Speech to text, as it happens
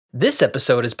This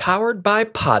episode is powered by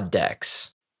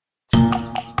Poddex.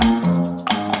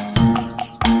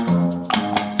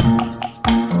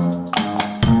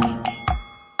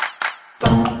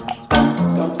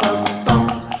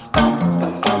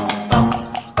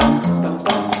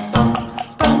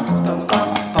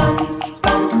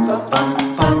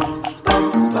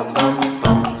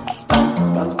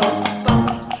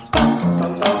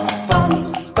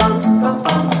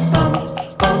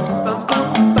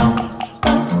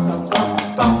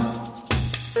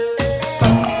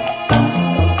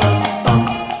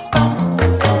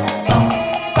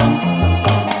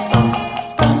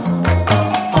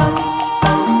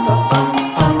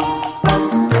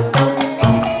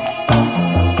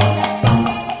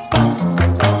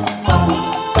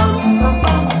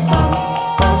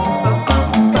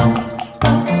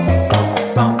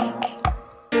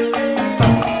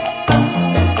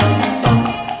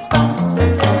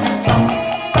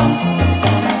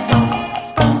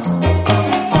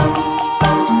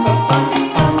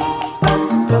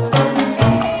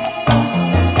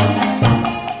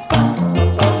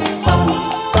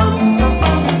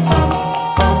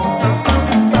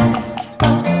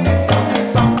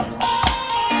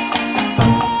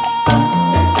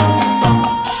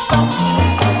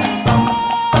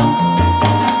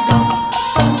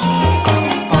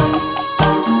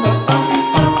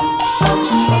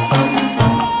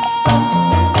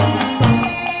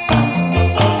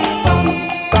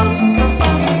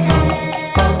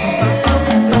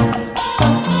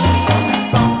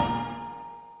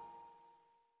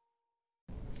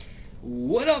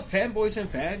 What up, fanboys and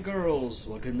fangirls?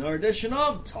 Welcome to our edition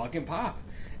of Talking Pop.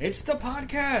 It's the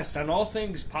podcast on all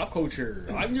things pop culture.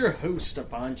 I'm your host,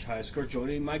 Stefan Chaisker,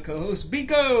 joining my co-host,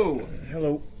 Biko.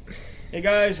 Hello. Hey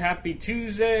guys, happy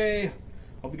Tuesday.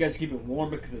 Hope you guys are keeping warm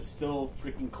because it's still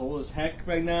freaking cold as heck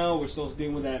right now. We're still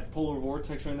dealing with that polar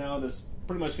vortex right now that's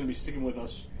pretty much going to be sticking with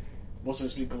us most of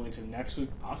this week going to next week,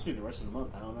 possibly the rest of the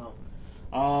month. I don't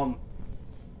know.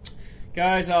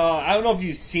 Guys, I don't know if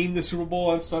you've seen the Super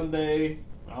Bowl on Sunday.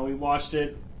 We watched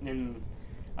it, and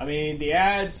I mean the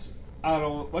ads. I don't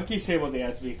know. What can you say about the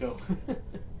ads, Miko?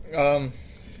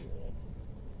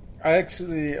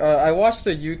 I watched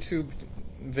a YouTube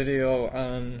video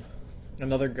on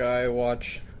another guy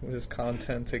watch his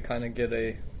content to kind of get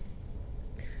a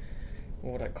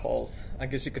I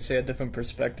guess you could say a different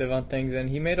perspective on things, and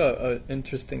he made a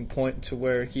interesting point to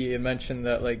where he mentioned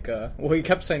that he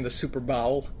kept saying the Super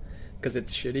Bowl because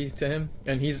it's shitty to him,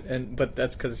 but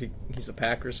that's because he's a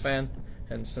Packers fan,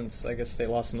 and since I guess they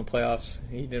lost in the playoffs,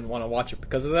 he didn't want to watch it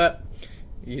because of that.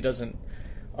 He doesn't.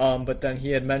 But then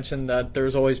he had mentioned that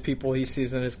there's always people he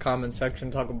sees in his comment section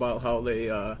talk about how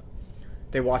they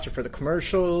watch it for the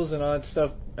commercials and all that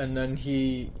stuff, and then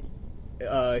he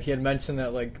had mentioned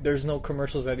that there's no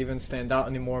commercials that even stand out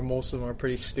anymore. Most of them are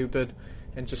pretty stupid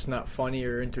and just not funny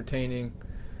or entertaining.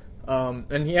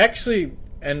 And he actually.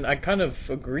 And I kind of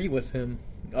agree with him,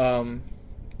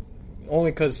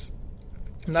 only because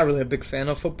I'm not really a big fan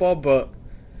of football, but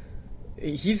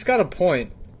he's got a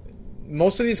point.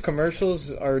 Most of these commercials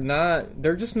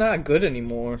they're just not good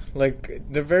anymore.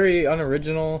 They're very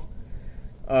unoriginal,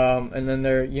 and then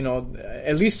they're,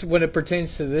 at least when it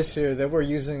pertains to this year, they were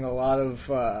using a lot of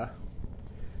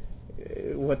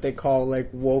what they call,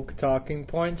 woke talking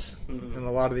points in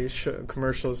a lot of these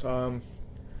commercials.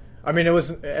 I mean, it was,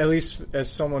 at least as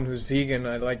someone who's vegan,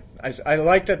 I like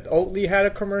that Oatly had a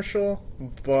commercial,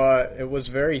 but it was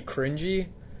very cringy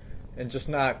and just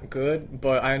not good.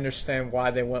 But I understand why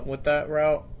they went with that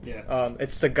route. Yeah.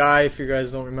 It's the guy, if you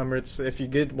guys don't remember, if you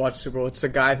did watch Super Bowl, it's the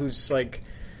guy who's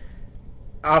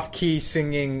off key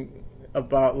singing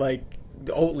about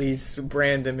Oatly's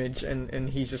brand image, and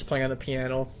he's just playing on the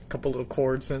piano, a couple little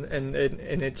chords, and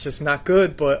it's just not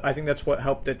good. But I think that's what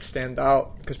helped it stand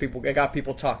out, because it got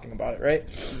people talking about it, right?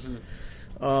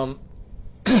 Mm-hmm.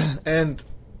 And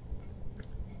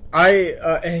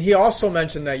he also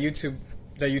mentioned that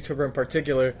YouTuber in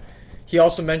particular. He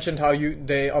also mentioned how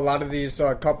a lot of these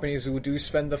companies who do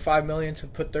spend the $5 million to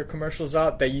put their commercials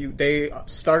out, they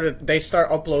start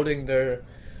uploading their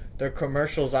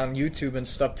commercials on YouTube and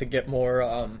stuff to get more,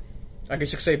 I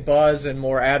guess you could say, buzz and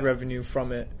more ad revenue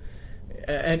from it.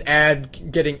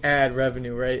 Getting ad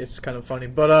revenue, right? It's kind of funny.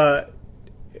 But,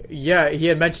 yeah, he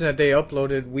had mentioned that they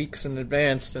uploaded weeks in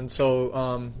advance. And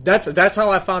so that's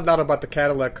how I found out about the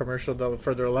Cadillac commercial, though,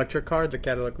 for their electric car, the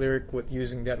Cadillac Lyric, with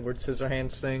using the Edward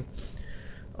Scissorhands thing.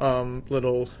 I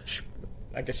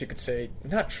guess you could say,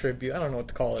 not tribute, I don't know what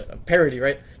to call it. A parody,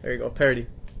 right? There you go, parody.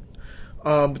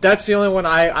 But that's the only one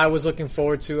I was looking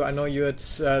forward to. I know you had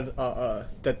said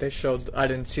that they showed. I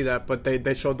didn't see that, but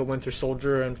they showed the Winter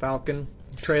Soldier and Falcon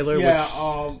trailer,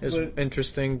 which is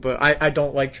interesting. But I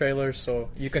don't like trailers, so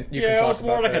you can talk about that. Yeah, it was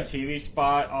more like a TV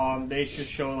spot. They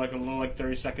just showed like a little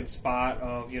 30-second spot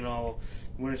of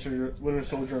Winter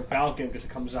Soldier and Falcon because it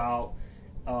comes out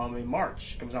in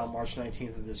March. It comes out March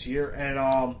 19th of this year,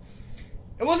 and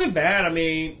it wasn't bad. I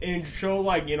mean, it showed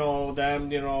them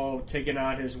taking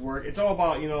on his work. It's all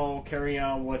about carrying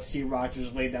on what Steve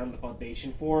Rogers laid down the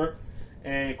foundation for,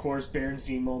 and of course Baron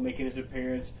Zemo making his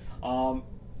appearance.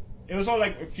 It was all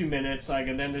a few minutes,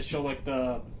 and then they show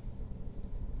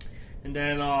and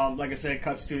then like I said, it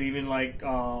cuts to even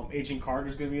Agent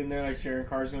Carter's gonna be in there, Sharon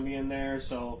Carter's gonna be in there,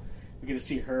 so we get to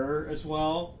see her as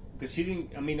well because she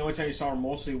didn't. I mean, the only time you saw her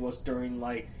mostly was during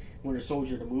Winter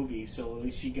Soldier the movie, so at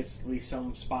least she gets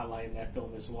some spotlight in that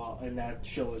film as well, in that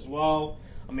show as well.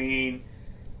 I mean,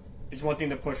 it's one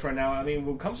thing to push right now. I mean,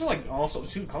 when it comes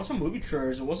to movie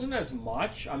trailers, it wasn't as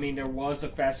much. I mean, there was the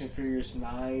Fast and Furious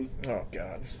 9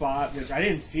 spot, which I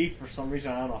didn't see for some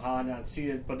reason. I don't know how I didn't see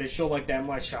it, but they showed the M.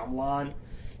 Night Shyamalan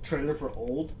trailer for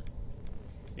Old.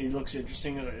 It looks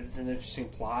interesting. It's an interesting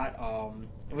plot.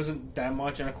 It wasn't that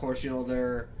much, and of course,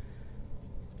 the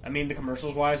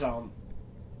commercials wise, of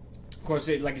course,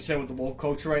 like you said, with the Wolf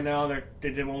Culture right now, they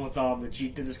did one with the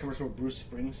Jeep. Did this commercial with Bruce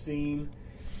Springsteen.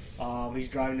 He's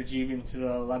driving the Jeep into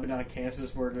the Lebanon,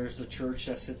 Kansas, where there's the church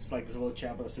that sits this little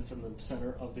chapel that sits in the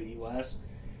center of the U.S.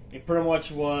 It pretty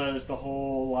much was the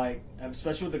whole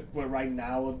especially with right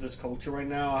now with this culture right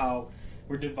now, how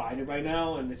we're divided right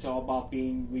now, and it's all about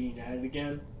being reunited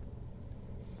again.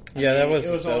 It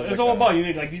was all about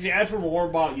unity. These ads were more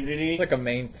about unity. It's a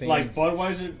main theme.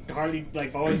 Budweiser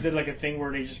Budweiser did a thing where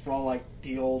they just brought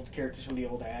the old characters from the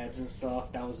old ads and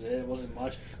stuff. That was it. It wasn't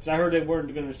much because I heard they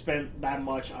weren't going to spend that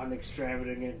much on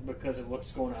extravagant because of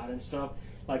what's going on and stuff.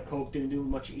 Coke didn't do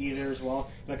much either as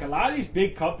well. A lot of these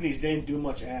big companies didn't do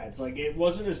much ads. It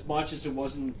wasn't as much as it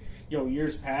was in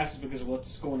years past because of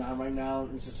what's going on right now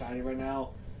in society right now.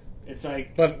 It's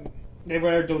but they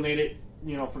rather donate it.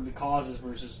 For the causes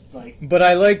versus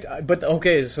But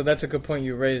okay, so that's a good point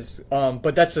you raised.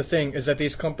 But that's the thing is that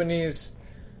these companies,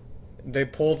 they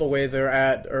pulled away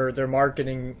their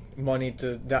marketing money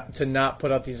to not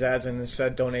put out these ads and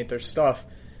instead donate their stuff,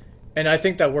 and I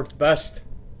think that worked best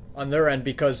on their end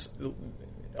because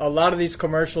a lot of these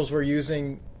commercials were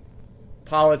using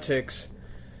politics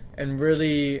and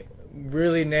really,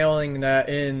 really nailing that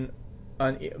in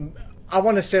on. I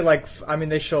want to say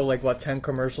they show 10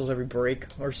 commercials every break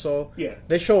or so. Yeah.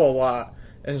 They show a lot.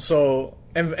 And so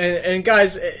and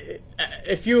guys,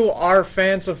 if you are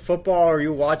fans of football or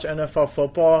you watch NFL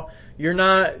football,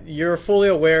 you're fully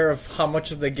aware of how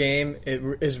much of the game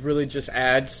is really just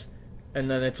ads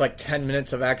and then it's 10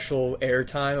 minutes of actual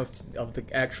airtime of the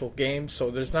actual game.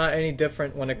 So there's not any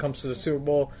different when it comes to the Super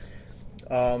Bowl.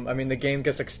 The game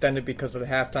gets extended because of the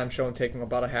halftime show and taking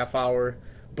about a half hour.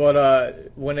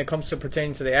 But when it comes to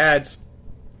pertaining to the ads,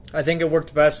 I think it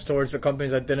worked best towards the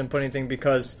companies that didn't put anything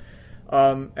because,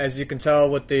 as you can tell,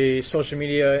 with the social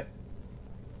media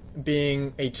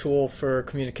being a tool for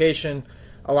communication,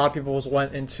 a lot of people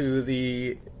went into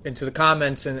the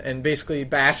comments and basically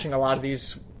bashing a lot of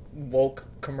these woke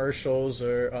commercials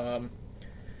or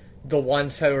the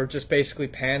ones that were just basically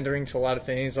pandering to a lot of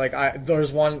things.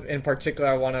 There's one in particular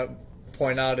I want to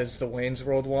point out is the Wayne's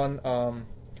World one.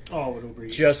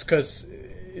 Just because,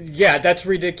 that's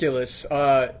ridiculous.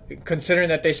 Considering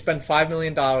that they spent $5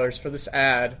 million for this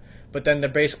ad, but then they're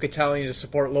basically telling you to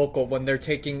support local when they're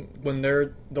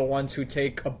the ones who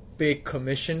take a big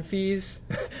commission fees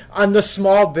on the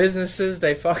small businesses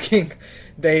they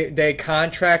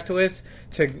contract with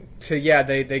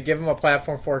they give them a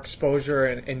platform for exposure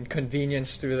and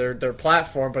convenience through their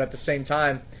platform, but at the same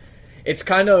time, it's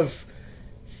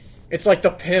like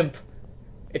the pimp.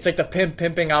 It's like the pimp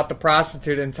pimping out the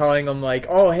prostitute and telling them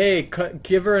oh, hey,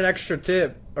 give her an extra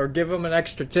tip or give him an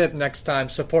extra tip next time.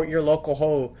 Support your local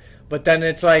hoe. But then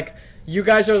it's you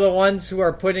guys are the ones who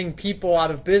are putting people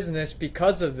out of business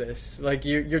because of this.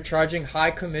 You're charging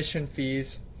high commission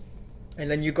fees,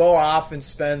 and then you go off and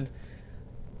spend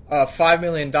 $5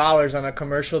 million on a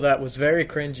commercial that was very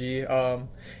cringy.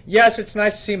 Yes, it's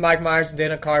nice to see Mike Myers and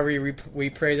Dana Carvey. We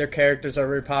pray their characters are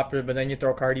very popular, but then you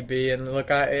throw Cardi B, and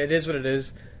look, it is what it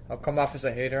is. I'll come off as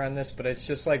a hater on this, but it's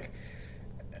just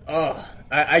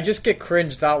I just get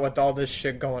cringed out with all this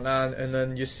shit going on, and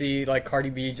then you see Cardi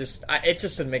B it just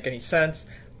didn't make any sense.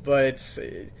 But it's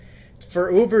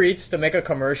for Uber Eats to make a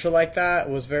commercial like that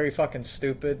was very fucking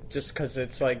stupid. Just because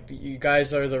it's you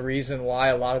guys are the reason why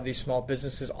a lot of these small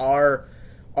businesses are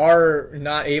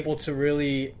not able to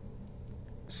really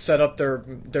set up their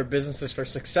businesses for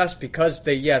success because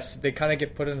they kind of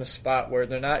get put in a spot where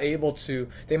they're not able to,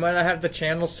 they might not have the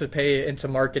channels to pay into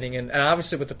marketing, and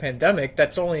obviously with the pandemic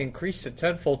that's only increased it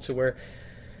tenfold to where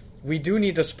we do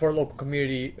need to support local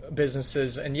community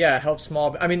businesses and help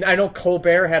small. I mean, I know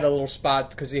Colbert had a little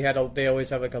spot because they always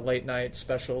have like a late night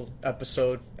special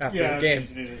episode after the game,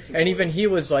 and even he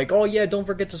was like, "Oh yeah, don't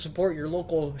forget to support your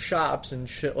local shops and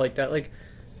shit like that." Like,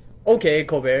 okay,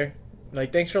 Colbert,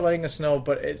 like thanks for letting us know,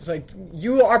 but it's like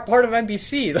you are part of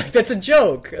NBC. Like that's a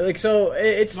joke. Like so,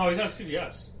 it's no, he's not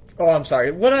CBS. Oh, I'm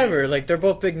sorry. Whatever. Like they're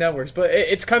both big networks, but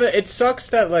it's kind of it sucks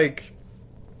that like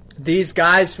these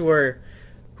guys who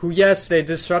yes, they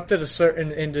disrupted a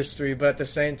certain industry, but at the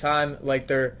same time, like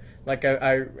they're like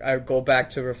I go back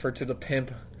to refer to the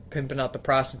pimping out the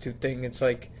prostitute thing. It's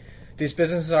like these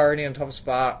businesses are already in a tough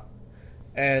spot,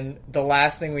 and the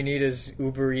last thing we need is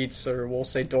Uber Eats or we'll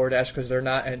say DoorDash because they're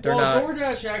not.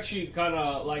 DoorDash actually kind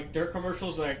of like their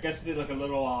commercials. I guess did like a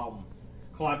little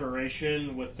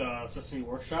collaboration with Sesame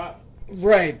Workshop.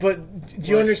 Right, but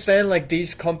do you understand? Like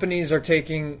these companies are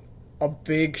taking a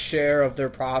big share of their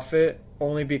profit.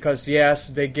 Only because, yes,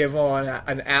 they give on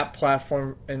an app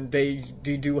platform and they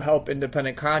do help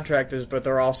independent contractors, but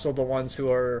they're also the ones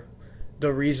who are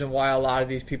the reason why a lot of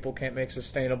these people can't make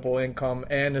sustainable income,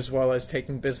 and as well as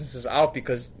taking businesses out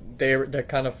because they're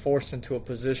kind of forced into a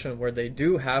position where they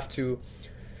do have to,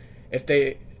 if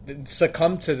they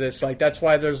succumb to this, like that's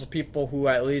why there's people who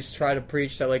at least try to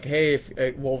preach that, like, hey, if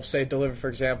we'll say Deliveroo, for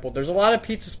example, there's a lot of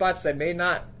pizza spots that may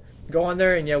not go on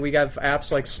there, and we got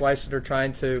apps like Slice that are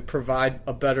trying to provide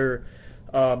a better,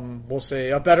 we'll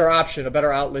say a better option, a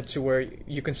better outlet to where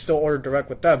you can still order direct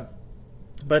with them.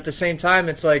 But at the same time,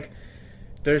 it's like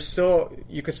there's still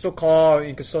you could still call,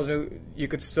 you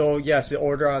could still yes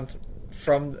order on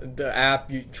from the app.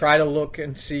 You try to look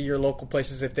and see your local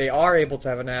places if they are able to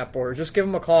have an app, or just give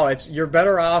them a call. You're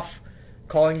better off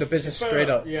calling the business straight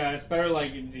up. Yeah, it's better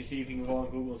like to see if you can go on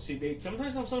Google and see.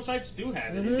 Sometimes some sites do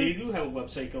have it. Mm-hmm. They do have a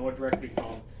website you can order directly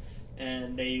from,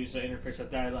 and they use an interface like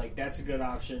that. Like that's a good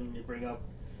option you bring up.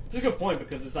 It's a good point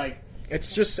because it's like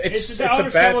it's a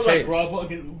bad taste. Like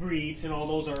Grubhub and Uber Eats and all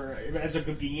those are as a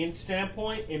convenience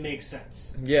standpoint, it makes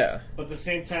sense. Yeah, but at the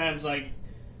same time, like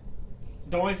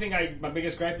the only thing my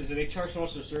biggest gripe is that they charge so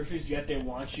much for services, yet they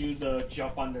want you to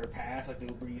jump on their pass, like the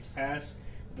Uber Eats pass.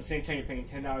 At the same time, you're paying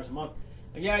 $10 a month.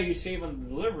 Yeah, you save on the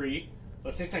delivery, but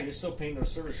at the same time, you're still paying those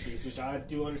service fees, which I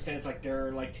do understand. It's like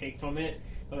their like take from it,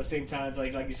 but at the same time, it's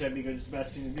like you said, because the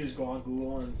best thing to do is go on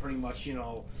Google and pretty much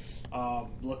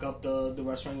look up the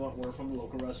restaurant you want to order from, the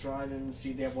local restaurant, and see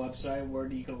if they have a website where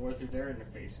you can order through their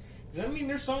interface. Because I mean,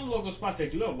 there's some local spots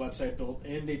that do have a website built,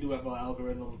 and they do have an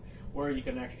algorithm where you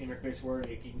can actually interface where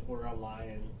you can order online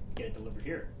and get it delivered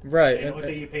here. Right. And the only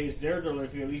thing you pay is their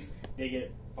delivery. At least they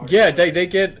get. Yeah, they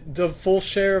get the full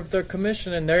share of their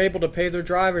commission, and they're able to pay their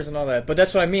drivers and all that. But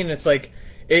that's what I mean. It's like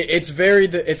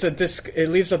it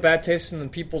leaves a bad taste in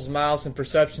people's mouths and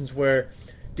perceptions where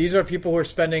these are people who are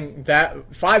spending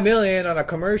that $5 million on a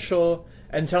commercial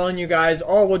and telling you guys,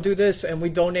 oh, we'll do this and we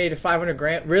donated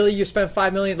 $500,000. Really, you spent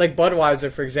 $5 million? Like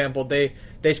Budweiser, for example, they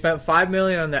spent $5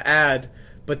 million on the ad,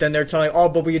 but then they're telling, oh,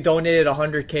 but we donated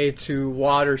 $100K to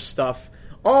water stuff.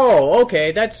 Oh,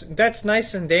 okay, that's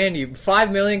nice and dandy.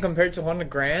 $5 million compared to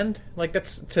 $100,000, like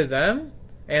that's to them.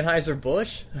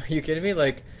 Anheuser-Busch, are you kidding me?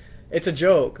 Like, it's a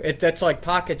joke. That's like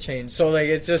pocket change. So like,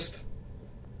 it's just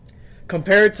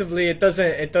comparatively, it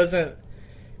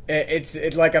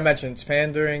like I mentioned, it's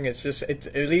pandering. It's just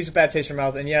it leaves a bad taste in your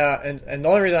mouth. And and the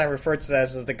only reason I refer to that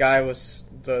is that the guy was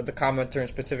the commenter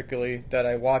specifically that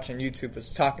I watch on YouTube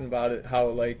was talking about it, how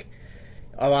like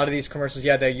a lot of these commercials,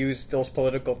 they use those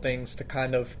political things to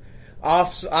kind of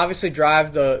obviously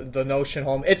drive the notion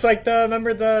home. It's like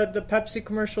remember the Pepsi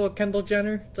commercial of Kendall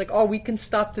Jenner? It's like, oh, we can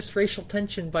stop this racial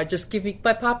tension by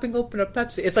popping open a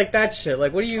Pepsi. It's like that shit.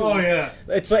 Like, what do you? Oh yeah.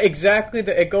 It's like exactly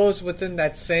it goes within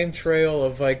that same trail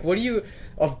of like, what do you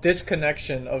of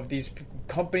disconnection of these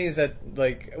companies that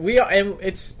like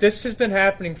this has been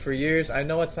happening for years. I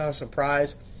know it's not a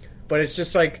surprise, but it's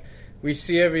just like we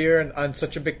see every year on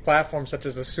such a big platform such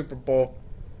as the Super Bowl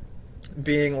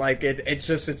being like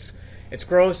it's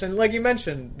gross. And like you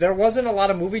mentioned, there wasn't a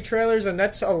lot of movie trailers, and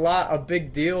that's a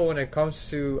big deal when it comes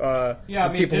to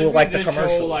people Disney who like the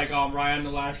commercials. Show, like Raya and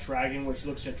the Last Dragon, which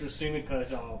looks interesting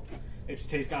because it's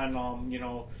taken on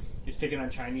it's taken on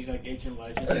Chinese like ancient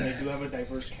legends, and they do have a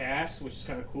diverse cast, which is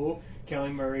kind of cool. Kelly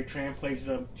Marie Tran plays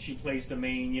the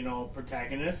main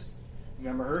protagonist.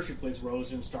 Remember her? She plays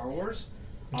Rose in Star Wars.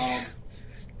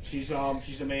 She's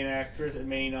the main actress, the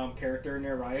main character in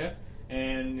there, Raya.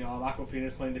 and Aquafina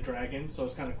is playing the dragon, so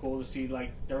it's kind of cool to see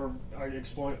like they're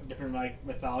exploring different like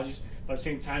mythologies, but at the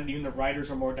same time, even the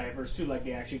writers are more diverse too. Like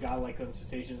they actually got like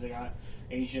consultations, they got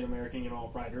Asian American,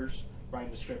 writers writing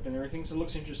the script and everything. So it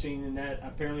looks interesting. And that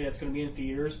apparently that's going to be in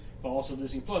theaters, but also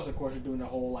Disney Plus, of course, are doing the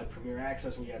whole like premiere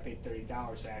access where you got to pay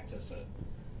 $30 to access it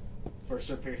for a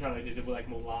certain period of time. Like they did with like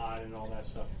Mulan and all that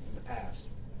stuff in the past.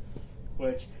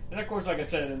 And of course, like I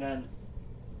said, and then.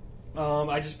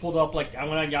 I just pulled up, like, I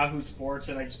went on Yahoo Sports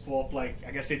and I just pulled up, like,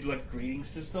 I guess they do, like, a grading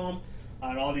system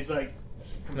on all these, like,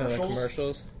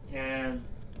 commercials. And,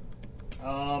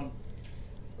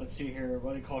 let's see here,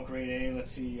 what do they call grade A?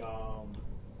 Let's see,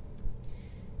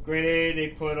 grade A, they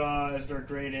put, as their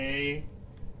grade A.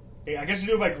 I guess you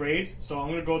do it by grades, so I'm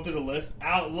going to go through the list.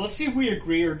 Let's see if we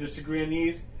agree or disagree on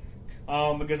these.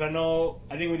 Because I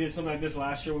think we did something like this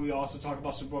last year where we also talked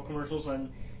about Super Bowl commercials, and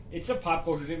it's a pop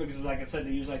culture thing because, like I said,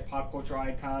 they use like pop culture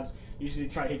icons. Usually, they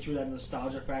try to hit you with that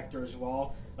nostalgia factor as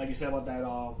well. Like you said about that.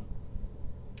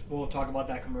 We'll talk about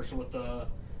that commercial with the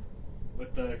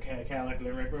Cadillac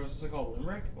Limerick. What was it called?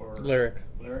 Limerick or Lyric?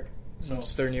 So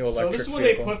it's their new electric So this is what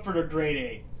vehicle. they put for their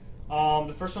grade A.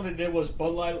 The first one they did was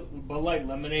Bud Light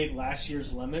Lemonade, last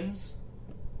year's lemons.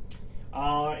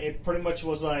 It pretty much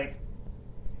was,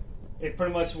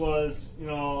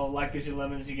 life gives you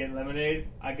lemons, you get lemonade.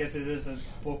 I guess it is a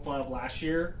book font of last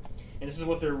year. And this is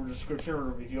what their description or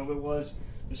review of it was.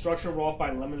 Destruction wrought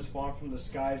by lemons falling from the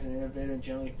skies, an innovative and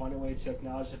generally funny way to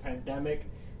acknowledge the pandemic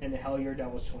and the hell year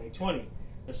that was 2020.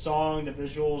 The song, the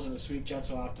visuals, and the sweet,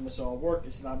 gentle optimism all work.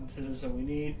 It's an optimism we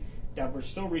need that we're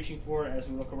still reaching for as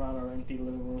we look around our empty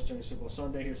living rooms during Super Bowl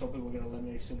Sunday. Here's hoping we'll get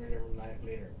eliminated sooner than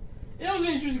later. And it was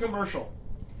an interesting commercial.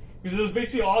 Because it was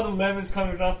basically all the lemons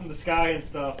coming down from the sky and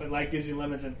stuff, and like gives you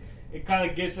lemons, and it kind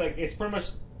of gives it's pretty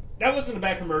much that wasn't a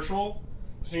bad commercial.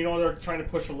 So they're trying to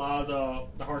push a lot of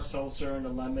the hard seltzer and the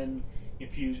lemon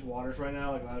infused waters right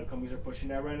now. Like a lot of companies are pushing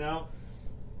that right now,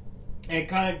 and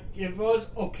it was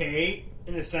okay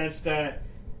in the sense that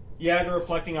they're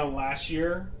reflecting on last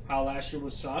year, how last year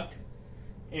was sucked,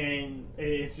 and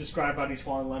it's described by these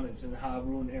fallen lemons and how it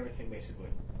ruined everything basically.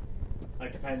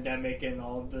 Like the pandemic and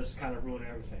all of this kind of ruined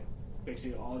everything.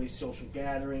 Basically, all these social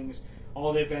gatherings,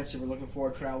 all the events that we're looking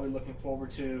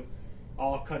forward to,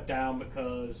 all cut down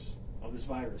because of this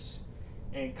virus.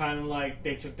 And kind of like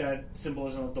they took that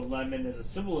symbolism of the lemon as a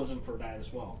symbolism for that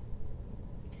as well.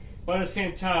 But at the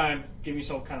same time, give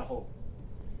yourself kind of hope.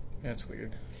 That's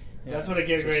weird. Yeah, that's what I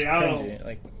gave it. I don't know.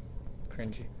 Like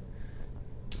cringy.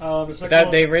 The second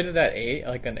one, they rated that A,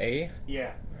 like an A.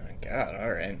 Yeah. Oh my God!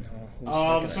 All right.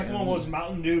 The second one was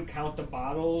Mountain Dew. Count the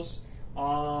bottles.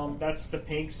 That's the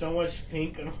pink. So much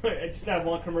pink. It's that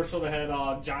one commercial that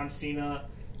had John Cena.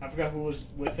 I forgot who was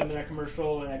with him in that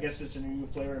commercial, and I guess it's a new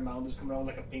flavor of Mountain Dew's coming out,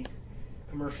 like a pink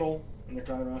commercial, and they're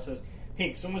driving around and says,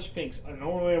 pink, so much pink. I don't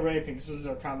want to pink. This is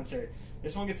our commentary.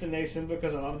 This one gets a name simply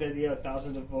because I love the idea of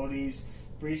thousands of devotees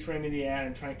freeze framing the ad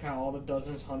and trying to count all the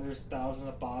dozens, hundreds, thousands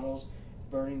of bottles,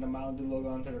 burning the Mountain Dew logo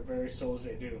onto their very souls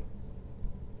they do.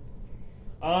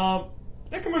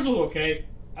 That commercial's okay.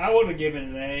 I would have given it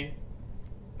an A,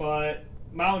 but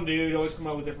Mountain Dew always come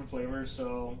out with different flavors,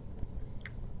 so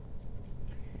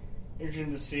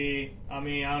interesting to see. I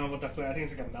mean, I don't know what that flavor. I think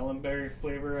it's like a melon berry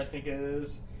flavor. I think it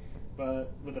is,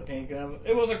 but with the pink.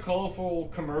 It was a colorful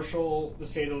commercial, to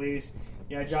say the least.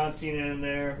 Yeah, John Cena in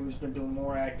there, who's been doing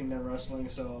more acting than wrestling,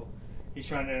 so he's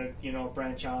trying to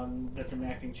branch out on different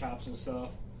acting chops and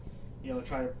stuff.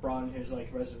 Try to broaden his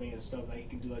resume and stuff that he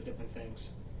can do different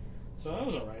things. So that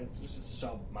was alright. It's just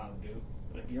sub Mountain Dew.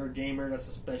 If you're a gamer,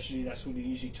 that's who they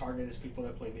usually target is people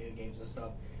that play video games and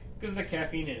stuff because of the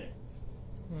caffeine in it.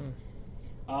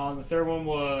 The third one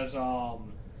was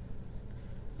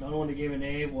another one that gave an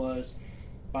A was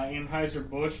by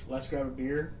Anheuser-Busch. Let's Grab a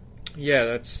Beer. Yeah,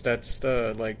 that's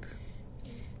the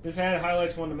This ad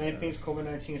highlights one of the many things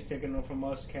COVID-19 has taken away from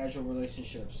us: casual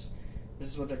relationships. This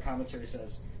is what their commentary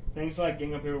says. Things like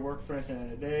getting up here to work for instance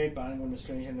in a day, bonding with a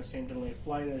stranger on the same delayed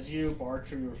flight as you, bar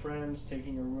trip your friends,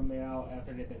 taking your roommate out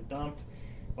after they've been dumped.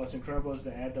 What's incredible is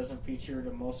the ad doesn't even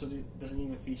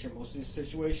feature most of these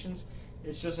situations.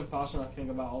 It's just impossible to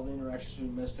think about all the interactions we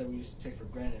missed that we used to take for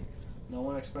granted. No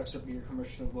one expects a beer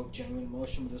commercial to evoke genuine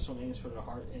emotion, but this one aims for the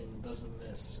heart and doesn't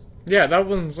miss. Yeah, that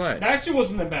one's nice. That actually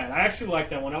wasn't that bad. I actually liked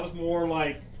that one. That was more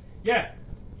like,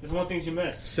 there's one of the things you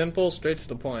miss. Simple, straight to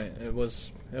the point. It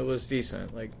was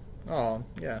decent.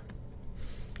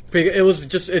 It was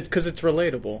just because it's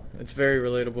relatable. It's very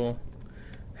relatable.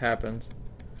 Happens.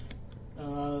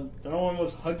 The other one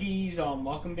was Huggies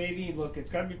Welcome Baby. Look,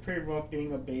 it's got to be pretty rough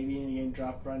being a baby and getting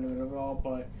dropped right in the middle of it all,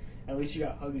 but At least you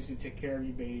got Huggies to take care of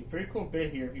you, baby. Pretty cool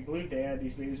bit here. If you believe Dad,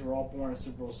 these babies were all born on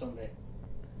Super Bowl Sunday.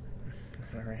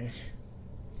 All right.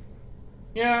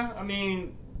 Yeah, I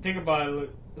mean, think about it. Look,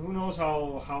 who knows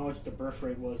how much the birth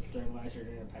rate was during last year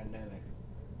during the pandemic?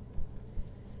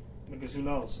 Because who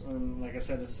knows? And like I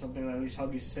said, this is something that at least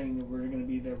Huggies is saying that we're going to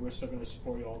be there. We're still going to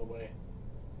support you all the way.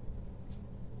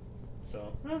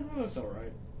 So, that's all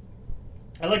right.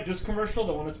 I like this commercial,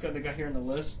 the one they got here on the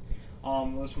list. It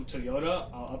was from Toyota.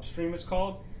 Upstream, it's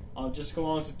called. Jessica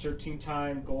Long is a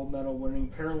 13-time gold medal winning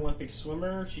Paralympic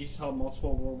swimmer. She's held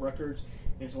multiple world records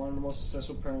and is one of the most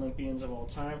successful Paralympians of all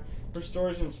time. Her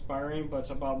story is inspiring, but it's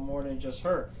about more than just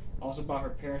her. Also about her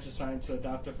parents deciding to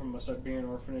adopt her from a Siberian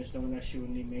orphanage, knowing that she would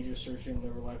need major surgery and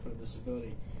live her life with a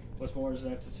disability. What's more is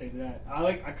that to say to that?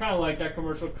 I kind of like that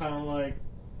commercial, kind of like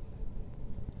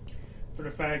for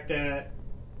the fact that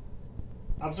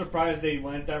I'm surprised they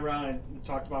went that route and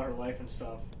talked about her life and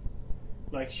stuff.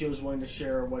 Like she was willing to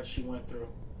share what she went through.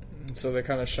 So they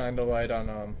kind of shined a light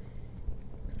on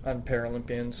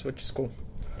Paralympians, which is cool.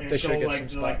 And They it should showed get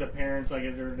some like spot. the parents like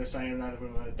if they're deciding not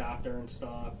to adopt her and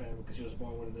stuff, and because she was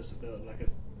born with a disability, like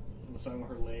something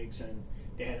with her legs, and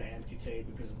they had to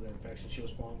amputate because of the infection she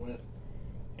was born with,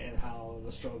 and how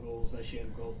the struggles that she had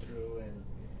to go through,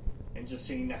 and just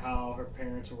seeing how her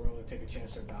parents were willing to take a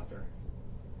chance to adopt her.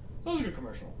 So it was a good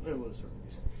commercial. It was really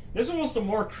decent. This one was the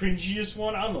more cringiest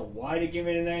one. I don't know why they gave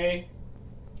it an A,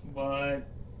 but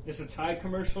it's a Tide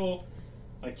commercial,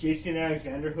 like Jason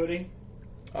Alexander hoodie.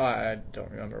 I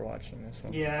don't remember watching this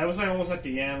one. Yeah, it was like almost at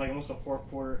the end, like almost the fourth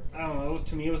quarter. I don't know.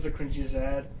 To me, it was the cringiest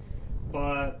ad.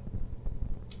 But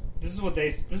this is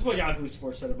what Yahoo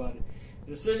Sports said about it.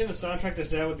 The decision to soundtrack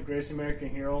this ad with the Greatest American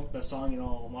Hero, that song,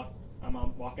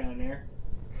 I'm walking on air.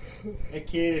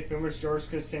 AKA the filmer's George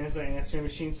Costanza Answering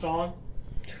Machine song.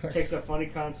 Takes a funny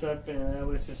concept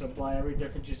and it's just apply every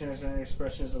different Jason Alexander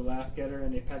expression as a laugh getter,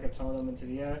 and they pack a ton of them into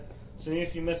the ad. So even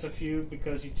if you miss a few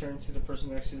because you turn to the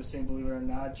person next to you to say, believe it or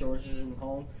not, George isn't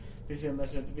home, please get a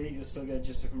message at the beat, you'll still get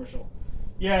just a commercial.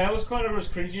 Yeah, that was kind of was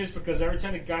cringiest because every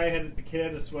time the kid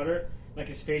had a sweater, like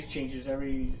his face changes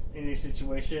in any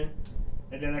situation.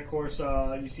 And then of course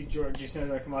you see Jason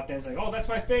come out there and it's like, oh, that's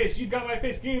my face, you got my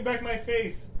face, give me back my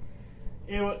face.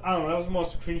 I don't know, that was the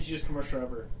most cringiest commercial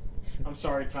ever. I'm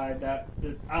sorry, Tide. I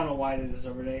don't know why they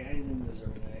deserve an A. I didn't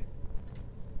deserve an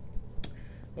A.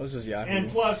 What was this Yahoo? And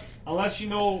plus, unless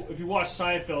if you watch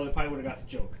Seinfeld, they probably would have got the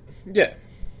joke. Yeah,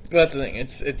 that's the thing.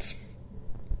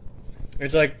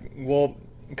 It's like, well,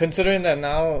 considering that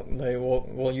now, like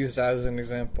we'll use that as an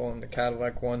example in the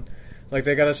Cadillac one. Like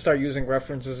they got to start using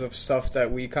references of stuff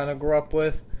that we kind of grew up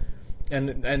with,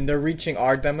 and they're reaching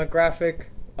our demographic,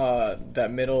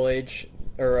 that middle age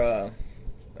or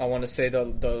I want to say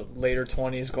the later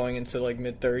 20s going into like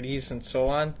mid 30s and so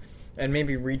on, and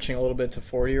maybe reaching a little bit to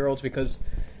 40-year-olds because.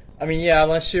 I mean, yeah,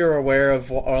 unless you're aware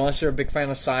of, or unless you're a big fan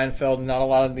of Seinfeld, not a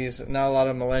lot of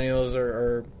millennials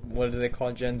or what do they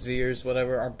call Gen Zers,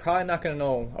 whatever, are probably not going to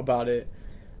know about it.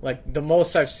 Like, the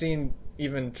most I've seen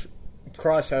even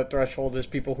cross that threshold is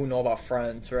people who know about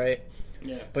Friends, right?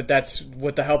 Yeah. But that's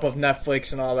with the help of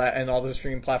Netflix and all that, and all the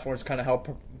streaming platforms kind of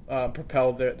help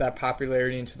propel that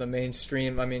popularity into the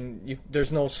mainstream. I mean,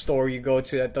 there's no store you go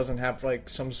to that doesn't have, like,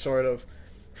 some sort of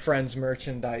Friends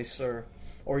merchandise or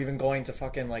even going to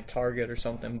fucking like Target or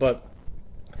something. But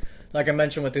like I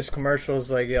mentioned with these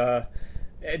commercials, like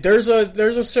there's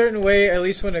a certain way, at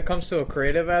least when it comes to a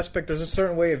creative aspect, there's a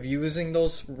certain way of using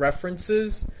those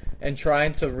references and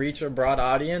trying to reach a broad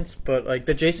audience. But like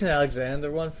the Jason Alexander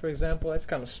one, for example, that's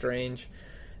kind of strange.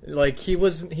 Like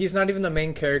he's not even the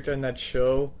main character in that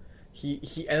show.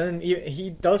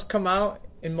 He does come out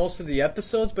in most of the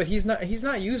episodes, but he's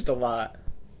not used a lot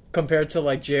compared to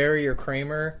like Jerry or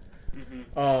Kramer.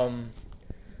 Mm-hmm.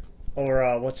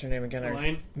 Or what's her name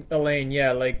again? Elaine,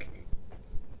 yeah, like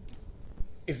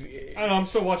I don't know, I'm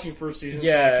still watching first season,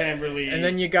 yeah, so I can't really. And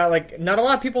then you got like not a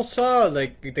lot of people saw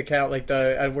like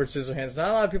the Edward Scissorhands.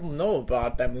 Not a lot of people know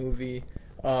about that movie.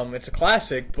 It's a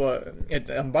classic, but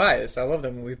I'm biased. I love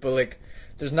that movie, but like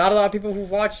there's not a lot of people who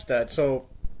watched that. So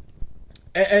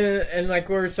and like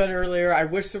we said earlier, I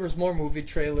wish there was more movie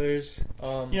trailers.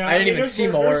 I didn't even see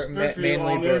more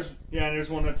mainly, but. Yeah, and there's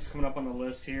one that's coming up on the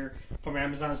list here from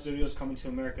Amazon Studios, Coming to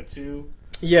America 2.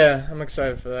 Yeah, I'm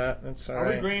excited for that. That's all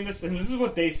right. Are we grading this? And this is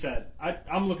what they said.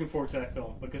 I'm looking forward to that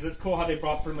film because it's cool how they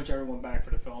brought pretty much everyone back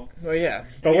for the film. Well, yeah,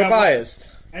 but we're biased.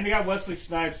 And they got Wesley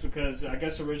Snipes because I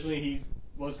guess originally he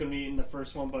was going to be in the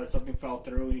first one, but something fell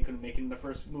through and he couldn't make it in the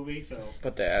first movie. So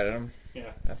But they added him.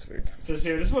 yeah, That's weird. so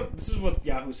here, this is what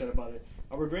Yahoo said about it.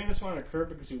 Are we bringing this one on a curve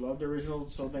because we love the original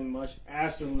so dang much?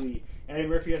 Absolutely. Eddie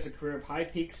Murphy has a career of high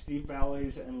peaks, steep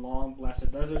valleys, and long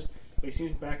blasted deserts, but he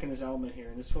seems back in his element here.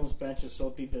 And this film's bench is so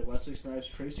deep that Wesley Snipes,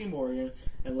 Tracy Morgan,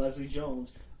 and Leslie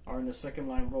Jones are in the second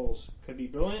line roles. Could be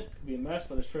brilliant, could be a mess,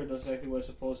 but it's true. It does exactly what it's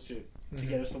supposed to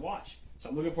get us to watch. So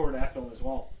I'm looking forward to that film as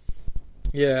well.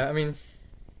 Yeah, I mean,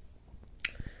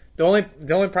 the only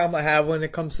problem I have when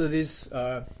it comes to these,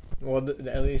 at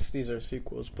least these are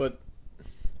sequels, but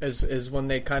is when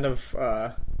they kind of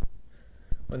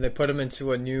when they put them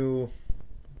into a new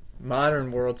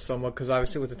modern world somewhat, because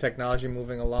obviously with the technology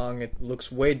moving along, it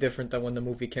looks way different than when the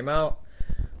movie came out.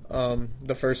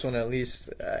 The first one, at least,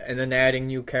 and then adding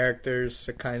new characters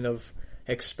to kind of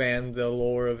expand the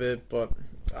lore of it, but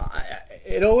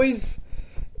it always.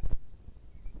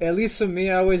 At least for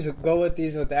me, I always go with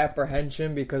these with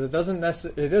apprehension because it doesn't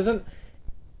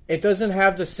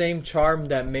have the same charm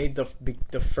that made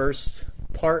the first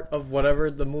part of whatever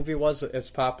the movie was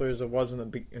as popular as it was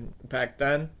back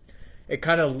then. It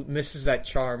kind of misses that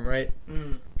charm, right?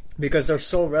 Because they're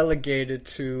so relegated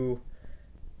to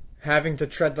having to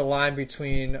tread the line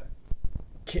between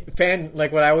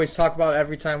like what I always talk about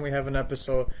every time we have an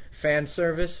episode. Fan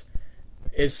service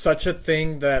is such a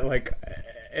thing that like.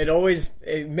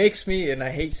 It makes me, and I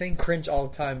hate saying cringe all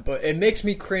the time, but it makes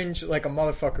me cringe like a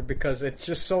motherfucker because it's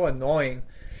just so annoying.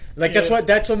 Like that's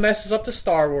what messes up the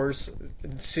Star Wars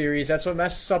series. That's what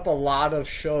messes up a lot of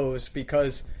shows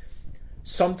because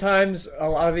sometimes a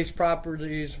lot of these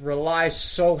properties rely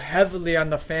so heavily on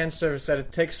the fan service that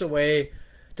it takes away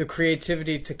the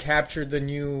creativity to capture the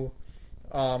new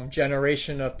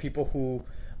generation of people who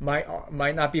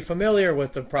might not be familiar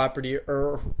with the property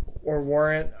or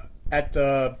weren't at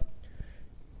the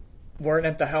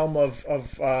helm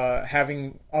of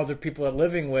having other people they're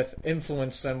living with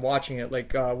influence them watching it.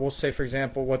 Like we'll say, for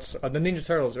example, what's the Ninja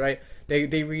Turtles, right?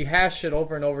 They rehash it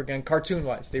over and over again, cartoon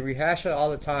wise. They rehash it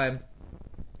all the time.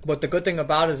 But the good thing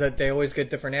about it is that they always get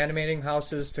different animating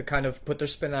houses to kind of put their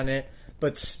spin on it,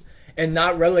 and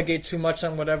not relegate too much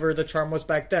on whatever the charm was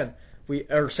back then.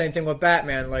 Or same thing with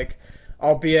Batman, like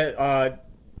albeit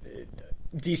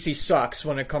DC sucks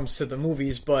when it comes to the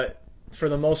movies, but for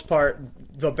the most part,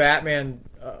 the Batman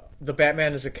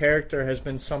as a character has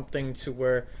been something to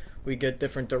where we get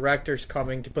different directors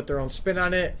coming to put their own spin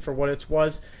on it for what it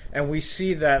was, and we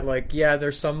see that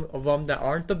there's some of them that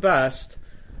aren't the best,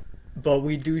 but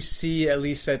we do see at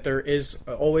least that there is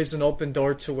always an open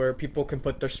door to where people can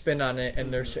put their spin on it,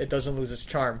 and it doesn't lose its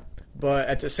charm. But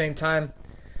at the same time,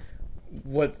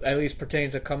 what at least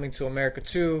pertains to Coming to America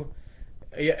 2.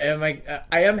 Yeah,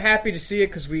 I am happy to see it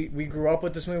because we grew up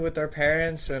with this movie with our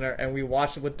parents and we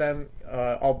watched it with them,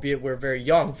 albeit we're very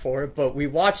young for it, but we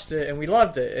watched it and we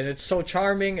loved it, and it's so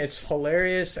charming, it's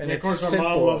hilarious, and of course our simple.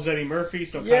 mom loves Eddie Murphy,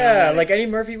 so yeah, like Eddie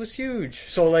Murphy was huge,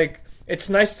 so it's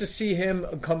nice to see him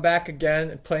come back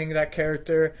again playing that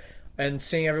character and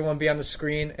seeing everyone be on the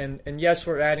screen, and yes,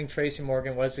 we're adding Tracy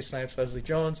Morgan, Wesley Snipes, Leslie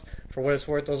Jones. For what it's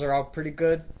worth, those are all pretty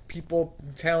good people,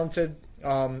 talented.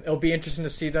 It'll be interesting to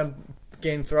see them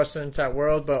gain thrust into that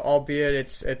world, but albeit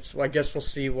it's I guess we'll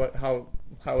see how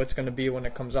it's going to be when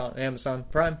it comes out on Amazon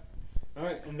Prime. All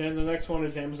right, and then the next one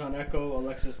is Amazon Echo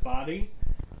Alexa's Body.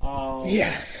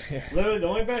 Yeah. Literally, the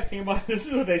only bad thing about this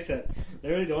is what they said.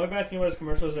 Literally, the only bad thing about this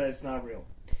commercial is that it's not real.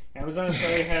 Amazon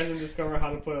sorry hasn't discovered how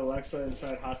to put Alexa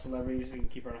inside hot celebrities we can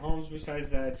keep her in homes. Besides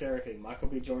that, it's everything. Michael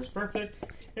B. Jordan's perfect,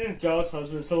 and his jealous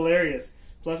husband is hilarious.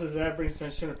 Plus, his ad brings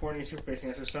attention to an important issue facing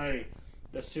our society.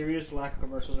 The serious lack of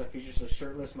commercials that features a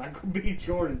shirtless Michael B.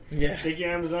 Jordan. Yeah. Thank you,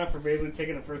 Amazon, for bravely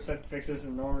taking the first step to fix this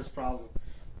enormous problem.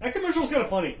 That commercial was kind of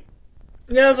funny.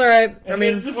 Yeah, it's alright. I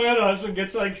mean, it's just funny how the husband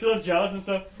gets so jealous and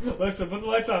stuff. Alexa, put the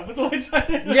lights on. Put the lights on.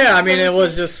 yeah, I mean, it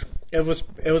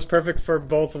was perfect for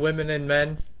both women and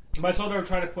men. I saw they were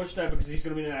trying to push that because he's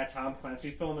going to be in that Tom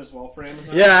Clancy film as well for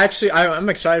Amazon. Yeah, actually, I'm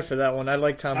excited for that one. I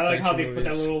like Tom Clancy I like how they movies. put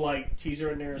that little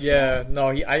teaser in there as well. Yeah, no,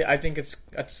 I think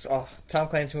Tom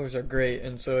Clancy movies are great,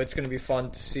 and so it's going to be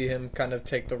fun to see him kind of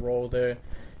take the role there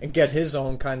and get his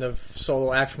own kind of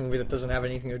solo action movie that doesn't have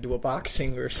anything to do with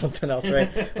boxing or something else,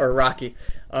 right? Or Rocky.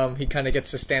 He kind of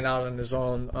gets to stand out on his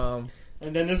own.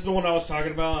 And then this is the one I was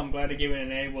talking about. I'm glad they gave it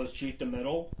an A. Was Cheat the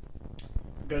Middle.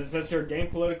 Because it says here, damn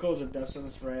political is a death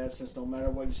sentence for ads, since no matter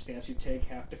what stance you take,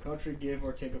 half the country give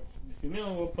or take a female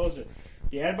and will oppose it.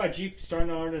 The ad by Jeep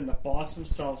starting on and the boss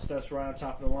himself steps right on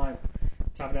top of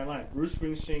that line. Bruce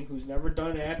Springsteen, who's never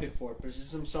done an ad before,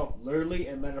 positions himself literally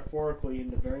and metaphorically in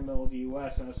the very middle of the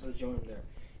U.S. and asks us to join him there.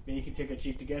 Meaning you can take a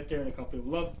Jeep to get there, and a company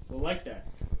will like that.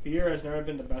 fear has never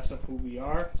been the best of who we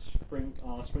are,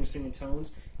 spring-singing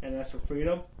tones, and as for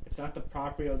freedom, it's not the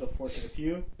property of the fortunate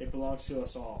few, it belongs to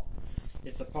us all.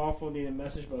 It's the powerful needed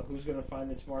message about who's going to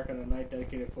find its mark on a night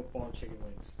dedicated to football and chicken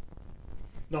wings.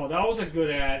 No, that was a good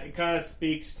ad. It kind of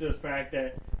speaks to the fact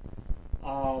that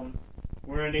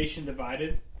we're a nation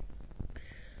divided,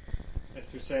 as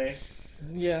per se.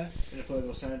 Yeah. In a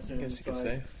political sense. And I guess you could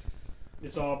say.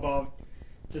 It's all about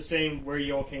just saying where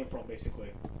you all came from, basically.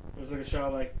 It was like a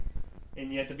shot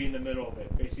and you have to be in the middle of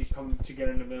it. Basically come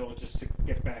together in the middle just to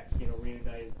get back,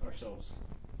 reunite ourselves.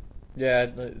 Yeah,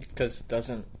 because it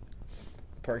doesn't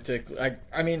particularly...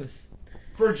 I mean...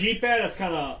 For a Jeep ad, that's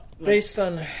kind of... Based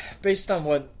on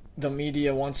what the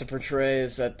media wants to portray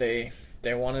is that they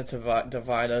want to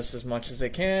divide us as much as they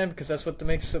can because that's what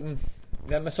makes them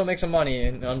money.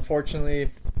 And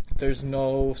unfortunately, there's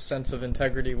no sense of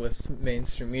integrity with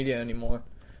mainstream media anymore.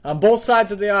 On both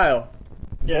sides of the aisle.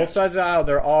 Yeah. Both sides of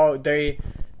the aisle,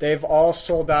 they've all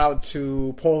sold out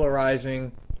to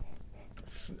polarizing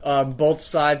both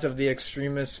sides of the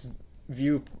extremist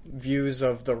views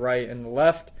of the right and the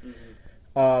left.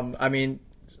 Mm-hmm. I mean,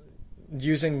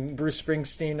 using Bruce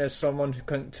Springsteen as someone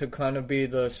to kind of be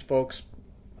the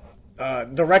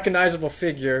the recognizable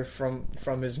figure from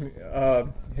his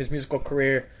musical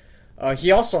career.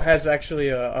 He also has actually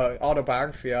a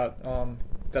autobiography out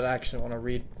that I actually want to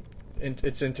read.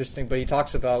 It's interesting, but he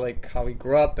talks about like how he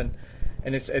grew up and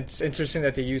it's interesting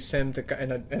that they used him to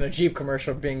in a Jeep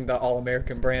commercial being the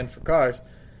all-American brand for cars,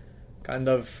 kind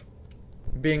of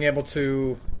being able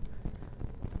to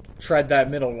tread that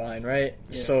middle line, right?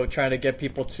 Yeah. So trying to get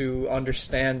people to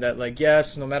understand that, like,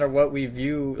 yes, no matter what we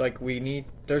view, like,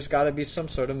 there's got to be some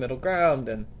sort of middle ground,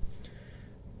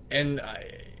 and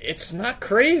it's not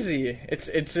crazy.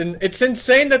 It's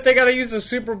insane that they got to use the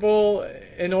Super Bowl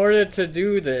in order to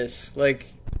do this. Like,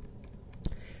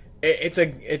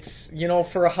 it's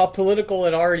for how political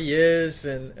it already is,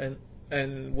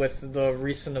 and with the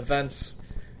recent events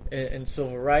in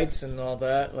civil rights and all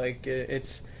that, like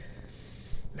it's.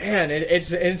 Man,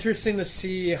 it's interesting to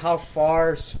see how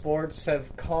far sports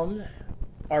have come.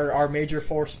 Our major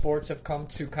four sports have come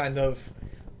to kind of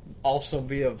also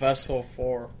be a vessel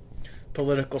for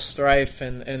political strife.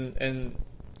 And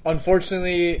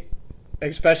unfortunately,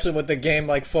 especially with the game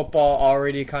like football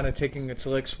already kind of taking its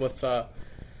licks with the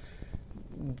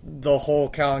whole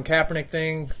Colin Kaepernick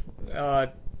thing,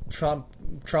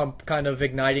 Trump kind of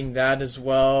igniting that as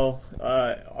well,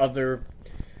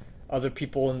 other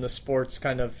people in the sports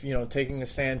kind of, taking a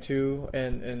stand too,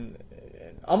 and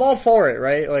I'm all for it,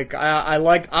 right? Like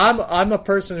I'm a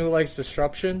person who likes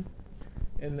disruption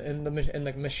in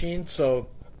the machine, so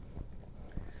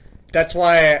that's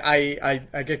why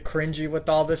I get cringy with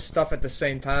all this stuff at the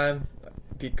same time,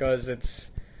 because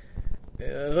it's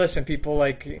listen, people,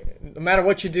 like, no matter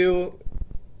what you do,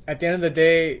 at the end of the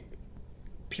day,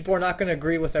 people are not going to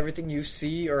agree with everything you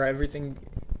see or everything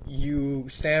you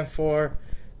stand for.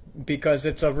 Because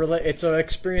it's an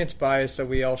experience bias that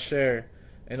we all share,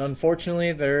 and unfortunately,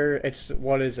 it's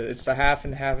the have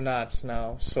and have-nots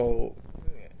now. So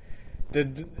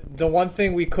the one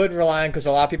thing we could rely on, because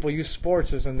a lot of people use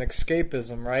sports as an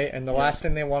escapism, right? And the last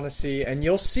thing they want to see, and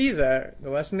you'll see that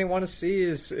the last thing they want to see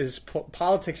is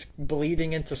politics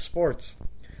bleeding into sports.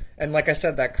 And like I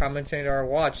said, that commentator I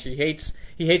watched, he hates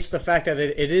the fact that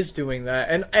it is doing that.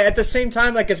 And at the same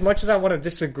time, like, as much as I want to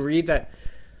disagree that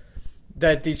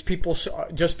these people,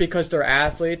 just because they're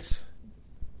athletes,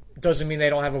 doesn't mean they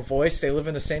don't have a voice. They live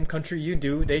in the same country you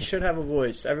do. They should have a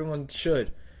voice. Everyone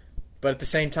should. But at the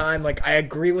same time, like, I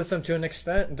agree with them to an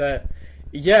extent that,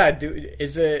 yeah,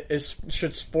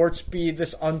 should sports be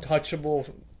this untouchable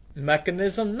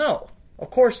mechanism? No, of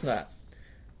course not.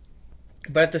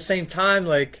 But at the same time,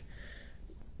 like,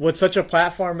 with such a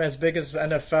platform as big as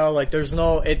NFL, like,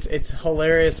 it's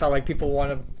hilarious how, like, people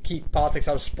want to keep politics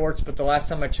out of sports, but the last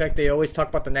time I checked, they always talk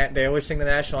about they always sing the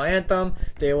national anthem,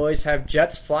 they always have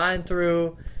jets flying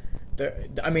through.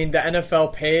 The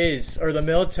NFL pays, or the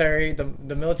military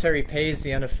pays the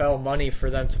NFL money for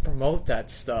them to promote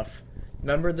that stuff.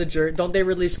 Remember don't they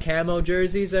release camo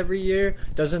jerseys every year?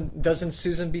 Doesn't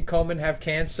Susan B. Komen have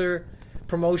cancer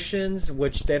promotions,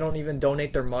 which they don't even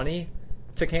donate their money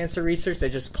to cancer research, they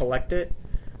just collect it?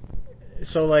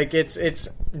 So, like, it's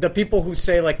the people who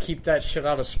say, like, keep that shit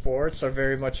out of sports are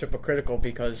very much hypocritical,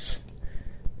 because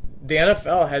the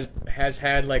NFL has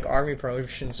had, like, army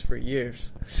promotions for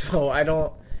years. So I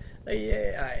don't.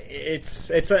 It's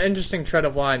an interesting tread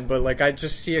of line, but, like, I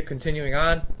just see it continuing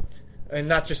on, and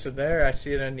not just there. I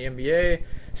see it in the NBA.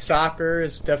 Soccer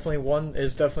is definitely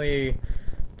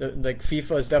like,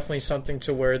 FIFA is definitely something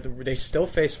to where they still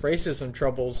face racism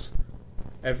troubles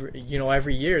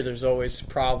every year there's always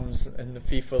problems in the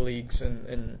FIFA leagues,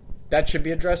 and that should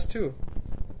be addressed too.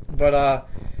 But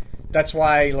that's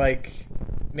why, like,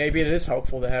 maybe it is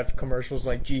helpful to have commercials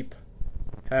like Jeep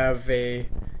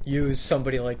use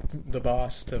somebody like the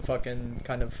boss to fucking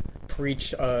kind of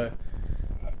preach a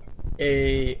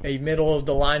middle of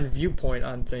the line viewpoint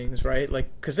on things, right? Like,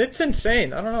 because it's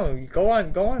insane. I don't know. You go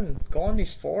on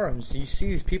these forums. You see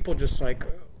these people just like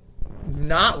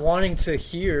not wanting to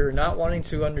hear, not wanting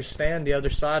to understand the other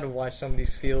side of why somebody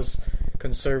feels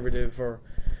conservative, or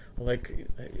like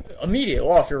immediate.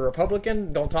 Oh, if you're a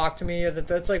Republican, don't talk to me.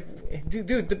 That's like,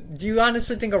 dude, do you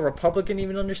honestly think a Republican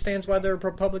even understands why they're a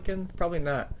Republican? Probably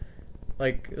not.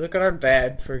 Like, look at our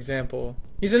dad, for example.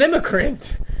 He's an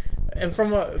immigrant, and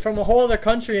from a whole other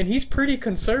country, and he's pretty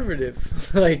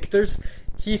conservative. Like,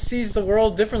 he sees the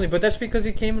world differently, but that's because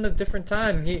he came in a different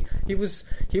time. He was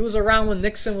around when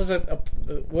Nixon was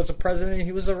a president.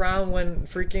 He was around when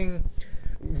freaking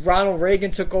Ronald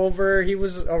Reagan took over. He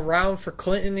was around for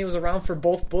Clinton. He was around for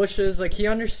both Bushes. Like, he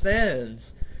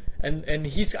understands, and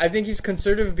I think he's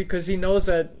conservative because he knows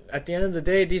that at the end of the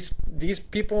day, these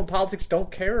people in politics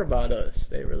don't care about us.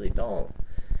 They really don't.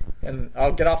 And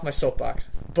I'll get off my soapbox,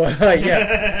 but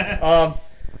yeah.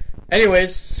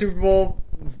 Anyways, Super Bowl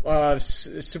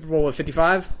with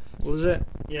 55. What was it?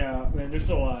 Yeah, man, there's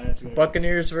still a lot. That's good.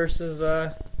 Buccaneers versus.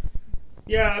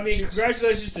 Yeah, I mean, Chiefs.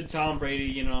 Congratulations to Tom Brady.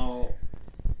 You know,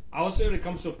 I would say when it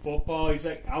comes to football,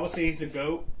 I would say he's the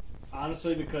GOAT,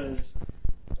 honestly, because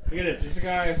look at this. This is a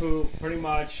guy who pretty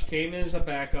much came in as a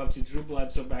backup to Drew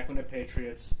Bledsoe back when the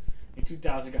Patriots in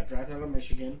 2000 got drafted out of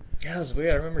Michigan. Yeah, it was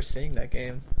weird. I remember seeing that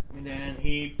game. And then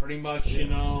he pretty much,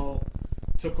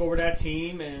 took over that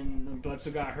team, and when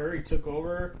Bledsoe got hurt, he took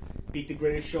over, beat the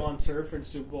greatest show on turf in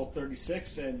Super Bowl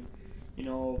 36, and,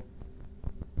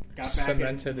 got back in,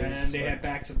 and they had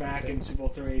back-to-back in Super Bowl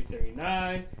 38,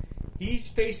 39. He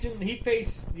faced,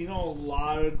 a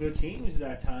lot of good teams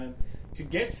that time to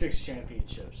get 6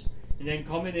 championships. And then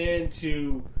coming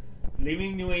into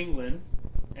leaving New England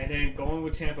and then going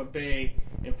with Tampa Bay.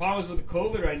 And problems with the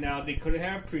COVID right now, they couldn't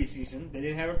have a preseason. They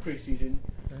didn't have a preseason.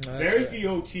 Very few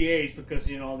OTAs because,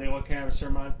 they only can have a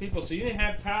certain amount of people. So you didn't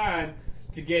have time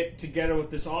to get together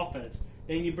with this offense.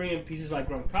 Then you bring in pieces like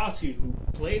Gronkowski, who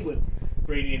played with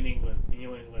Brady in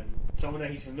New England, someone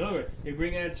that he's familiar with. They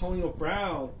bring in Antonio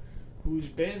Brown, who's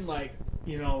been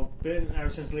been ever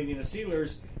since leaving the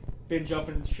Steelers, been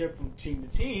jumping ship from team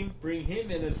to team. Bring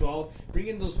him in as well. Bring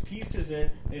in those pieces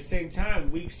in. At the same time,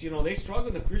 weeks, they struggled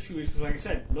in the first few weeks because, like I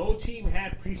said, no team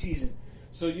had preseason.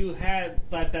 So you had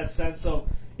that sense of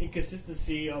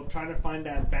inconsistency of trying to find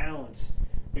that balance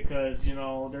because, they're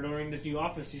learning this new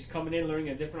offense. He's coming in learning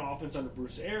a different offense under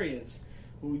Bruce Arians,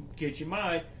 who, get your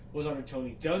mind, was under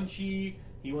Tony Dungy.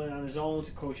 He went on his own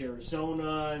to coach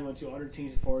Arizona and went to other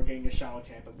teams before getting a shot with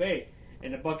Tampa Bay.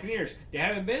 And the Buccaneers, they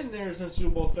haven't been there since Super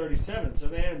Bowl 37, so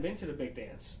they haven't been to the big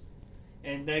dance.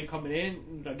 And then coming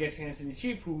in against Kansas City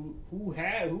Chiefs, who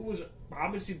was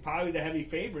obviously probably the heavy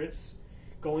favorites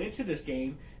going into this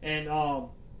game, and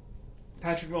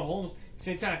Patrick Mahomes. At the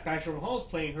same time, Patrick Mahomes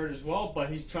playing hurt as well,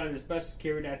 but he's trying his best to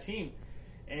carry that team.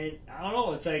 And I don't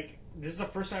know, it's like this is the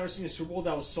first time I've ever seen a Super Bowl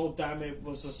that was so dominant,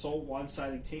 was a so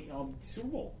one-sided team Super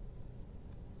Bowl.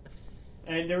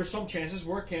 And there were some chances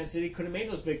where Kansas City could have made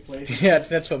those big plays. Yeah,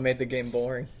 that's what made the game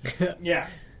boring. Yeah.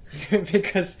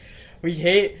 Because we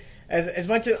hate, as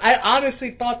much as, I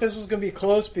honestly thought this was going to be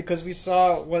close because we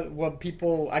saw what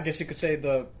people, I guess you could say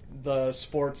the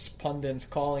sports pundits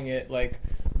calling it like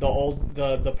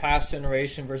the past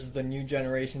generation versus the new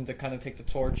generation to kind of take the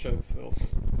torch of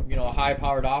a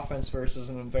high-powered offense versus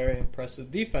a very impressive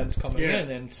defense coming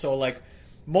in. And so, like,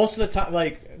 most of the time,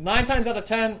 like 9 times out of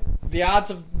 10, the odds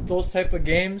of those type of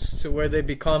games to where they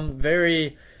become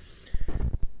very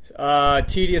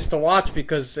tedious to watch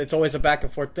because it's always a back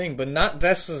and forth thing. But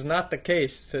this was not the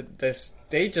case.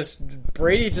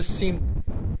 Brady just seemed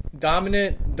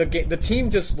dominant. The team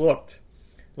just looked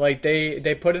like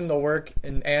they put in the work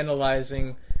in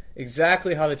analyzing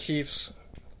exactly how the Chiefs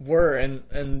were,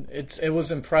 and it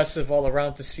was impressive all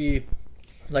around to see.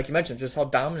 Like you mentioned, just how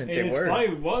dominant they were.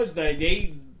 Funny was that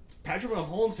Patrick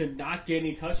Mahomes did not get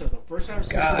any touchdowns. The first time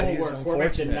Super Bowl where a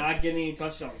quarterback did not get any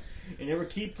touchdowns. And there were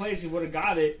key plays he would have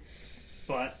got it,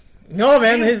 but no,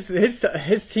 man,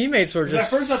 his teammates were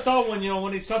just. At first, I thought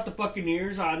when he stopped the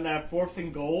Buccaneers on that 4th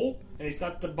and goal, and he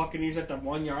stopped the Buccaneers at the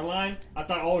 1-yard line, I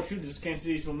thought, oh shoot, this is Kansas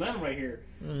City's momentum right here.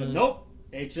 Mm-hmm. But nope,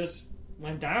 it just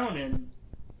went down. And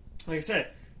like I said,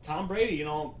 Tom Brady,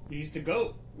 he's the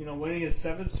GOAT. Winning his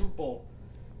 7th Super Bowl.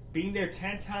 Being there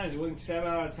 10 times, winning 7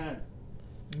 out of 10.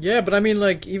 Yeah, but I mean,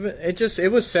 like, even it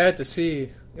was sad to see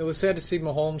it was sad to see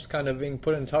Mahomes kind of being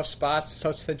put in tough spots,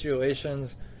 tough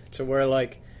situations, to where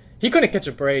like he couldn't catch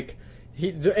a break.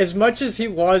 He, as much as he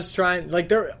was trying,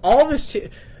 like all of his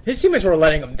teammates were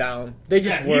letting him down. They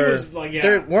just were.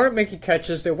 They weren't making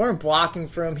catches. They weren't blocking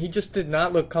for him. He just did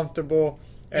not look comfortable.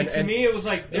 And to me, it was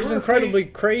like it was incredibly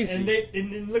crazy.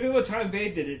 And look at what Tom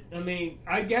Brady did it. I mean,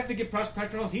 I have to give Patrick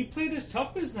Mahomes. He played his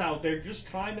toughest out there, just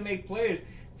trying to make plays,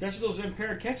 especially those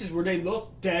impaired catches where they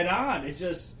look dead on. It's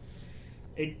just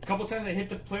a couple times they hit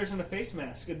the players in the face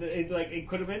mask. It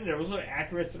could have been there. It was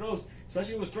accurate throws,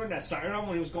 especially when he was throwing that sidearm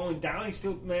when he was going down. He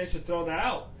still managed to throw that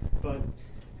out. But at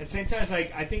the same time, it's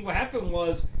like I think what happened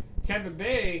was Tampa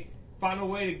Bay found a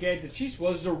way to get the Chiefs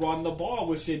was to run the ball,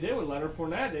 which they did with Leonard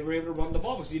Fournette. They were able to run the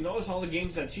ball because you notice all the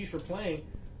games that Chiefs were playing,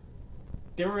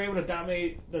 they were able to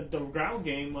dominate the ground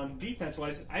game on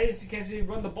defense-wise. I didn't see Kansas City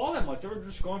run the ball that much. They were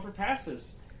just going for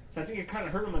passes. So I think it kind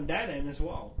of hurt them on that end as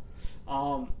well.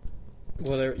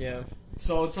 Yeah.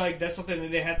 So it's like that's something that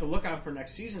they have to look on for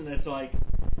next season. That's like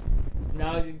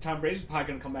now Tom Brady's probably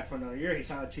going to come back for another year. He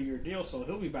signed a 2-year deal, so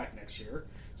he'll be back next year.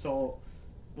 So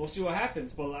we'll see what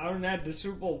happens. But other than that, this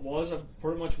Super Bowl was a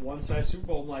pretty much one-size Super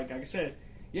Bowl. Like I said,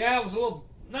 yeah, it was a little.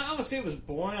 Not I'm gonna say it was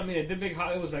boring. I mean, it did big.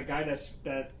 It was that guy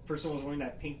that person was wearing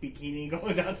that pink bikini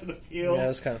going down to the field. Yeah, it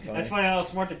was kind of funny. That's funny how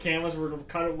smart the cameras were to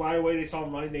cut it right away. They saw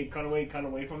him running. They cut away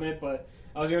from it. But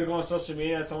I was able to go on social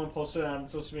media. Someone posted on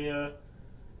social media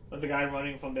of the guy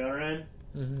running from the other end.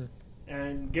 Mm-hmm.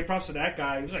 And give props to that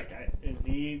guy. He was like,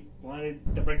 he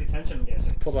wanted to break the tension, I guess.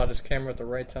 Pulled out his camera at the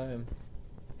right time.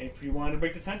 If he wanted to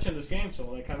break the tension of this game, so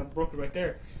they kind of broke it right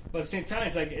there. But at the same time,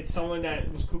 it's like it's someone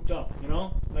that was cooped up, you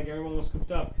know, like everyone was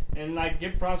cooped up, and like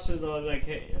give props to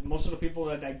most of the people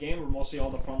at that game were mostly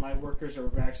all the frontline workers that were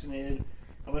vaccinated.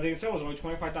 I think it said it was only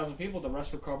 25,000 people. The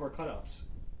rest were cardboard cutouts.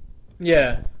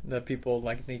 Yeah, the people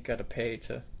like they got to pay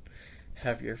to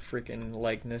have your freaking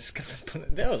likeness,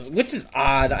 which is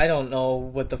odd. I don't know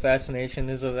what the fascination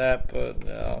is of that,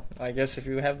 but I guess if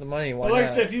you have the money, why not? Like I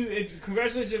said,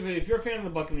 congratulations if you're a fan of the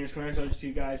Buccaneers, congratulations to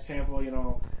you guys. Tampa, you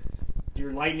know,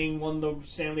 your Lightning won the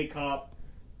Stanley Cup,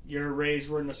 your Rays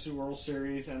were in the World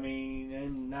Series. I mean,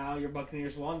 and now your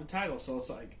Buccaneers won the title, so it's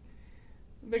like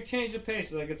a big change of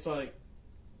pace.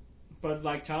 But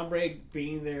like Tom Brady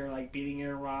being there, like beating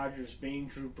Aaron Rodgers, beating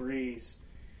Drew Brees,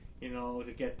 you know,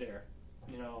 to get there.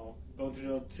 You know,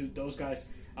 going to those guys,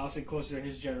 I'll say closer to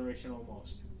his generation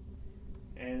almost.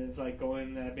 And it's like going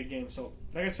in that big game. So,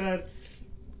 like I said,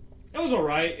 it was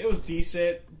alright. It was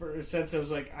decent. In the sense it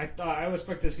was like, I would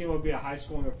expect this game would be a high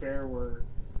scoring affair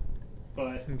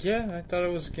but. Yeah, I thought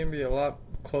it was going to be a lot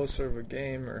closer of a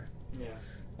game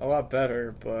a lot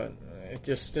better, but it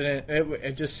just didn't.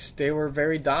 It just, they were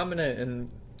very dominant, and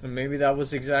maybe that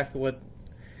was exactly what,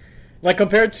 like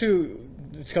compared to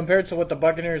what the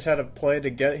Buccaneers had to play to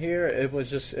get here, it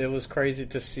was crazy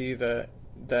to see that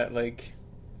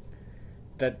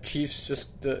Chiefs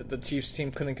the Chiefs team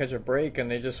couldn't catch a break,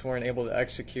 and they just weren't able to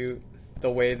execute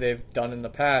the way they've done in the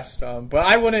past. But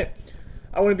I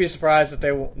wouldn't be surprised if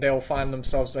they'll find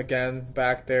themselves again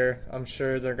back there. I'm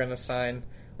sure they're gonna sign,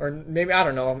 or maybe I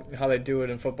don't know how they do it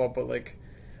in football, but like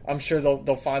I'm sure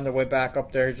they'll find their way back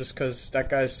up there just because that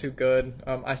guy's too good.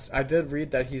 I did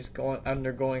read that he's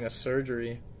undergoing a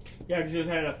surgery. Yeah, because he was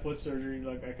had a foot surgery.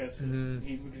 Like I guess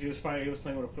because he was playing with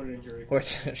a foot injury.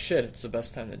 Which shit, it's the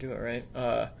best time to do it, right?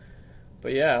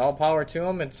 But yeah, all power to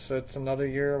him. It's another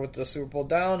year with the Super Bowl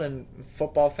down, and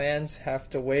football fans have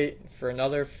to wait for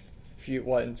another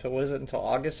until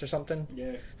August or something?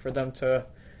 Yeah, for them to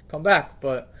come back,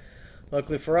 but.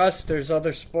 Luckily for us, there's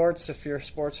other sports. If you're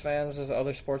sports fans, there's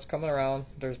other sports coming around.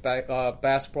 There's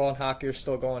basketball and hockey are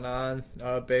still going on.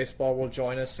 Baseball will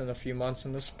join us in a few months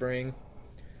in the spring.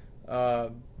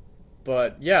 But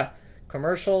yeah,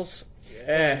 commercials.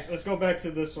 Let's go back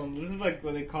to this one. This is like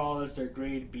what they call as their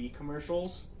grade B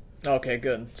commercials. Okay,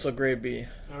 good. So grade B.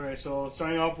 All right. So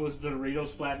starting off was the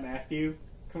Doritos Flat Matthew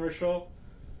commercial.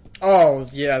 Oh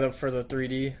yeah, for the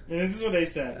 3D. And this is what they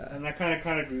said, and I kind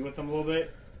of agree with them a little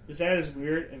bit. This ad is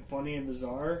weird and funny and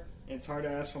bizarre, and it's hard to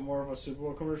ask for more of a Super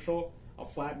Bowl commercial. A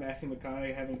flat Matthew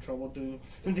McConaughey having trouble doing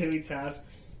some daily tasks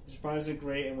is surprisingly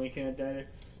great, and we can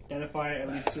identify at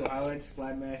least two highlights.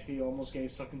 Flat Matthew almost getting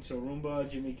stuck into a Roomba,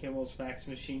 Jimmy Kimmel's fax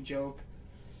machine joke.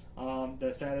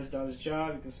 That ad has done his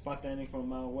job. You can spot the ending from a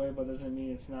mile away, but doesn't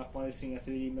mean it's not funny seeing a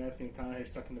 3D Matthew McConaughey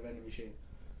stuck in the vending machine.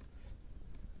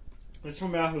 It's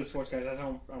from Yahoo Sports, guys. That's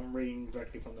how I'm reading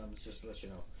directly from them, just to let you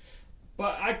know.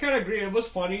 But I kind of agree. It was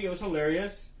funny. It was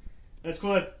hilarious. And it's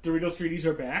cool that Doritos 3Ds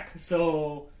are back.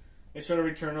 So it showed a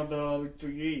return of the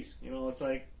 3Ds. You know, it's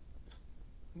like,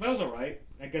 that was alright.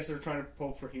 I guess they're trying to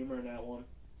poke for humor in that one.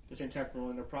 At the same time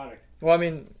promoting their product. Well, I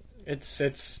mean,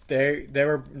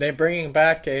 They're bringing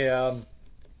back a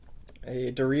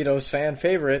Doritos fan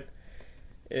favorite.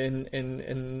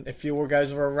 In if you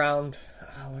guys were around,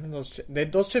 one of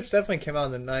those chips definitely came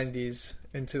out in the 90s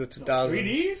into the 2000s.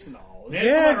 3Ds? No.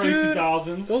 Yeah, early dude.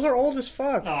 2000s. Those are old as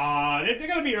fuck. Nah, they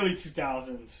gotta be early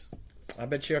 2000s. I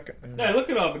bet you. Yeah, look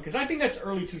it up because I think that's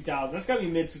early 2000s. That's gotta be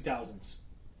mid 2000s.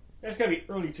 That's gotta be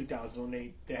early 2000s when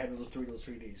they had those Doritos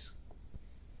 3Ds.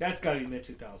 That's gotta be mid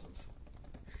 2000s.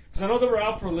 Because I know they were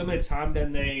out for a limited time.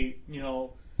 Then they, yeah,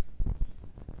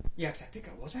 because I think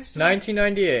I was actually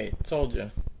 1998. Told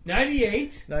you.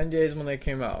 98. 98 is when they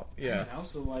came out. Yeah. Man, I was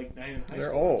still like not even high They're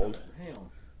school old.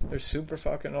 Damn. They're super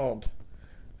fucking old.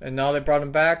 And now they brought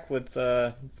them back with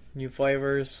new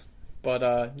flavors.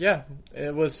 But yeah,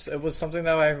 it was something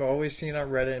that I've always seen on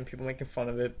Reddit and people making fun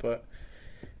of it. But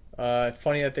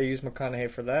funny that they used McConaughey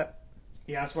for that.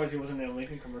 Yeah, I'm surprised he wasn't in a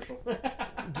Lincoln commercial.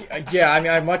 Yeah, I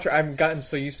mean, I've gotten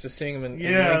so used to seeing him in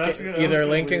either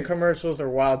Lincoln weird. Commercials or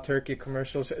Wild Turkey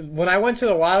commercials. When I went to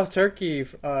the Wild Turkey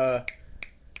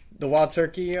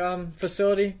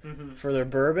facility for their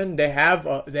bourbon, they had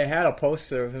a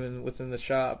poster of him within the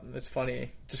shop. It's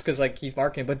funny, just because like he's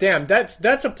marketing. But damn,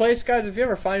 that's a place, guys. If you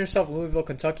ever find yourself in Louisville,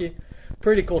 Kentucky,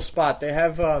 pretty cool spot. They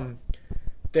have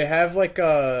like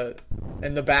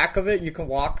in the back of it, you can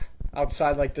walk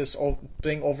outside like this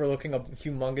thing overlooking a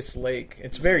humongous lake.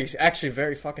 It's actually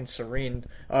very fucking serene.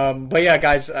 But yeah,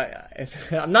 guys,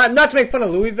 I'm not to make fun of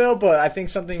Louisville, but I think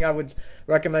something I would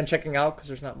recommend checking out because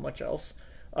there's not much else.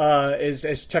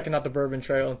 Is checking out the Bourbon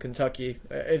Trail in Kentucky.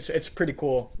 It's pretty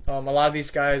cool. A lot of these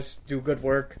guys do good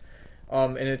work,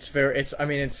 and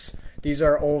these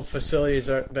are old facilities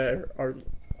that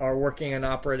are working and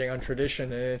operating on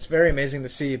tradition, and it's very amazing to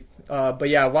see. But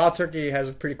yeah, Wild Turkey has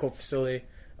a pretty cool facility.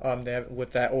 They have,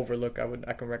 with that overlook,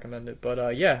 I can recommend it.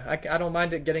 But yeah, I don't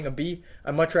mind it getting a B.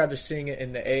 I'd much rather seeing it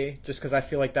in the A, just because I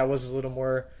feel like that was a little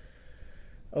more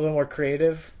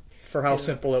creative for how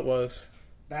simple it was.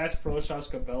 Bass Pro Shops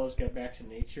Cabela's Get Back to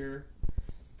Nature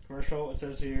commercial. It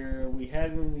says here, we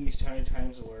had one of these tiny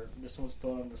times alert. This one's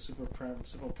built on the simple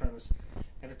premise.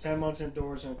 After 10 months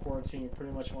indoors and quarantine, we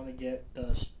pretty much want to get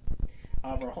dust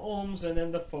out of our homes, and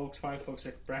then the fine folks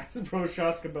at Bass Pro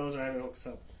Shops Cabela's are having hooks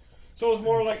up. So it was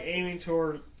more like aiming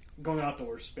toward going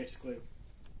outdoors, basically.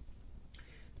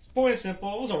 It's point and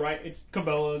simple. It was alright. It's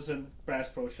Cabela's and Bass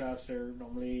Pro Shops. They're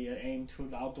normally aimed to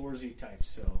the outdoorsy types,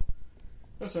 so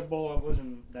it was simple. It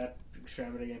wasn't that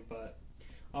extravagant, but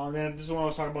then this is when I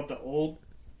was talking about the old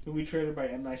movie trailer by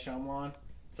M. Night Shyamalan.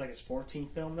 It's like his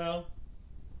 14th film now.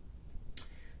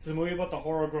 It's a movie about the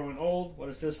horror growing old. What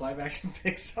is this, live action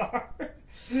Pixar?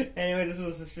 Anyway, this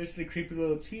was this officially creepy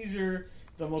little teaser.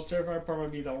 The most terrifying part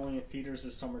might be the only in theaters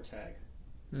is summer tag.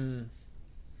 And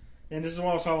this is what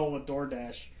I was talking about with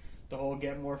DoorDash. The whole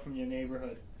get more from your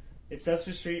neighborhood. It's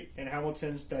Sesame Street and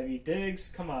Hamilton's Daveed Diggs.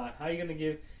 Come on, how are you going to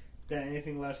give that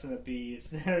anything less than a B?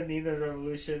 It's neither a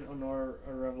revolution nor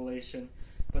a revelation,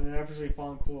 but an effortlessly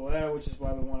fun, cool air, which is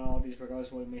why we want all of these regardless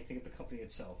of what we may think of the company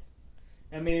itself.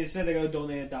 I mean, they said they're going to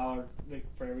donate $1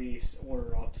 for every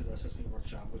order off to the Sesame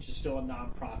Workshop, which is still a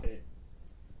non-profit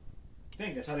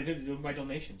thing. That's how they do it. They do it by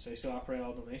donations. They still operate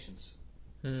all donations.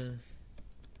 That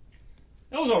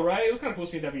was alright. It was kind of cool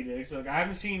seeing Daveed Diggs. Like, I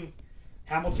haven't seen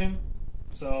Hamilton,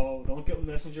 so Don't Kill the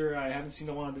Messenger. I haven't seen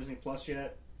the one on Disney Plus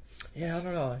yet. Yeah, I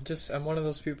don't know. I'm one of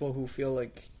those people who feel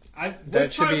like I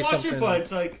would try to watch it, but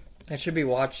it's like that should be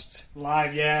watched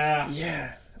live.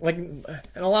 Yeah. Like in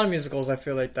a lot of musicals, I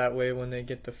feel like that way when they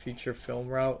get the feature film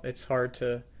route, it's hard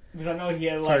to. Because I know he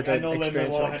had I know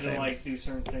Lin-Manuel had to do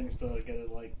certain things to get it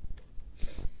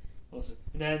listen.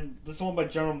 And then this one by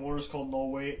General Motors called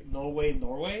Norway. Oh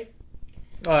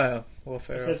yeah, Will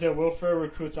Ferrell. It says here, Will Ferrell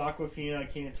recruits Aquafina and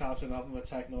Kenan Thompson to help him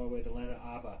attack Norway, the land of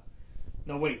ABBA.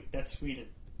 No, wait, that's Sweden.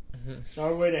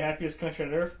 Norway, the happiest country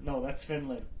on earth? No, that's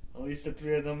Finland. At least the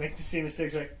three of them make the same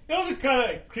mistakes, right? It was a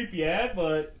kind of creepy ad,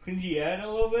 but cringy ad a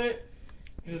little bit.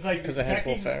 Because it has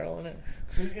Will Ferrell in it.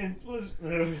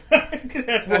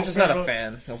 I'm just not a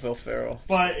fan of Will Ferrell.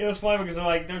 But it was funny because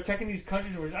they're attacking these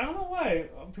countries where I don't know why.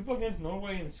 People against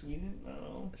Norway and Sweden? I don't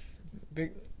know.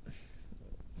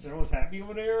 Is everyone's happy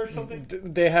over there or something?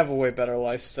 They have a way better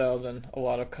lifestyle than a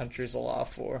lot of countries allow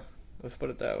for. Let's put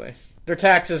it that way. Their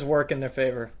taxes work in their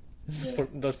favor. Yeah.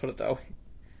 Let's put it that way.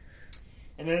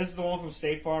 And then this is the one from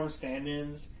State Farm,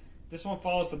 stand-ins. This one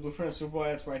follows the blueprint of Super Bowl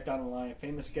ads right down the line.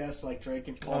 Famous guests like Drake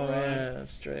and Paul Rudd. Yeah,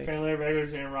 that's Drake. Family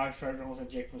regulars Aaron Rodgers, Trevor Reynolds, and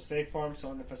Jake from State Farm.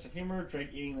 So offensive humor. Drake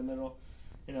eating in the middle.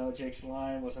 Jake's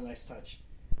line was a nice touch.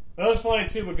 But it was funny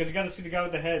too because you got to see the guy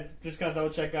with the head, this kind of double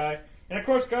check guy. And of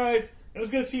course, guys, it was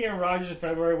good to see Aaron Rodgers in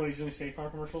February when he's doing State Farm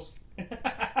commercials.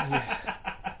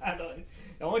 Yeah.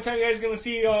 The only time you guys are going to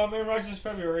see Aaron Rodgers is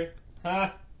February.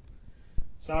 Huh?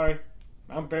 Sorry.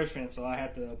 I'm a Bears fan, so I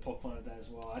have to poke fun at that as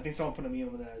well. I think someone put a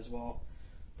meme with that as well.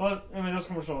 But, I mean, those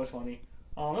commercials are always funny.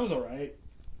 It was alright.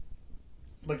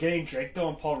 But getting Drake, though,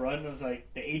 and Paul Rudd, it was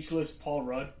like the H-list Paul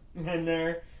Rudd in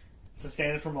there. It's a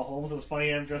stand-in for Mahomes. It was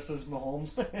funny, I'm dressed as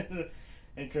Mahomes.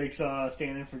 And Drake's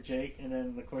stand-in for Jake. And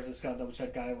then, of course, the Scott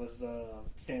Double-Check guy was the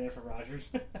stand-in for Rodgers.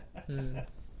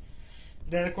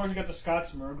 Then, of course, we got the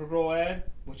Scott's Miracle-Gro ad,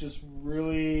 which is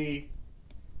really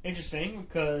interesting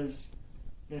because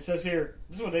it says here,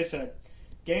 this is what they said.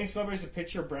 Getting celebrities to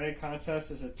pitch your branded contest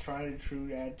is a tried and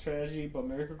true ad strategy, but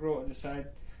Miracle-Gro decided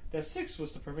that 6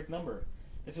 was the perfect number.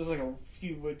 This was like a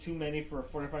few too many for a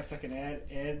 45-second ad.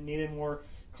 Ed needed more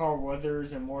Carl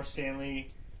Weathers and more Stanley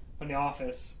from The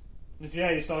Office.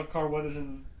 Yeah, you saw Carl Weathers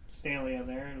and Stanley on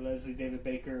there, and Leslie David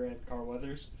Baker and Carl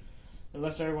Weathers. And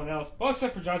less everyone else. Well,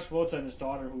 except for John Travolta and his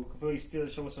daughter, who completely steal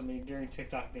the show with somebody during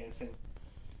TikTok dancing.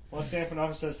 One stand from the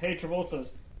office says, "Hey,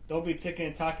 Travolta's, don't be ticking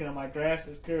and talking on my grass.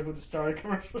 It's clear who the star of the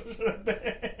commercial should have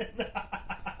been."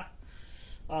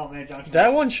 Oh, man, John Travolta.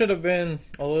 That one should have been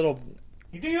a little...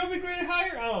 You think it would be graded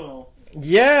higher? I don't know.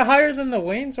 Yeah, higher than the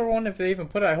Wayne's or one if they even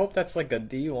put it. I hope that's like a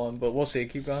D one, but we'll see.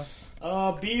 Keep going.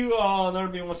 Another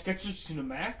B1 Skechers to the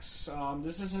max.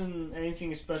 This isn't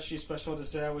anything especially special to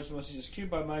say, which is mostly just cute,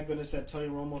 but my goodness, that Tony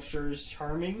Romo sure is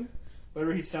charming.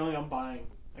 Whatever he's selling, I'm buying.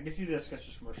 I can see that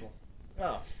Skechers commercial.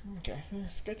 Oh, okay.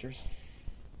 Skechers.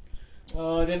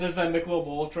 Then there's that Michelob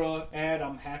Ultra ad,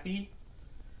 I'm happy.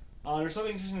 There's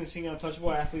something interesting to seeing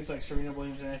untouchable athletes like Serena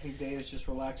Williams and Anthony Davis just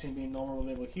relaxing, being normal,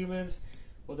 relatable humans.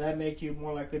 Will that make you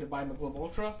more likely to buy Michelob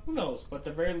Ultra? Who knows? But at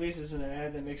the very least, it's an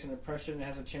ad that makes an impression and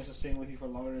has a chance of staying with you for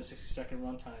longer than a 60-second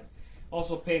runtime.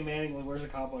 Also, Peyton Manning wears a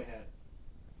cowboy hat.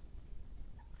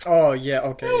 Oh, yeah,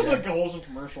 okay. It was like a wholesome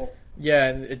commercial. Yeah,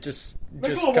 and it just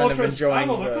Michelob kind of Ultra's, enjoying I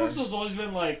don't know, the... the commercial's always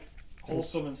been like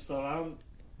wholesome and stuff.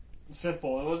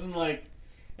 Simple. It wasn't like...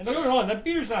 And don't get me wrong, that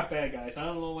beer's not bad, guys. I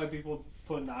don't know why people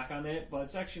put a knock on it, but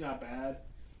it's actually not bad.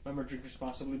 Remember, drink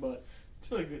responsibly, but it's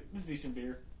really good. It's decent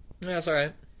beer. Yeah, that's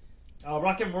alright.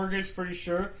 Rocket Mortgage, pretty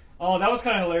sure. Oh, that was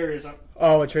kind of hilarious.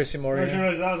 Oh, with Tracy Morgan.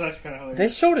 That was actually kind of hilarious. They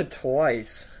showed it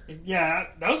twice. Yeah,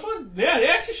 that was one. Yeah, they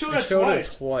actually showed it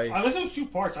twice. Unless it was 2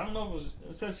 parts. I don't know if it was.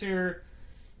 It says here,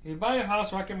 if you buy a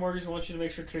house, Rocket Mortgage wants you to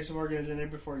make sure Tracy Morgan is in it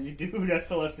before you do. That's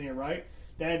the lesson here, right?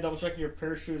 Then double checking your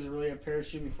parachute is really a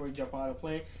parachute before you jump out of a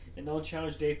plane. And don't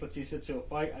challenge Dave puts he to a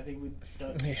fight. I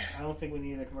don't think we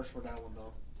need a commercial for that one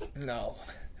though. No.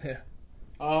 Yeah.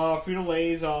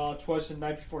 Frito-Lay's twice the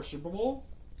night before Super Bowl.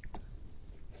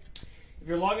 If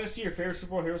you're logging to see your favorite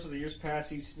Super Bowl heroes of the years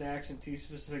past, eat snacks and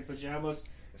team-specific pajamas,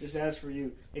 this ad's for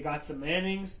you. It got the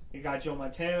Mannings, it got Joe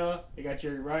Montana, it got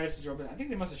Jerry Rice, I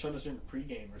think they must have shown this during the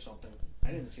pregame or something.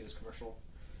 I didn't see this commercial.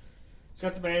 It's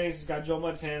got the Mannings, it's got Joe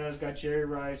Montana, it's got Jerry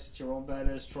Rice, Jerome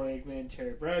Bettis, Troy Aikman,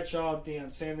 Terry Bradshaw,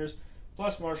 Deion Sanders,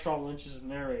 plus Marshawn Lynch as the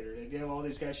narrator. The idea of all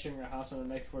these guys sharing a house on the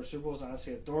night before Super Bowl is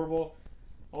honestly adorable.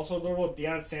 Also adorable,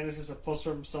 Deion Sanders is a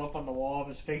poster of himself on the wall of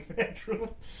his fake bedroom.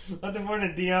 Nothing more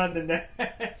than Deion than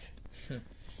that.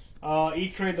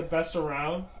 E-Trade the best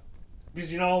around.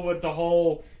 Because, with the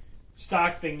whole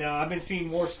stock thing now, I've been seeing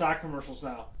more stock commercials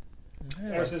now.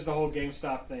 Yeah. Ever since the whole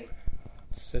GameStop thing.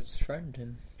 It's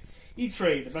trending.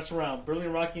 E-Trade, the best around.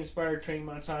 Brilliant Rocky inspired training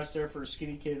montage there for a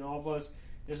skinny kid and all of us.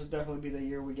 This will definitely be the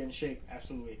year we get in shape.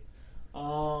 Absolutely.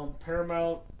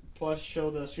 Paramount Plus show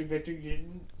the Sweet Victory.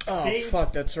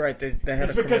 Fuck, that's right. They had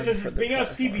it's because since it's being on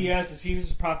CBS, it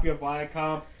seems property of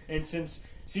Viacom, and since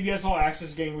CBS All Access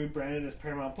is getting rebranded as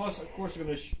Paramount Plus, of course they're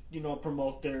going to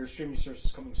promote their streaming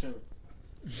services coming soon.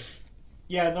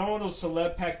 Yeah, not one of those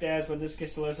celeb-packed ads, but in this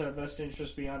case, celebs have a vested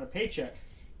interest beyond a paycheck,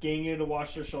 getting you to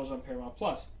watch their shows on Paramount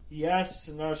Plus. Yes, it's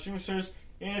another streaming service,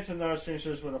 and it's another streaming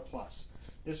service with a plus.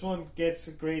 This one gets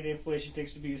great inflation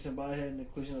takes to be used in Butthead, and the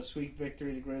inclusion of Sweet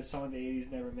Victory, the greatest song the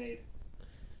 80s never made.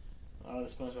 The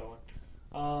SpongeBob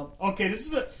one. Okay, this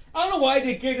is I don't know why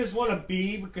they gave this one a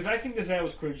B, because I think this ad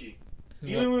was cringy.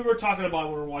 Even when we were talking about it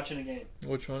when we were watching the game.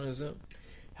 Which one is it?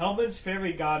 Hellman's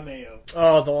Favorite God Mayo.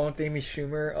 Oh, the one with Amy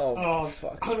Schumer? Oh,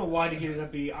 fuck. I don't know why they gave it a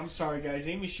B. I'm sorry, guys.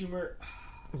 Amy Schumer...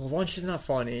 Well, one, she's not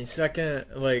funny. Second,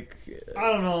 I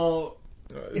don't know.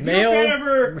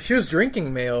 Mayo. She was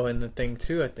drinking mayo in the thing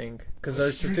too, I think, because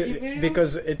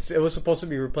it was supposed to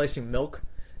be replacing milk.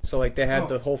 So they had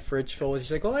the whole fridge full.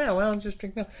 She's like, "Oh yeah, why don't you just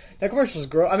drink milk?" That commercial's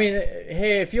gross. I mean,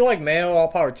 hey, if you like mayo, all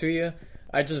power to you.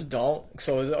 I just don't.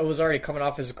 So it was already coming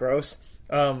off as gross.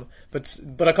 But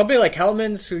a company like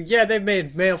Hellman's, who they've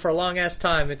made mayo for a long ass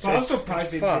time. I'm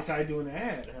surprised they decided to do an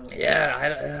ad.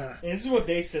 Yeah, and this is what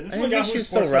they said. This is I what think she's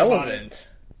still relevant.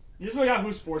 This is what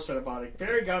Yahoo Sports said about it.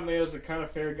 Fairy godmother is the kind of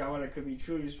fairy godmother that could be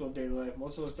truly useful in daily life.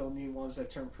 Most of us don't need ones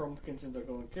that turn pumpkins into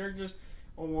golden characters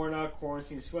or worn out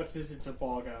quarantine sweatsuits into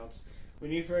ball gowns. We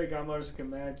need fairy godmothers that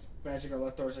can magic our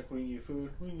leftovers like we knew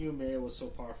food. Who knew mayo was so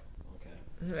powerful?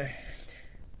 Okay.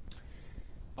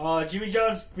 Jimmy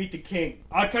John's Meet the King.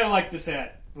 I kind of like this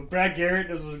ad. With Brad Garrett,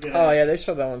 this was a good ad. Oh, yeah, they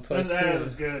showed that one twice, This ad too.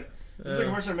 was good. This is a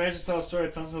commercial that manages to tell a story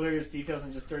with tons of hilarious details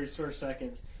in just 30 short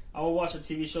seconds. I will watch a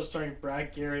TV show starring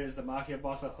Brad Garrett as the mafia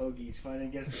boss of Hoagies, fighting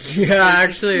against Yeah,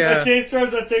 actually, yeah. chain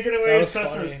stores are taking away That his was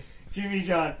customers. funny. Jimmy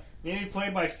John, maybe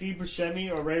played by Steve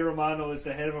Buscemi or Ray Romano, is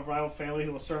the head of a rival family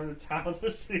who will serve the towns or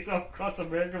cities all across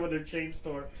America with their chain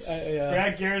store. Yeah.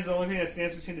 Brad Garrett is the only thing that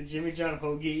stands between the Jimmy John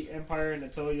Hoagie empire and the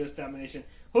total U.S. domination.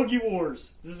 Hoagie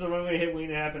Wars. This is a runway hit waiting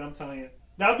to happen, I'm telling you.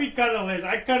 That'd be kind of hilarious.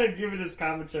 I kind of give it this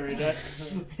commentary that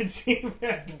it's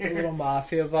Brad The Garrett. little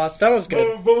mafia boss. That was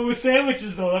good. But with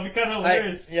sandwiches, though, that'd be kind of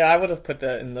hilarious. I would have put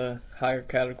that in the higher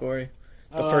category.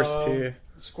 The first two.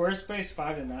 Squarespace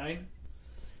 5 to 9.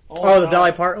 Oh, the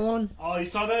Dolly Parton one? Oh, you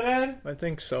saw that ad? I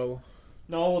think so.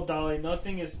 No, Dolly.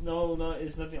 Nothing is nothing.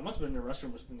 I must have been in the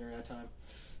restroom during that time.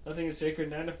 Nothing is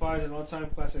sacred. 9 to 5 is an all-time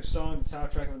classic song. The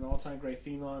soundtrack of an all-time great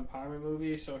female empowerment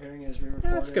movie. So hearing it as re-recorded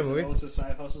Yeah, that's a good movie. as an ode to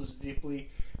side hustles is deeply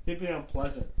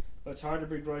unpleasant. But it's hard to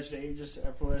begrudge the ages,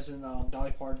 effortless, and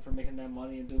Dolly Parton for making that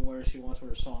money and doing whatever she wants with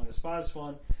her song. The spot is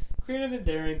fun, creative and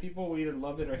daring. People will either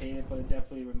love it or hate it, but they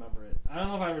definitely remember it. I don't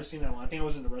know if I've ever seen that one. I think I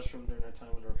was in the restroom during that time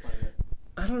when they were playing it.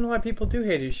 I don't know why people do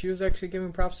hate it. She was actually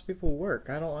giving props to people who work.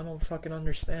 I don't fucking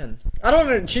understand. I don't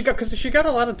know. Because she got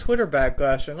a lot of Twitter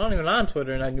backlash. I'm not even on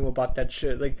Twitter, and I knew about that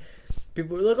shit. Like,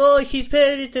 people were like, "Oh, she's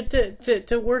paid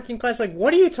to working class." Like,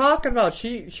 what are you talking about?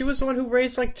 She was the one who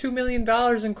raised like $2 million in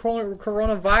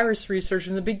coronavirus research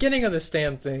in the beginning of this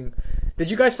damn thing.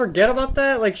 Did you guys forget about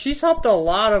that? Like, she's helped a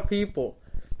lot of people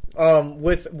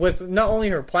with not only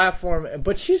her platform,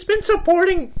 but she's been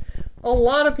supporting a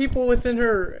lot of people within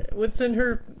her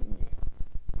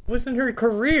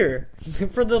career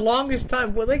for the longest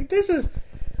time. But like, this is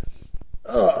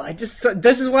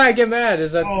this is why I get mad,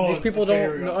 is that these people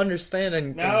don't understand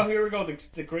anything. Now here we go,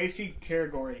 the Gracie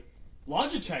category.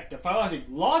 Logitech, the Filogic.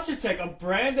 Logitech, a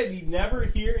brand that you never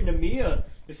hear in the media,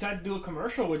 decided to do a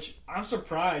commercial, which I'm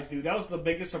surprised, dude. That was the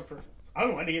biggest surprise. I don't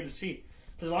know why they had to see.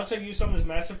 Does Logitech use some of this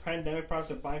massive pandemic products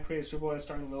to buy and create a Super Bowl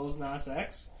starring Lil Nas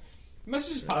X? The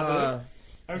message is positive.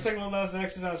 Every second Lil Nas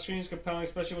X is on screen is compelling,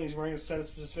 especially when he's wearing a set of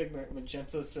specific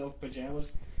magenta silk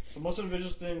pajamas. But most of the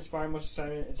visuals didn't inspire much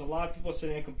excitement. It's a lot of people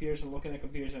sitting at computers and looking at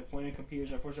computers and pointing at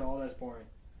computers. Unfortunately, all that's boring.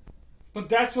 But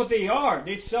that's what they are.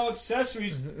 They sell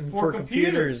accessories for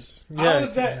computers. Yeah. How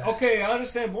is that? Okay, I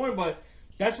understand boring, but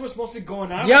that's what's mostly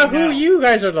going on. Yahoo, right now. you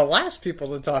guys are the last people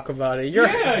to talk about it.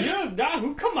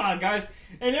 Yahoo. Come on, guys.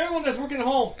 And everyone that's working at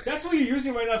home, that's what you're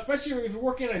using right now, especially if you're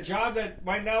working at a job that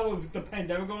right now with the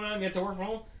pandemic going on, you have to work from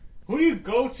home. Who do you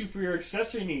go to for your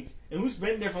accessory needs? And who's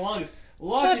been there for longest?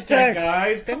 Logitech,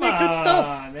 guys. Come on, good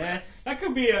stuff. man. That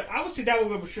could be obviously that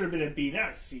would should have been a B,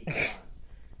 not a C. Come on.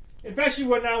 Especially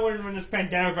now we're in this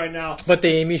pandemic right now. But the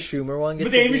Amy Schumer one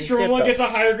gets a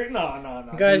higher grade.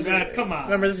 No. Guys, dude, come on.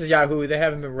 Remember, this is Yahoo. They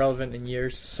haven't been relevant in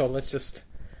years, so let's just...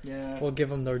 Yeah. We'll give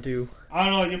them their due. I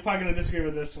don't know. You're probably going to disagree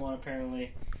with this one,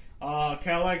 apparently.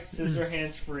 Cadillac Scissor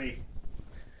Hands Free.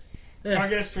 Yeah.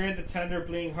 Target a straight at the tender,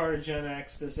 bleeding heart of Gen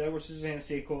X. This Edward Scissorhands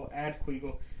sequel,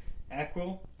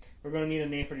 Aquil. We're going to need a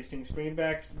name for these things.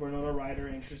 Greenbacks, Winona Ryder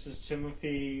introduces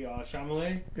Timothy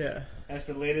Chalamet as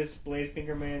the latest Blade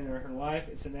Finger Man in her life.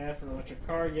 It's an ad for an electric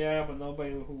car, yeah, but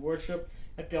nobody who worship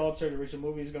at the altar of the original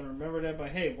movie is going to remember that. But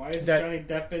hey, why is Johnny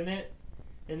Depp in it?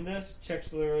 In this?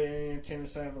 Checks literally any entertainment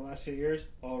side of the last few years.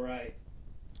 All right.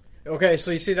 Okay,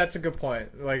 so you see, that's a good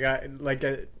point. Like I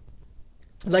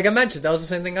mentioned, that was the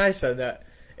same thing I said, that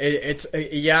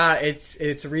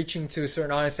it's reaching to a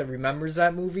certain audience that remembers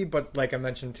that movie, but like I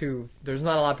mentioned too, there's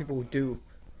not a lot of people who do.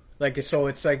 Like, so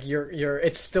it's like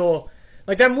it's still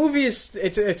like that movie is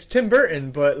it's Tim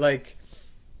Burton, but like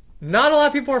not a lot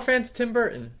of people are fans of Tim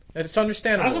Burton. It's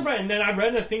understandable. And then I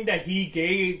read the thing that he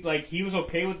gave, like he was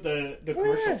okay with the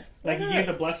commercial, he gave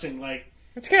the blessing, like.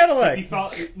 It's Cadillac. He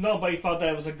felt that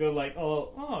it was a good, like,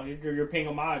 you're paying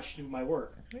homage to my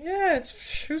work. Yeah,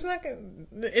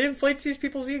 it inflates these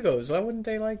people's egos. Why wouldn't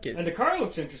they like it? And the car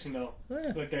looks interesting though,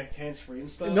 Yeah. like that hands free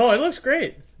and stuff. No, it looks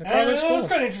great. The car looks cool. It's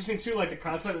kind of interesting too, like the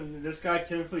concept. And this guy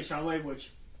Timothy Chalamet,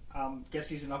 which guess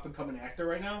he's an up and coming actor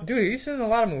right now. Dude, he's in a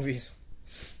lot of movies.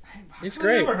 He's I've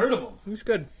great. never heard of him. He's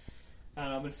good. I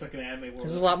don't know, I've been stuck in anime world.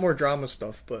 There's a lot more drama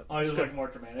stuff, but he's like more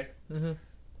dramatic. Mm-hmm.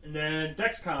 And then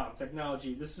Dexcom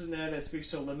technology. This is an ad that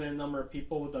speaks to a limited number of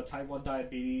people with type 1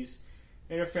 diabetes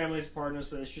and their families and partners,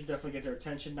 but it should definitely get their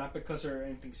attention, not because they're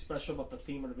anything special about the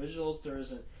theme or the visuals, there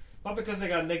isn't, but because they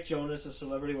got Nick Jonas, a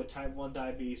celebrity with type 1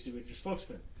 diabetes, to be their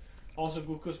spokesman. Also,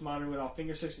 glucose monitoring without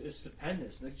finger sticks is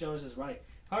stupendous. Nick Jonas is right.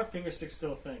 How are finger sticks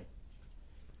still a thing?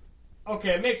 Okay,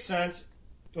 it makes sense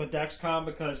with Dexcom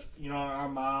because, our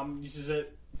mom uses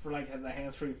it for, the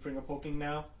hands-free finger poking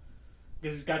now.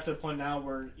 Because it's got to the point now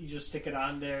where you just stick it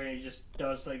on there and it just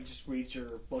does, just reads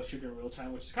your blood sugar in real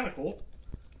time, which is kind of cool.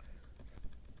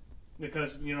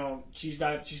 Because, she's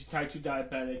type 2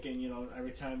 diabetic, and,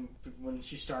 every time when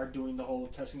she started doing the whole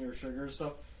testing her sugar and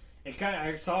stuff,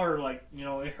 I saw her,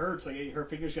 it hurts. Her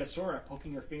fingers get sore. I'm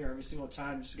poking her finger every single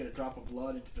time just to get a drop of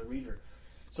blood into the reader.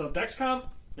 So Dexcom,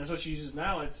 that's what she uses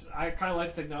now. I kind of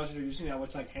like the technology they're using now,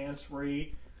 which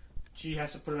hands-free. She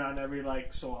has to put it on every,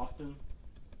 so often.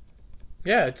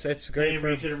 Yeah, it's great. And it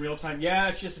reads it in real time.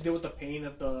 Yeah, she has to deal with the pain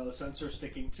of the sensor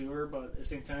sticking to her, but at the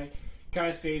same time, kind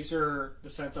of saves her the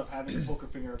sense of having to poke her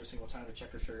finger every single time to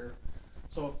check her sugar.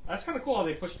 So that's kind of cool how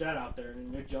they pushed that out there,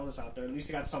 and Nick Jonas out there. At least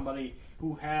they got somebody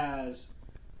who has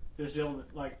this illness,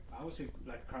 I would say,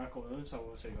 chronic illness. I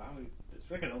would say, it's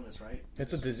like an illness, right?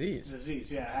 It's a disease.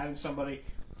 Disease, yeah. Having somebody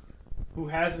who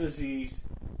has a disease,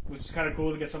 which is kind of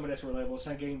cool to get somebody that's reliable. It's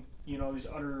not getting, these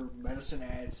other medicine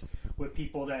ads with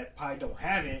people that probably don't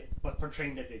have it, but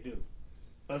portraying that they do.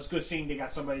 But it's good seeing they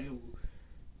got somebody who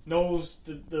knows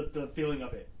the feeling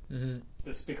of it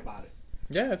to speak about it.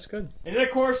 Yeah, it's good. And then,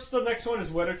 of course, the next one is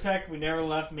WeatherTech. We never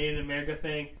left Made in America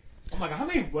thing. Oh my god, how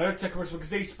many WeatherTech commercials? Because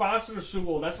they sponsored the Super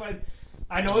Bowl. That's why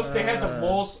I noticed they had the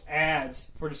most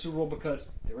ads for the Super Bowl because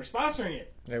they were sponsoring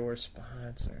it. They were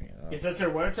sponsoring it. It says here,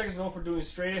 WeatherTech is known for doing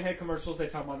straight-ahead commercials. They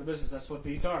talk about the business. That's what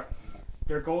these are.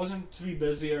 Their goal isn't to be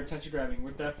busy or attention-grabbing.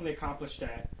 We've definitely accomplished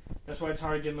that. That's why it's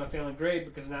hard to give them a failing grade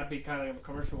because not be kind of a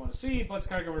commercial we want to see, but it's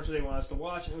kind of commercial they want us to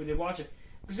watch, and we did watch it.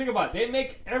 Because think about it. They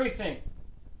make everything.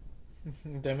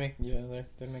 they make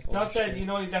stuff that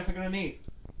you're definitely going to need.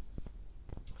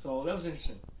 So that was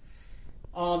interesting.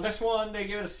 Next one they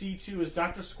gave it a C2 is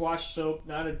Dr. Squash soap,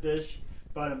 not a dish,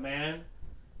 but a man.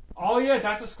 Oh yeah,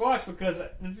 Dr. Squash, because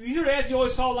these are the ads you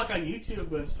always saw on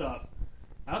YouTube and stuff.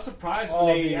 I was surprised when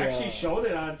they actually showed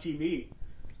it on TV.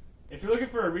 If you're looking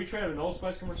for a retread of an Old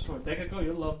Spice commercial from a decade ago,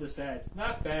 you'll love this ad. It's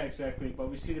not bad exactly, but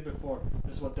we've seen it before.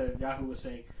 This is what the Yahoo was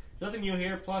saying. Nothing new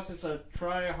here, plus it's a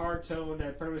try-hard tone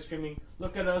that pretty much screaming,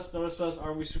 look at us, notice us,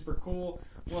 aren't we super cool?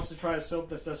 Who wants to try a soap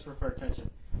that's desperate for attention?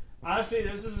 Honestly,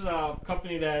 this is a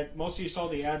company that most of you saw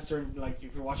the ads during,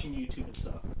 if you're watching YouTube and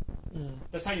stuff.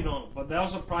 That's how you know them. But that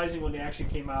was surprising when they actually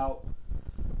came out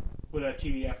with a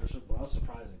TV after Super Bowl. That was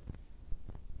surprising.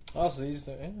 Also,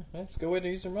 that's a good way to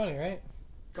use their money, right?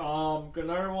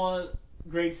 Another one,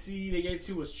 grade C they gave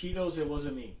to was Cheetos. It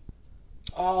wasn't me.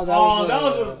 Oh, that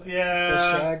was the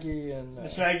Shaggy and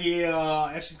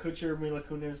Ashton Kutcher, Mila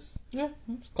Kunis. Yeah,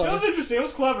 it was interesting. It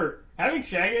was clever. Having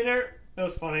Shaggy in there, that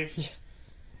was funny. Yeah.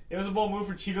 It was a bold move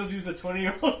for Cheetos to use a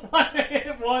 20-year-old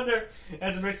wonder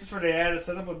as a basis for the ad. A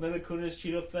setup with Mila Kunis,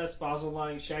 Cheeto Fest, Basel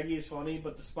line. Shaggy is funny,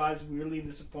 but the spot is weirdly and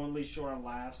disappointingly short on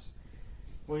laughs.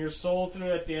 When you're sold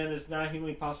through at the end, it's not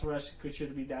humanly possible for Ashton Kutcher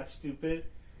to be that stupid.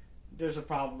 There's a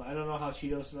problem. I don't know how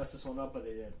Cheetos messed this one up, but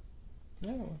they did.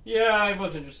 No. Yeah, it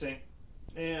was interesting.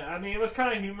 Yeah, I mean, it was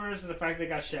kind of humorous in the fact they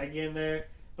got Shaggy in there. It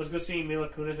was good seeing Mila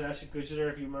Kunis and Ashton Kutcher there.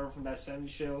 If you remember from that 70s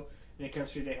show, and the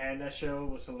chemistry they had in that show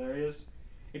was hilarious.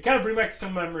 It kind of brings back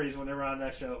some memories when they were on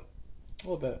that show. A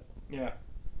little bit. Yeah.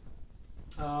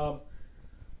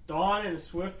 Dawn and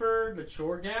Swiffer, the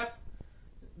Chore Gap.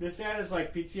 This ad is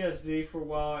like PTSD for a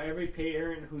while. Every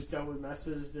parent who's dealt with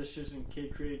messes, dishes, and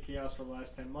kid-created chaos for the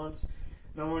last 10 months.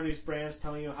 No one of these brands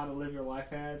telling you how to live your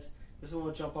life ads. This one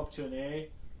will jump up to an A.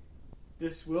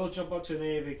 This will jump up to an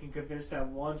A if it can convince that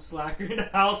one slacker in the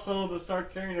household to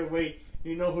start carrying their weight.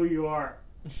 You know who you are.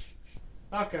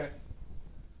 Okay.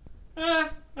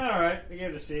 Alright. I gave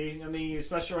it a C. I mean,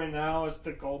 especially right now, it's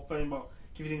the goal thing about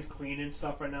keeping things clean and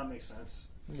stuff right now makes sense.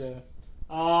 Yeah.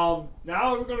 Now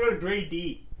we're going to go to grade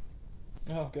D.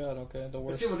 Oh, God, okay. The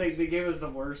worst. Let's see what they gave us the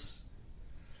worst.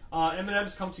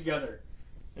 M&M's come together.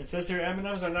 It says here,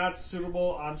 M&M's are not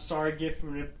suitable. I'm sorry, gift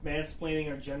from mansplaining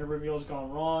or gender reveal has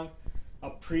gone wrong. A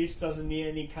priest doesn't need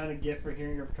any kind of gift for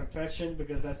hearing your confession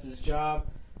because that's his job.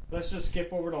 Let's just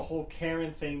skip over the whole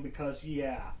Karen thing because,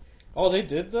 yeah. Oh, they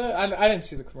did that? I didn't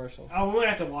see the commercial. We're going to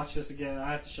have to watch this again.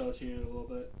 I have to show it to you in a little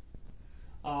bit.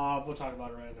 We'll talk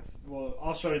about it right now. Well,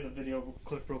 I'll show you the video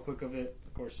clip real quick of it.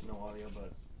 Of course, no audio,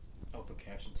 but I'll put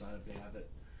captions on it if they have it.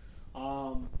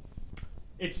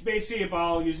 It's basically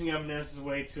about using M&M's as a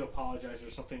way to apologize or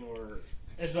something, or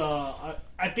as a.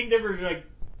 I think they were like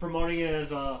promoting it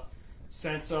as a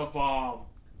sense of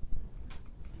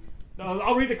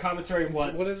I'll read the commentary.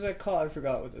 What is that called? I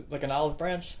forgot. Like an olive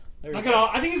branch? Like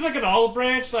I think it's like an olive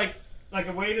branch, like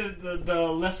a way to the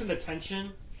lessen the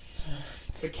tension.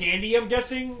 The candy, I'm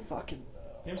guessing. Fucking.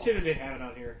 Let me see if they have it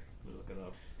on here. Let me look it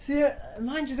up. See,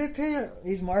 mind you, they pay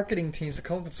these marketing teams to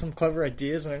come up with some clever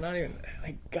ideas, and they're not even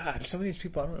like God. Some of these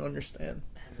people I don't understand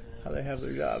how they have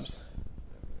their jobs.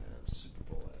 Super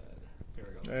Bowl ad. Here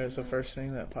we go. There's the first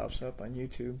thing that pops up on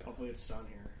YouTube. Hopefully it's on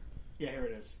here. Yeah, here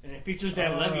it is, and it features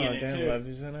Dan Levy in it Dan too.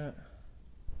 Levy's in it.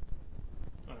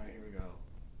 All right, here we go.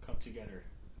 Come together.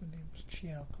 My name's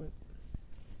Chiao Clip.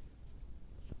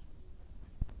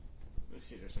 Let's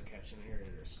see. There's a caption here.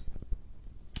 It is.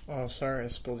 Oh, sorry, I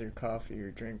spilled your coffee or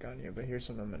drink on you, but here's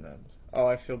some M&Ms. Oh,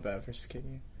 I feel bad for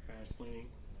skidding you. Explaining.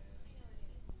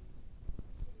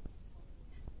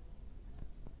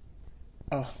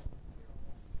 Oh.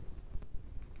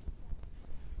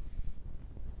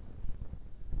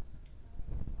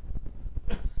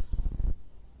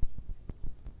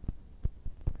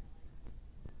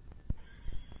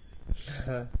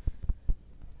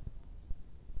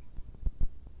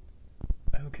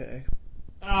 Okay.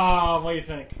 Oh, what do you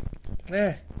think?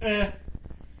 Eh. I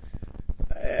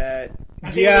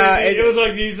think Yeah, it was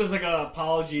like used as like an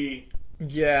apology.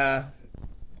 Yeah.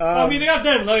 I mean, they got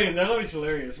Dan Levy. Dan Levy's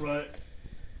hilarious,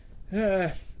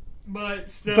 but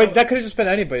still. But that could have just been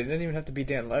anybody. It didn't even have to be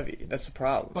Dan Levy. That's the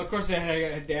problem. But of course, they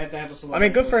have to handle some. I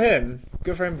mean, good for him.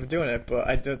 Good for him for doing it. But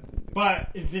I did.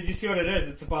 But did you see what it is?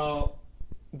 It's about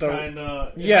trying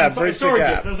to. Bridge the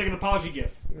gap. Gift. That's like an apology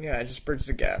gift. Yeah, just bridge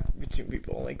the gap between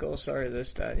people. Like, oh, sorry,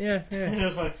 this, that. Yeah.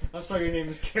 That's funny. I'm sorry, your name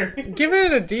is Karen. Giving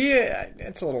it a D,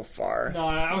 it's a little far. No,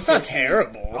 I was it's not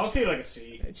terrible. I'll say like a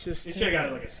C. It's just. You should have got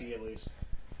it like a C at least.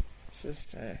 It's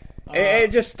just.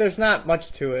 It just. There's not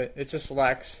much to it. It just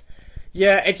lacks.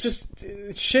 Yeah, it's just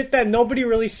shit that nobody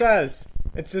really says.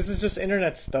 This is just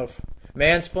internet stuff.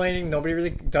 Mansplaining. Nobody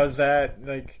really does that.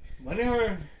 Like.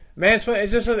 Whenever.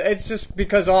 Mansplaining. It's just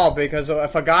because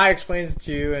if a guy explains it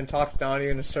to you and talks down to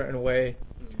you in a certain way,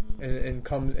 and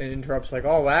comes and interrupts like,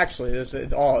 oh, well, actually,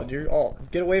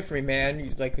 get away from me,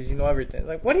 man. Because you know everything.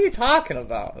 Like, what are you talking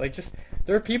about? Like, just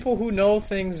there are people who know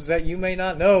things that you may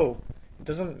not know. It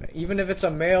doesn't, even if it's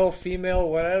a male, female,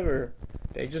 whatever.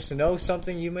 They just know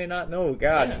something you may not know.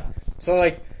 God. Yeah. So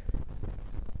like.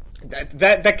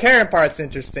 That Karen part's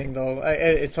interesting though.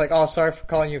 It's like, oh, sorry for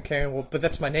calling you Karen. Well, but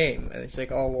that's my name. And it's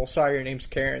like, oh, well, sorry, your name's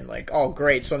Karen. Like, oh,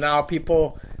 great. So now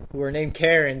people who are named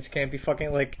Karens can't be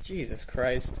fucking like, Jesus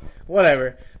Christ,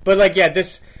 whatever. But like, yeah,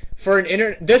 this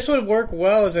would work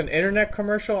well as an internet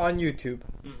commercial on YouTube.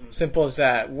 Mm-hmm. Simple as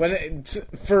that.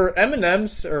 For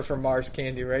M&M's or for Mars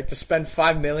Candy, right? To spend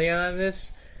 $5 million on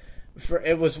this,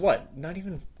 it was what? Not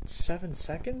even 7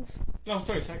 seconds? No, it's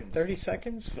 30 seconds. 30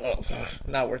 seconds? Oh,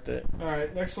 not worth it.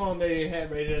 Alright, next one they had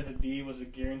rated as a D was a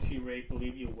guarantee rate,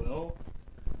 believe you will.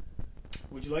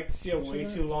 Would you like to see a way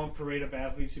too long parade of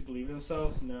athletes who believe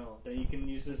themselves? No. Then you can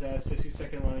use this ad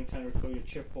 60-second running time to refill your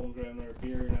chip bowl and grab another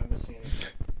beer and not missing anything.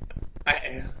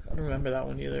 I don't remember that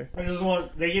one either.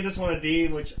 They gave this one a D,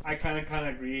 which I kind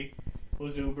of agree. It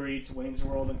was Uber Eats, Wayne's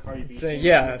World, and Cardi B.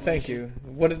 Yeah, thank you.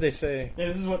 What did they say? And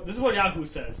this is what Yahoo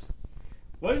says.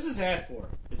 What is this ad for?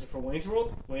 Is it for Wayne's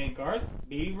World, Wayne and Garth,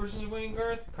 Baby versus Wayne and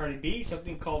Garth, Cardi B,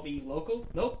 something called Eat Local?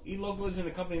 Nope, Eat Local isn't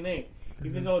a company name.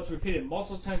 Even though it's repeated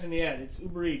multiple times in the ad, it's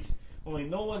Uber Eats. Only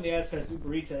no one in the ad says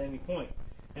Uber Eats at any point.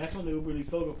 And that's when the Uber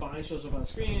Eats logo finally shows up on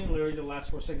screen, literally the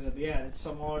last 4 seconds of the ad. It's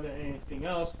smaller than anything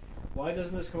else. Why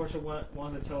doesn't this commercial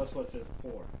want to tell us what it's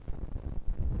for?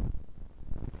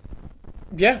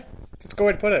 Yeah, let's go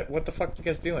ahead and put it. What the fuck are you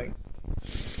guys doing?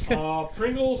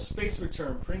 Pringles Space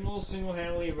Return. Pringles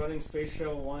single-handedly running space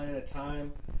shuttle one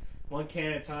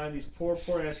can at a time. These poor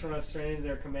astronauts stranded in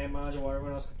their command module while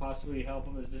everyone else could possibly help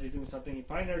them is busy doing something you've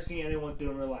probably never seen anyone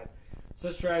do in real life.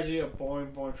 Such tragedy of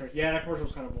boring trick. Yeah, that commercial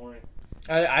was kind of boring.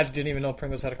 I didn't even know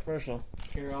Pringles had a commercial.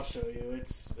 Here, I'll show you.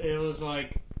 It was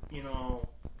like,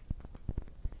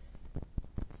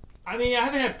 I mean, I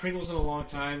haven't had Pringles in a long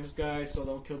time, guys, so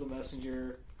don't kill the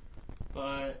messenger.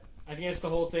 But I think it's the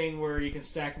whole thing where you can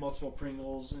stack multiple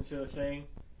Pringles into the thing.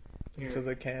 Here. Into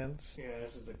the cans? Yeah,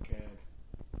 this is the can.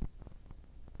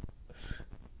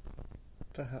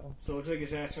 What the hell? So it looks like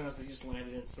his astronauts that just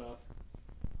landed and stuff.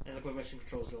 And look what Mission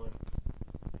Control's doing.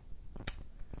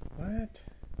 What?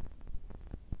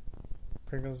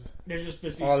 Pringles? They're just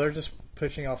busy. Oh, they're just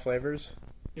pushing out flavors?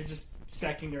 They're just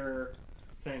stacking their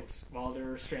things while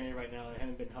they're stranded right now. They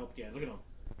haven't been helped yet. Look at them.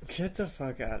 Get the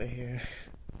fuck out of here.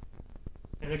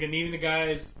 And look, and even the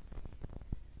guys...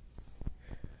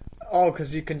 Oh,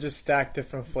 because you can just stack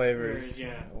different flavors.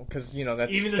 Yeah. Because,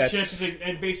 that's... Even the ship,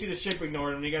 and basically the ship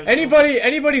ignored them. You guys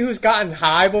anybody who's gotten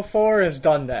high before has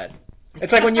done that.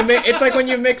 It's like when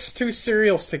you mix two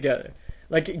cereals together.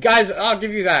 Like, guys, I'll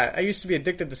give you that. I used to be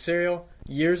addicted to cereal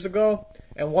years ago,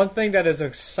 and one thing that is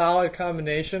a solid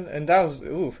combination, and that was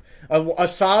a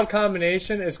solid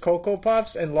combination is Cocoa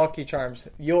Puffs and Lucky Charms.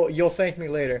 You'll thank me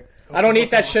later. I don't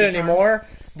eat that shit anymore,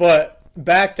 but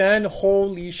back then,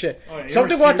 holy shit! Oh, yeah,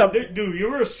 Something about dude, you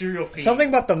were a cereal fiend. something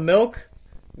about the milk.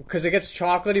 Because it gets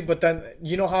chocolatey, but then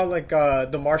you know how like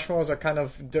the marshmallows are kind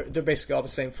of they're basically all the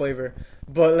same flavor,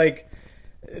 but like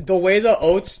the way the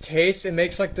oats taste, it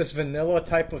makes like this vanilla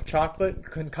type of chocolate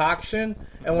concoction,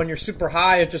 and when you're super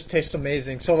high, it just tastes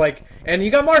amazing. So like, and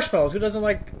you got marshmallows. Who doesn't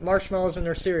like marshmallows in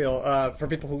their cereal? For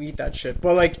people who eat that shit,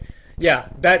 but like, yeah,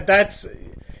 that's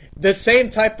the same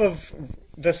type of.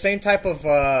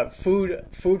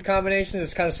 Food combination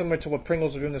is kind of similar to what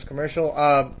Pringles were doing in this commercial.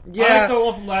 Yeah, I like the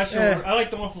one from last year. I like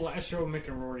the one from last year with Rick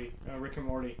and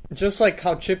Morty. Just like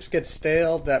how chips get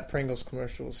stale, that Pringles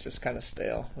commercial was just kind of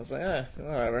stale. I was like,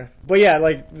 whatever. But yeah,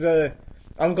 like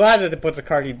I'm glad that they put the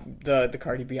Cardi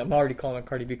B. I'm already calling it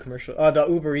Cardi B commercial. The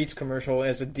Uber Eats commercial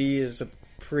as a D is a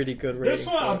pretty good rating. This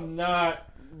one I'm not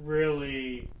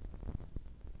really.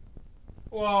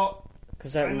 Well.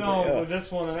 I know, but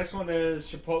this one, the next one is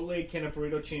Chipotle, can a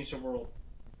burrito change the world?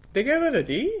 They gave it a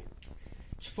D?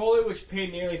 Chipotle, which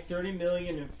paid nearly $30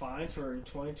 million in fines in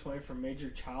 2020 for major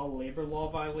child labor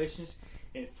law violations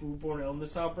and foodborne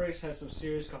illness outbreaks, has some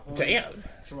serious cojones. Damn.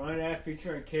 To run an ad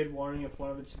featuring a kid wondering if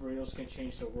one of its burritos can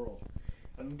change the world.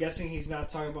 I'm guessing he's not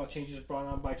talking about changes brought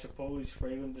on by Chipotle's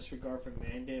flagrant disregard for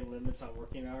mandated limits on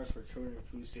working hours for children and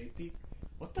food safety.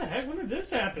 What the heck? When did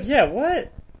this happen? Yeah,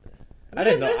 what? I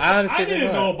didn't know. I honestly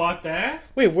didn't know about that.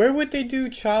 Wait, where would they do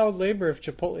child labor if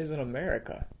Chipotle is in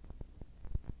America?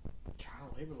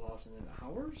 Child labor laws in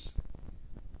hours?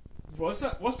 What's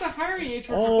the hiring age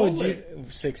for Chipotle? Chipotle? Oh,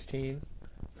 16.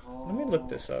 Let me look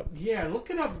this up. Yeah, look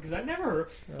it up because I never heard.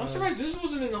 I'm surprised this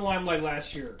wasn't in the limelight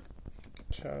last year.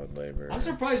 Child labor. I'm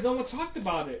surprised no one talked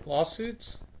about it.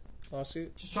 Lawsuit?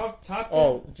 Just top.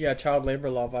 Oh, yeah, child labor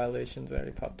law violations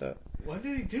already popped up. What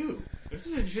did he do? This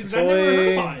is interesting because I never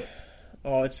heard about it.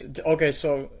 Oh, it's okay.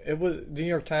 So it was the New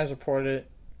York Times reported it.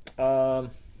 Let me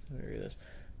read this.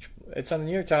 It's on the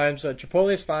New York Times.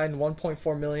 Chipotle is fined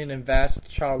 $1.4 million in vast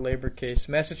child labor case.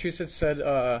 Massachusetts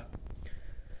said,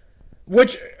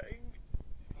 which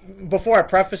before I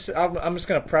preface, I'm just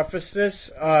gonna preface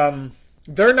this.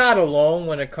 They're not alone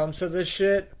when it comes to this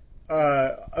shit.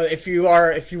 If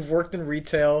you've worked in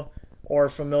retail or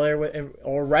familiar with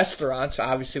or restaurants,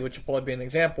 obviously with Chipotle being an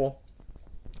example.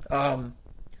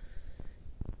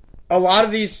 A lot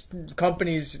of these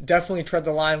companies definitely tread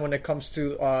the line when it comes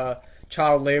to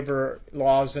child labor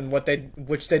laws and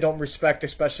which they don't respect,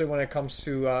 especially when it comes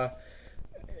to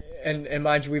and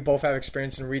mind you, we both have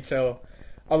experience in retail.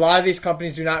 A lot of these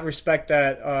companies do not respect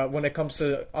that when it comes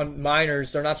to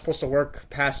minors, they're not supposed to work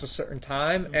past a certain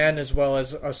time and as well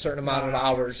as a certain amount of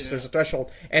hours. Yeah. There's a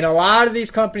threshold. And a lot of these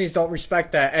companies don't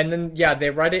respect that. And then, yeah,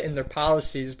 they write it in their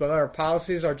policies. But our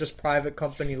policies are just private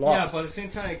company laws. Yeah, but at the same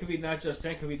time, it could be not just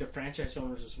that. It could be the franchise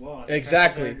owners as well.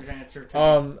 Exactly.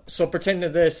 So pertaining to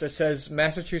this, it says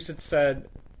Massachusetts said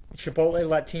Chipotle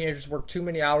let teenagers work too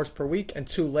many hours per week and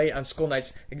too late on school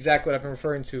nights. Exactly what I've been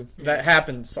referring to. Yeah. That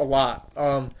happens a lot.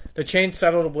 The chain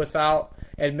settled without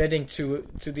admitting to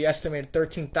the estimated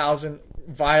 13,000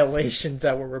 violations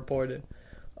that were reported.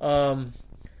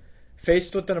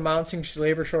 Faced with an amounting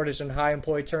labor shortage and high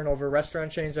employee turnover,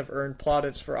 restaurant chains have earned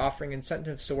plaudits for offering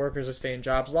incentives to workers to stay in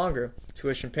jobs longer,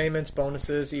 tuition payments,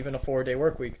 bonuses, even a 4-day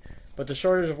work week. But the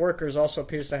shortage of workers also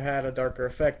appears to have had a darker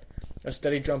effect. A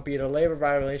steady drumbeat of labor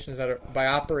violations by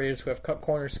operators who have cut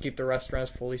corners to keep their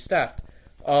restaurants fully staffed.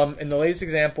 In the latest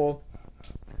example,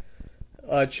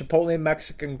 Chipotle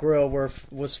Mexican Grill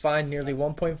was fined nearly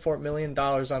 $1.4 million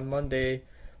on Monday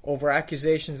over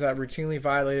accusations that routinely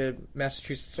violated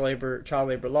Massachusetts child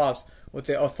labor laws, with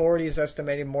the authorities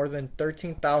estimating more than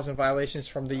 13,000 violations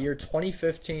from the year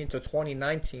 2015 to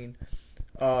 2019,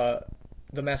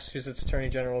 the Massachusetts Attorney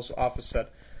General's office said.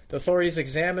 The authorities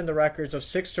examined the records of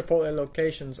 6 Chipotle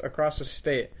locations across the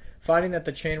state, finding that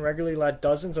the chain regularly let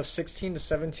dozens of 16 to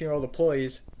 17-year-old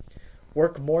employees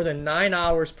work more than 9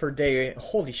 hours per day,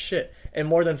 holy shit, and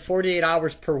more than 48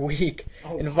 hours per week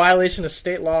in violation of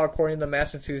state law, according to the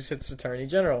Massachusetts Attorney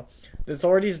General. The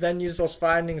authorities then used those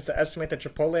findings to estimate that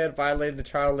Chipotle had violated the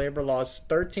child labor laws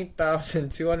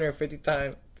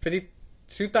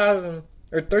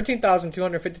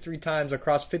 13,253 times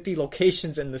across 50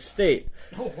 locations in the state.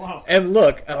 Oh, wow. And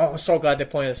look, I'm so glad they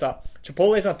pointed this out.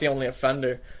 Chipotle is not the only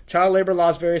offender. Child labor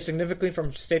laws vary significantly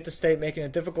from state to state, making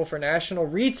it difficult for national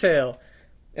retail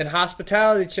and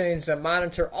hospitality chains that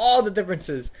monitor all the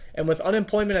differences. And with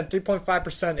unemployment at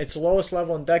 3.5%, its lowest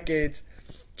level in decades,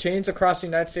 chains across the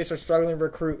United States are struggling to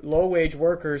recruit low-wage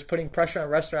workers, putting pressure on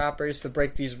restaurant operators to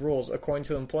break these rules, according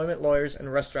to employment lawyers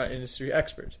and restaurant industry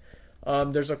experts.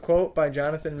 There's a quote by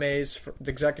Jonathan Mays,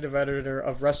 the executive editor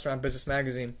of Restaurant Business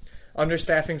Magazine.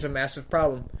 Understaffing is a massive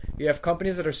problem. You have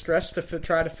companies that are stressed to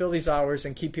try to fill these hours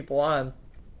and keep people on,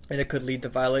 and it could lead to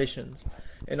violations.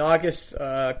 In August,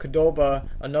 Qdoba,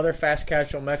 another fast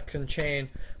casual Mexican chain,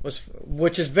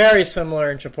 which is very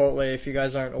similar in Chipotle. If you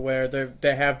guys aren't aware,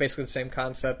 they have basically the same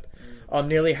concept.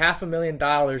 Nearly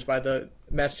 $500,000 by the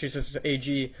Massachusetts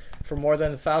AG for more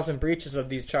than 1,000 breaches of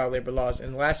these child labor laws.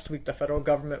 And last week, the federal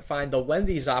government fined a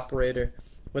Wendy's operator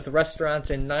with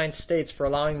restaurants in 9 states for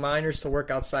allowing minors to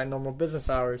work outside normal business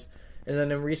hours. And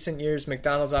then in recent years,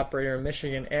 McDonald's operator in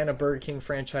Michigan and a Burger King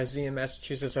franchisee in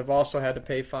Massachusetts have also had to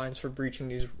pay fines for breaching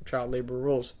these child labor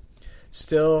rules.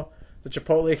 Still, the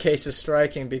Chipotle case is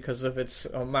striking because of its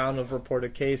amount of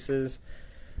reported cases.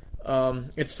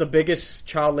 It's the biggest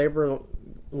child labor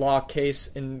law case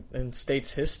in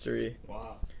state's history.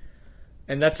 Wow.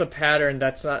 And that's a pattern.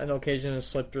 That's not an occasion to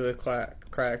slip through the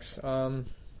cracks.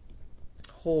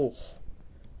 Oh,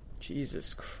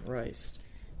 Jesus Christ.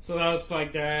 So that was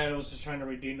like that. It was just trying to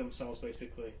redeem themselves,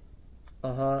 basically.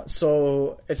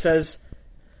 So it says,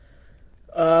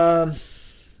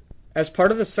 as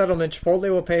part of the settlement, Chipotle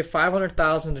will pay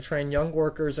 $500,000 to train young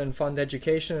workers and fund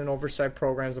education and oversight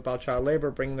programs about child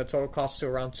labor, bringing the total cost to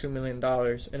around $2 million.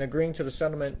 In agreeing to the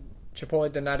settlement,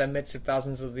 Chipotle did not admit to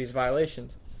thousands of these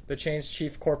violations. The chain's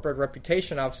chief corporate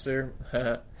reputation officer,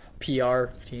 PR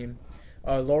team,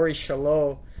 Lori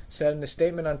Chalot, said in a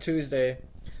statement on Tuesday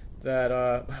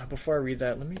that, before I read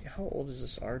that, how old is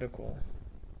this article?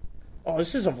 Oh,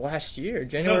 this is of last year,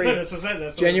 January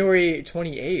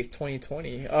 28th,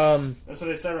 2020. That's what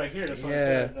they said right here. That's what I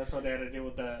said. That's what they had to do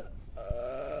with that.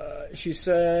 She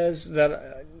says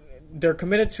that they're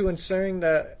committed to ensuring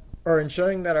that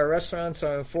our restaurants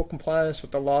are in full compliance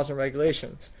with the laws and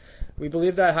regulations. We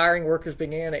believe that hiring workers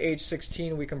beginning at age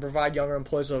 16, we can provide younger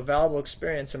employees with a valuable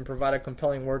experience and provide a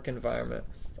compelling work environment.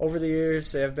 Over the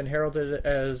years, they have been heralded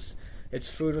as its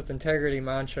food with integrity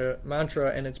mantra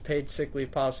and its paid sick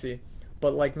leave policy.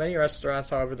 But like many restaurants,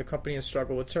 however, the company has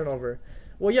struggled with turnover.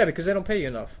 Well, yeah, because they don't pay you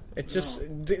enough. It's just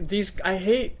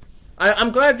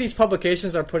I'm glad these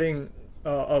publications are putting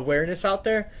awareness out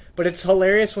there, but it's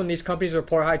hilarious when these companies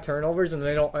report high turnovers and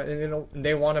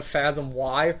they want to fathom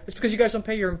why. It's because you guys don't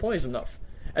pay your employees enough,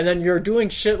 and then you're doing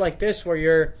shit like this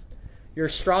where you're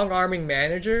strong arming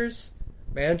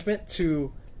management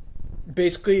to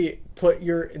basically put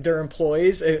their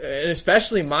employees, and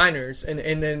especially minors,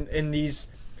 in these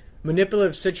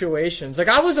manipulative situations. Like,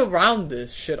 I was around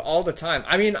this shit all the time.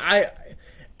 I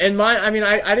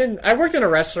worked in a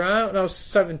restaurant when I was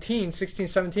 16,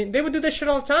 17. They would do this shit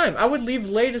all the time. I would leave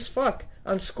late as fuck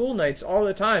on school nights all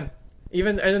the time.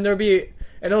 And then there'd be,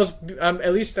 and it was,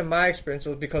 at least in my experience, it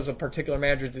was because a particular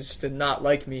manager just did not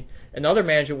like me. Another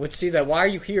manager would see that, why are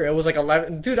you here? It was like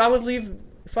 11. Dude, I would leave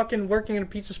fucking working in a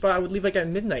pizza spot. I would leave like at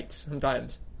midnight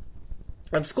sometimes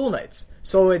on school nights.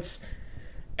 So it's,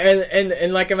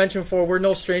 And like I mentioned before, we're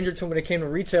no stranger to when it came to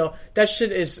retail. That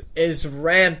shit is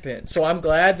rampant. So I'm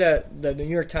glad that the New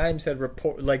York Times had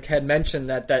mentioned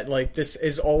that this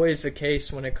is always the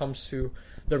case when it comes to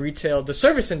the retail, the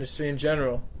service industry in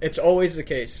general. It's always the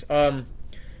case.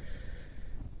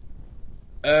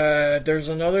 There's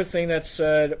another thing that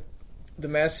said, the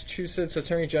Massachusetts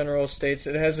Attorney General states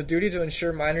it has a duty to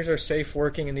ensure minors are safe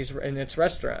working in its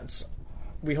restaurants.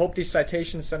 We hope these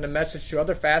citations send a message to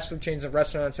other fast food chains and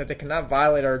restaurants that they cannot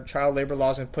violate our child labor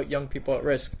laws and put young people at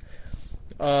risk.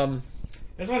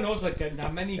 That's why I noticed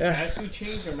not many fast food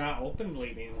chains are not open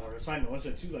late anymore. That's why I noticed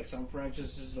it too. Like, some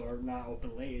franchises are not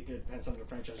open late. It depends on the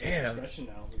franchise discretion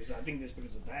now. Because I think it's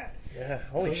because of that. Yeah,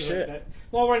 holy shit.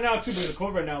 Well, right now too, because of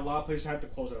COVID right now, a lot of places have to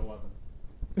close at 11.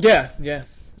 Yeah.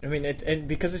 I mean, and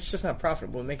because it's just not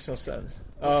profitable, it makes no sense.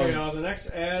 Okay, the next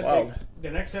ad. Wow.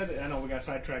 The next ad. I know we got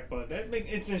sidetracked, but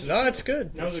it's interesting. No, it's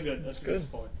good. That was a good. That's good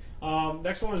point.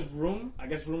 Next one is Vroom. I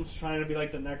guess Vroom's trying to be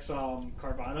like the next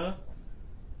Carvana.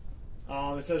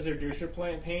 It says their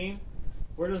dealership paying.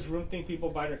 Where does Vroom think people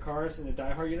buy their cars in the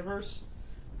Die Hard universe?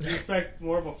 We expect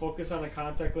more of a focus on the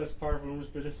contactless part of Vroom's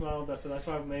business model. That's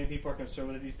why many people are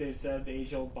conservative these days. Said the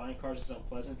age-old buying cars is an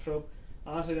unpleasant trope.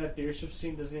 Honestly, that dealership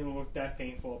scene doesn't even look that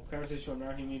painful. Conversation with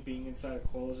Narhimi being inside a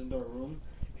closed indoor room.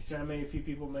 Considering how few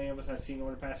people many of us have seen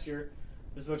over the past year,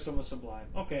 this looks almost sublime.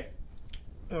 Okay.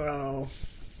 Oh.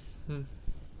 And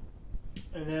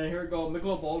then here we go.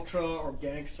 Michelob Ultra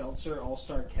Organic Seltzer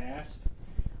All-Star Cast.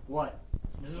 What?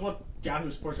 This is what Yahoo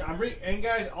Sports. And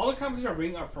guys, all the comments I'm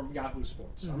reading are from Yahoo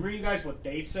Sports. I'm reading you guys what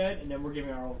they said, and then we're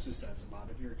giving our own 2 cents about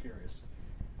it. If you're curious.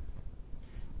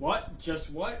 What?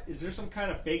 Just what? Is there some kind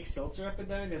of fake seltzer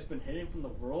epidemic that's been hidden from the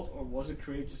world, or was it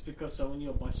created just because someone knew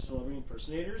a bunch of celebrity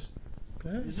impersonators?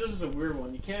 This is a weird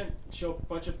one. You can't show a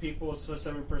bunch of people with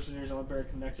celebrity impersonators all very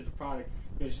connected to the product,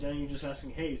 because then you're just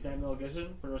asking, hey, is that Mel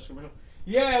Gibson for the rest of the commercial?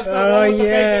 Yeah, it's the one with the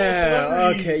fake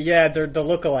celebrities. Okay, yeah, they're the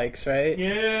lookalikes, right?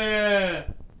 Yeah.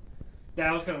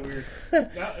 That was kind of weird.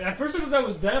 At first I thought that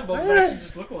was them, but it was actually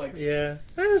just lookalikes. Yeah,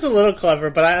 that was a little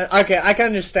clever, but I can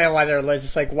understand why they're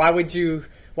just like, why would you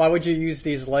use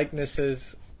these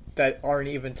likenesses that aren't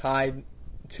even tied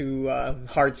to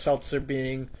hard seltzer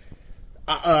being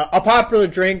a popular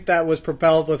drink that was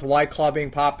propelled with White Claw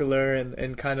being popular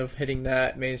and kind of hitting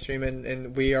that mainstream,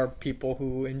 and we are people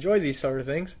who enjoy these sort of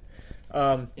things.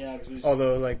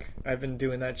 Although, like, I've been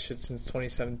doing that shit since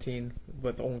 2017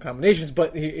 with own combinations,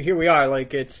 but here we are.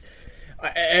 Like, it's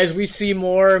as we see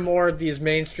more and more of these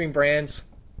mainstream brands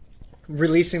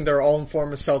releasing their own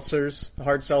form of seltzers,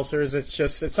 hard seltzers.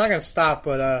 It's not gonna stop.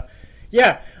 But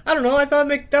yeah, I don't know. I thought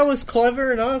that was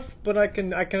clever enough, but I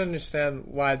can understand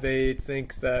why they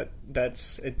think that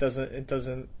it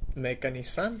doesn't make any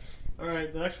sense. All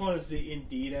right, the next one is the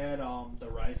Indeed ad, the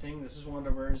Rising. This is one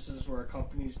of the instances where a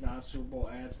company's non-Super Bowl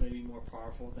ads may be more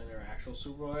powerful than their actual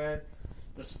Super Bowl ad.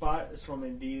 The spot is from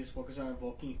Indeed. It's focused on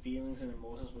evoking feelings and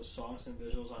emotions with songs and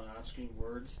visuals on screen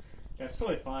words. That's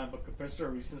totally fine, but compared to our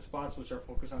recent spots, which are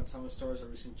focused on telling stories of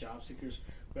recent job seekers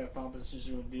who have found positions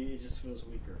through Indeed, it just feels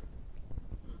weaker.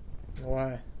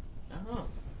 Why? I don't know.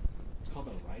 It's called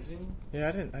the Rising. Yeah,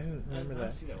 I didn't remember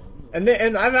that. See that one.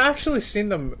 And I've actually seen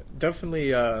them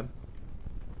definitely.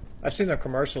 I've seen the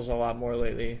commercials a lot more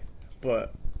lately,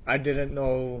 but I didn't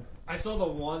know. I saw the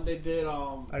one they did.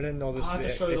 I didn't know this. I'll have to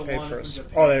show you the one from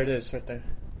Japan. Oh, there it is, right there.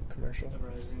 Commercial. The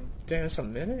Rising. Damn, that's a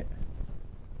minute.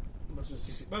 Must have been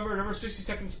 60. Remember, there were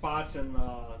 60-second spots and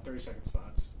 30-second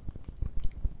spots.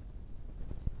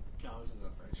 No, this is the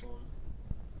French one.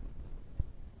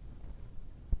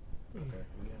 Okay,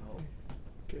 yeah.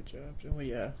 Good job. Oh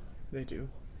yeah, they do.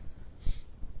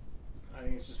 I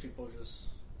think it's just people just.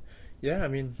 Yeah, I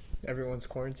mean, everyone's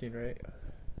quarantined, right?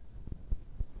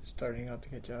 Starting out to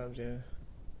get jobs, yeah.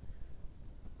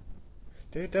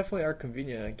 They definitely are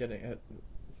convenient at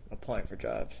applying for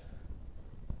jobs.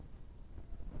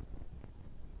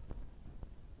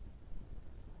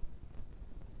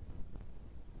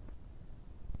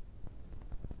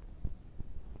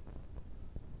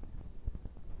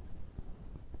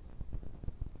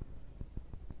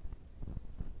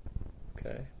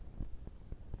 Okay.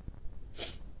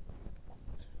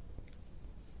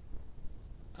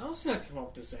 I don't see nothing wrong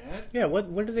with this ad. Yeah, what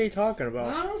are they talking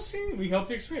about? I don't see anything. We help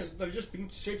the experience. They're just being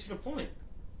straight to the point.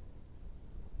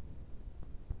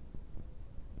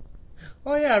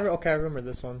 Oh yeah, okay, I remember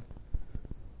this one.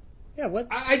 Yeah, what?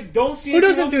 I don't see. Who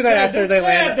doesn't do that after they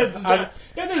land? That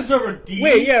deserves a D.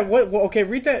 Wait, yeah, what? Okay,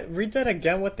 read that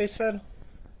again. What they said.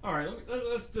 All right,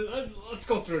 let's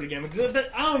go through it again because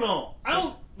I don't know.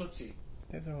 Let's see.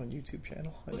 They have their own YouTube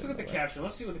channel. Let's look at the caption.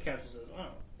 Let's see what the caption says. I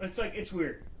don't know. It's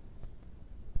weird.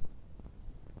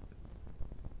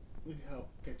 We help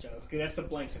get jobs. Okay, that's the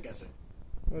blanks, I'm guessing.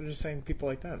 We're just saying people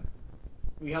like them.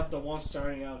 We help the ones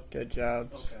starting out get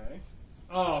jobs. Okay.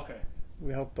 Oh, okay.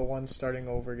 We help the ones starting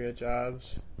over get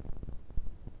jobs.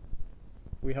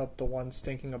 We help the ones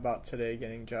thinking about today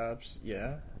getting jobs.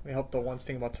 Yeah. We help the ones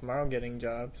thinking about tomorrow getting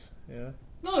jobs. Yeah.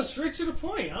 No, it's straight to the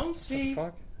point. I don't see. The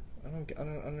fuck? I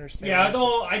don't understand. Yeah,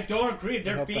 I don't agree.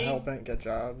 They're help being the helpant get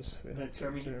jobs. We the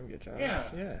term get jobs. Yeah.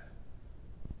 Yeah.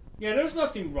 Yeah, there's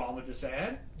nothing wrong with this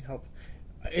ad. Help.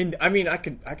 And I mean, I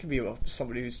could be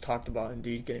somebody who's talked about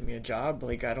Indeed getting me a job.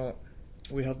 Like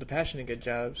we help the passionate get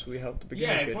jobs. We help the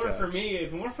beginners get jobs. Yeah,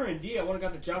 if it weren't for Indeed, I would have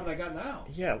got the job that I got now.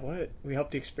 Yeah, what? We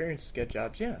help the experienced get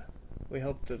jobs. Yeah. We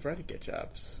help the ready get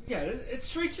jobs. Yeah, it's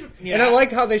straight to. Yeah. And I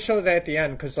like how they show that at the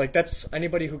end because like that's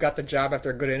anybody who got the job after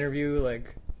a good interview.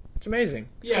 Like it's amazing.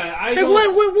 Yeah, Hey,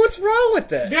 what's wrong with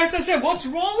that? That's what I said. What's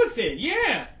wrong with it?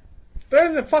 Yeah. Better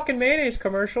than the fucking mayonnaise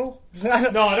commercial. No,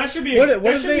 that should be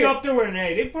be up there with an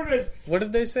A. They put it as. What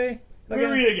did they say? Let me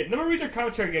read it again. Let me read their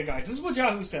commentary again, guys. This is what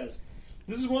Yahoo says.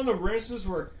 This is one of the rare instances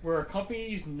where a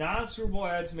company's non-Super Bowl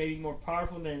ads may be more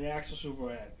powerful than an actual Super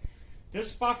Bowl ad. This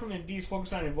spot from Indeed is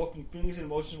focused on evoking feelings and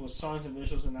emotions with songs and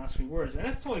visuals and on-screen words, and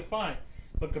that's totally fine.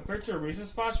 But compared to our recent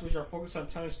spots, which are focused on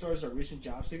telling stories of recent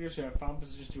job seekers who have found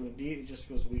positions through Indeed, it just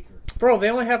feels weaker. Bro, they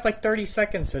only have like 30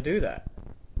 seconds to do that.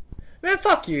 Man,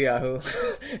 fuck you, Yahoo.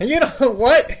 And you know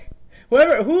what?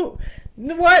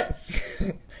 What?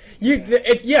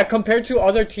 Compared to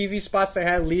other TV spots they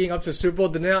had leading up to the Super Bowl,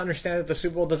 did they not understand that the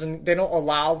Super Bowl they don't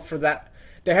allow for that?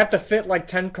 They have to fit like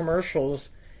 10 commercials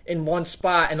in one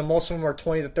spot, and most of them are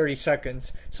 20 to 30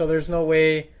 seconds. So there's no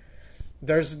way.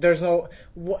 There's no.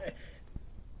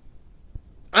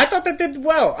 I thought that did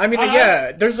well. I mean,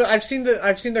 I've seen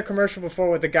the commercial before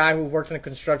with the guy who worked in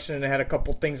construction and had a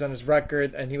couple things on his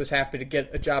record, and he was happy to get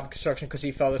a job in construction because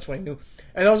he felt that's what he knew.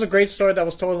 And that was a great story that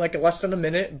was told in like less than a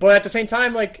minute. But at the same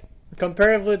time, like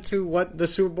comparatively to what the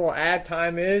Super Bowl ad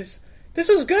time is, this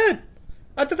was good.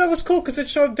 I thought that was cool because it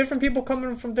showed different people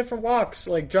coming from different walks,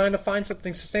 like trying to find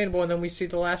something sustainable, and then we see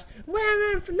the last.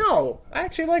 Well, no, I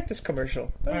actually like this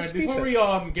commercial. All right, before we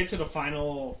get to the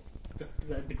final,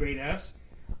 the great Fs.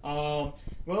 Well,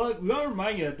 we want to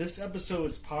remind you that this episode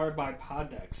is powered by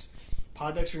Poddex.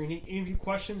 Poddex are unique interview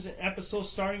questions and episode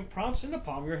starting prompts in the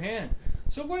palm of your hand.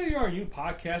 So whether you are a new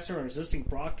podcaster or existing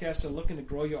broadcaster looking to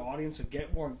grow your audience and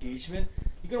get more engagement,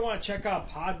 you're going to want to check out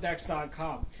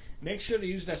poddex.com. Make sure to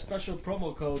use that special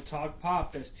promo code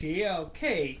TALKPOP, that's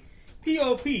TALKPOP,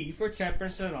 for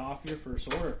 10% off your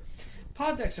first order.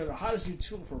 Poddex are the hottest new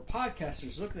tool for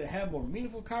podcasters looking to have more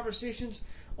meaningful conversations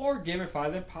or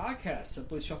gamify their podcast.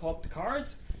 Simply shuffle up the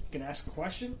cards, you can ask a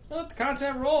question, and let the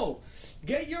content roll.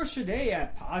 Get yours today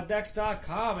at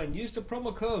poddex.com and use the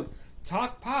promo code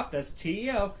TALKPOP, that's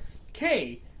TALKPOP,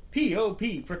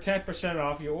 for 10%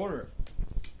 off your order.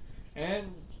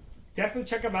 And definitely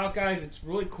check them out, guys. It's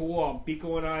really cool.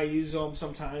 Biko and I use them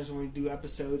sometimes when we do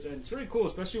episodes, and it's really cool,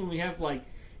 especially when we have like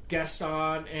guests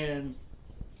on and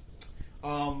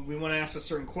we want to ask a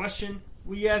certain question.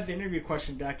 We have the interview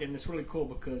question deck, and it's really cool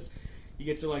because you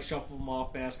get to like shuffle them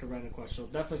off, ask a random question.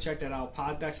 So definitely check that out.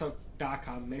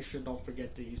 Poddex.com. Make sure don't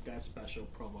forget to use that special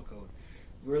promo code.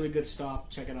 Really good stuff.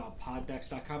 Check it out.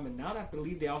 Poddex.com. And now I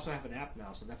believe they also have an app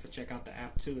now, so definitely check out the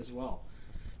app too as well.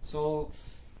 So,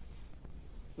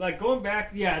 like going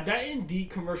back, that Indeed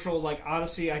commercial, like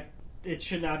honestly, it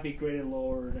should not be graded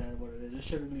lower than what it is. It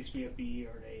should at least be a B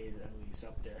or an A at least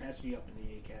up there. It has to be up in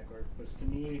the A category because to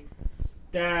me,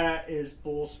 that is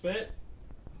bullspit.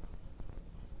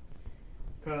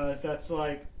 Because that's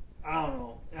like, I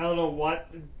don't know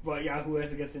what Yahoo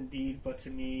has against Indeed, but to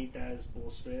me, that is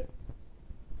bullspit.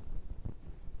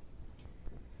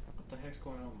 What the heck's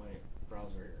going on with my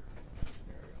browser here?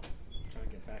 There we go. I'm trying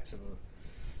to get back to the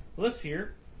list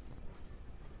here.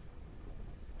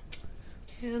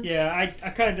 Yeah,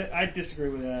 I disagree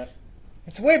with that.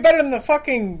 It's way better than the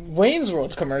fucking Wayne's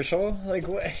World commercial. Like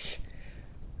what?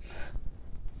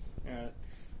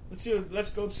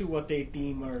 Let's go to what they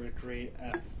deem are the great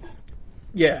F.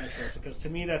 Yeah. Because to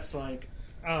me that's like,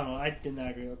 I don't know, I did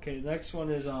not agree. Okay, the next one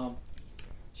is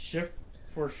Shift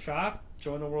for Shop.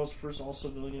 Join the world's first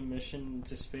all-civilian mission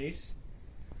into space.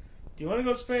 Do you want to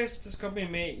go to space? This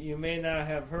company you may not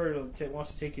have heard of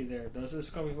wants to take you there. Does this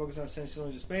company focus on sending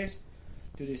civilians to space?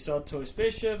 Do they sell toy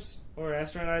spaceships, or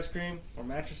astronaut ice cream, or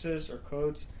mattresses, or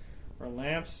coats, or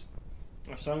lamps,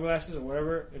 or sunglasses, or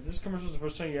whatever? If this commercial is the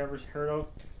first time you ever heard of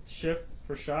Shift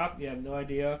for Shop, you have no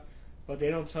idea, but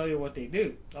they don't tell you what they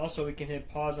do. Also, we can hit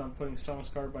pause on putting songs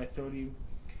covered by 30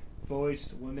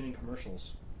 voiced women in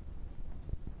commercials.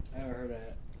 I never heard of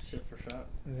that. Shift for Shop.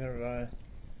 Never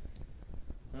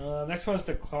mind. Next one is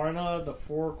the Klarna, the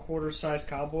 4-quarter size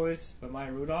Cowboys by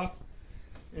Maya Rudolph.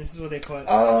 And this is what they call it.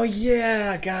 Oh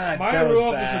yeah, God, Maya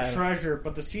Rudolph is a treasure,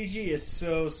 but the CG is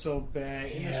so bad,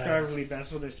 indescribably bad.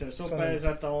 That's what they said. So bad is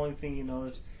that the only thing you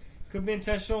notice. Could be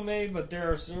intentional, maybe, but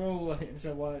there are several hints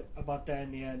about that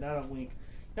in the end. Not a wink,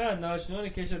 not a nudge. No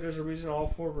indication that there's a reason all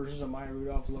 4 versions of Maya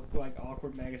Rudolph look like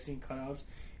awkward magazine cutouts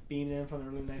beamed in from the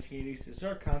early 1980s. Is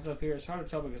there a concept here? It's hard to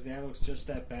tell because the ad looks just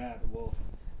that bad. Wolf.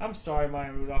 I'm sorry,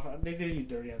 Maya Rudolph. They did you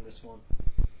dirty on this one.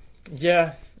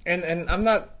 Yeah, and I'm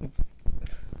not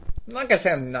gonna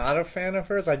say I'm not a fan of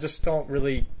hers. I just don't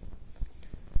really.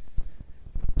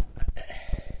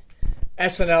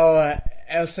 SNL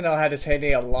had its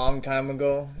heyday a long time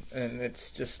ago, and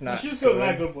it's just not. She was still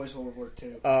a good voiceover work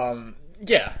too.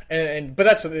 Yeah,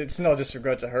 but it's no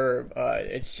disregard to her.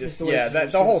 It's just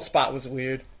the whole spot was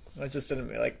weird. I just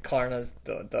didn't like Klarna's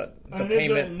the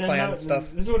payment plan stuff.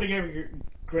 This is what they gave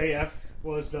Gray F.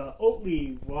 Was the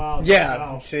Oatly wow? Yeah,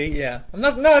 wow. See, yeah, I'm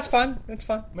not. No, it's fine. It's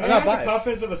fine. Man, I'm not biased. The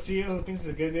confidence of a CEO who thinks it's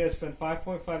a good idea to spend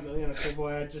 $5.5 million on a Super Bowl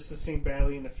ad just to sing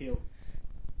badly in the field.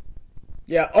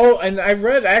 Yeah. Oh, and I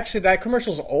read actually that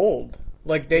commercial's old.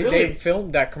 Like they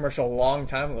filmed that commercial a long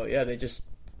time ago. Yeah, they just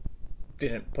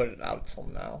didn't put it out till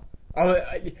now.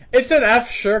 It's an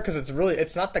F, sure, because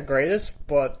it's not the greatest,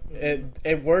 but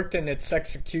it worked in its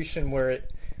execution where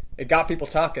it got people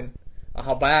talking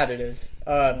how bad it is.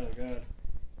 Oh my God.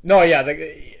 No, yeah,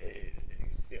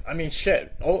 I mean,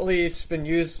 shit. Oatly's been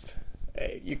used.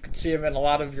 You can see them in a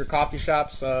lot of your coffee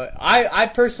shops.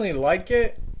 I personally like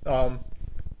it,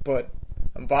 but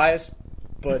I'm biased.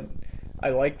 But I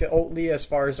like the Oatly as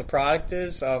far as the product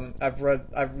is. I've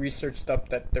researched up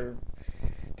that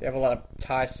they have a lot of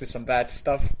ties to some bad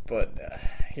stuff, but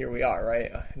here we are,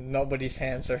 right? Nobody's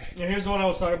hands are. And here's one I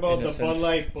was talking about: innocent.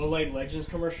 the Bud Light Legends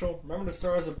commercial. Remember the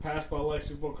stars of past Bud Light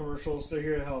Super Bowl commercials? They're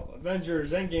here to help.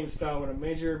 Avengers Endgame style with a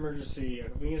major emergency. A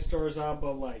convenience store is out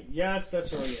Bud Light. Yes,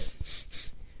 that's right.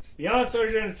 Beyond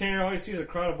Soldier Entertainer, all you see is a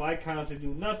crowd of icons who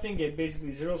do nothing, get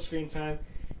basically zero screen time.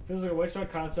 Feels like a waste of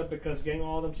concept because getting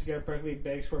all of them together perfectly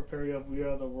begs for a period of We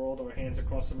Are the World or Hands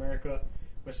Across America.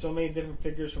 With so many different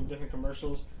figures from different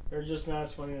commercials, they're just not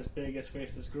as funny as big as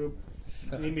Faceless Group.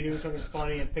 You need me to do something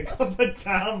funny and pick up a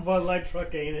down Bud Light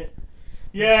truck, ain't it?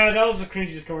 Yeah, that was the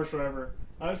cringiest commercial ever.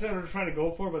 I was trying to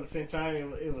go for it, but at the same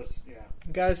time, it was, yeah.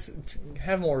 Guys,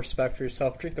 have more respect for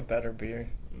yourself. Drink a better beer.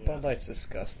 Yeah. Bud Light's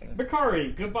disgusting.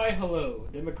 Macari, goodbye, hello.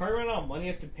 Did Macari run out of money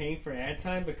after paying for ad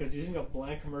time? Because using a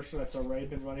blank commercial that's already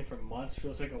been running for months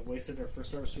feels like a waste of their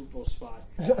first ever Super Bowl spot.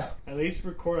 At least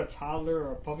record a toddler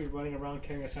or a puppy running around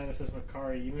carrying a sign that says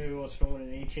Macari, even if it was filmed in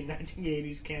an ancient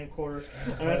 1980s camcorder.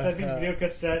 And I think video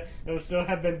cassette, it would still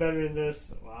have been better than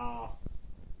this. Wow.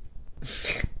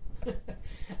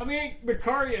 I mean,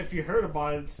 Macari, if you heard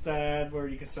about it, it's that where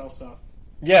you can sell stuff.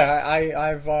 Yeah,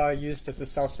 I've used it to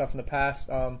sell stuff in the past.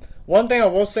 One thing I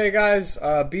will say, guys,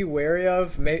 be wary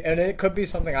of, and it could be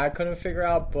something I couldn't figure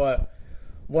out, but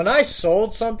when I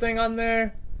sold something on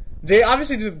there, they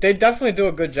definitely do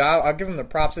a good job. I'll give them the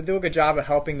props. They do a good job of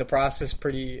helping the process.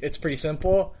 It's pretty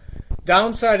simple.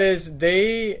 Downside is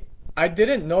I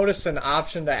didn't notice an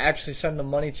option to actually send the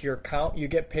money to your account. You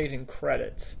get paid in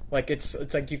credits. Like it's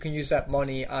like you can use that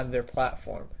money on their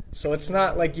platform. So it's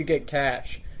not like you get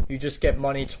cash. You just get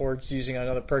money towards using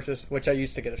another purchase, which I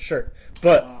used to get a shirt.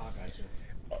 But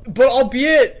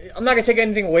albeit, I'm not going to take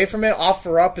anything away from it.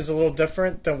 Offer Up is a little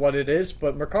different than what it is.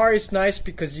 But Mercari's nice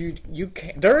because you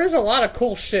can. There is a lot of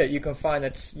cool shit you can find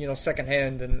that's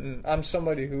secondhand, and I'm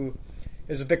somebody who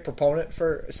is a big proponent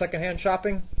for secondhand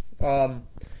shopping.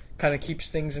 Kind of keeps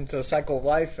things into a cycle of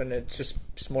life, and it's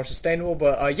more sustainable.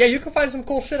 But yeah, you can find some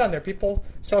cool shit on there. People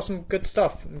sell some good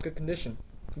stuff in good condition.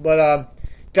 But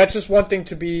that's just one thing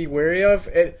to be wary of.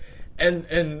 It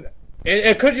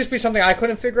could just be something I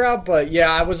couldn't figure out, but yeah,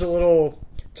 I was a little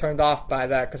turned off by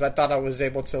that because I thought I was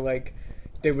able to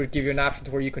they would give you an option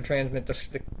to where you can transmit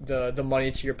the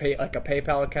money to your a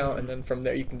PayPal account, and then from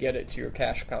there you can get it to your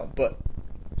cash account. But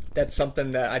that's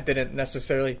something that I didn't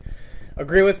necessarily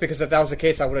agree with, because if that was the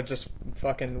case, I would have just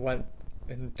fucking went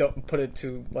and put it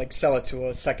to sell it to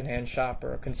a secondhand shop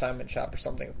or a consignment shop or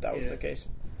something if that was the case.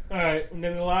 Alright, and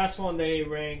then the last one they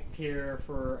ranked here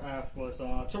for F was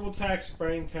TurboTax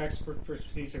spreading tax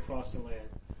proceeds across the land.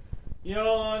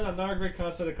 Another great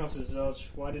concept that comes to Zilch.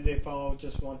 Why did they follow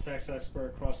just one tax expert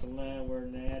across the land where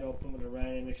an ad opened with a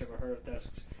random image of a herd of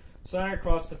desks? So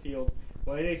across the field.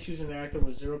 Why did they choose an actor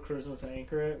with zero charisma to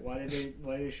anchor it? Why did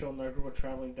they show another group of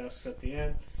traveling desks at the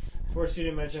end? Of course, you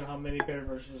didn't mention how many better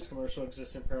versions of this commercial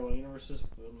exist in parallel universes.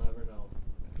 We'll never know.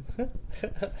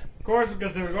 Of course,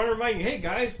 because they were going to remind you, hey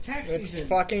guys, tax season. It's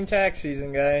fucking tax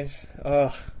season, guys.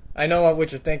 Ugh. I know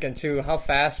what you're thinking too. How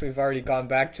fast we've already gone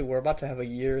back to. We're about to have a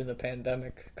year in the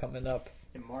pandemic coming up.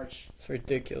 In March. It's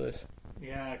ridiculous.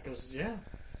 Yeah, because,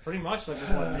 pretty much. It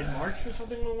was mid-March or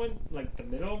something when we went? The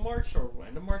middle of March or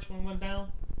end of March when we went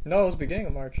down? No, it was beginning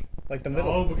of March. The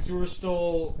middle. Oh, because we were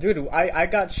still... Dude, I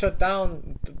got shut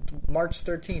down March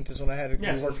 13th is when I had to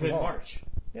work from home. mid-March.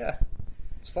 Yeah.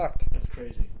 It's fucked. That's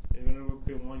crazy. It's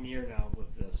been 1 year now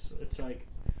with this. It's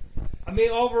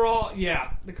overall,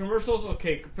 the commercials,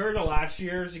 okay, compared to last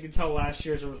year's, you can tell last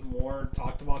year's there was more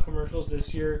talked about commercials.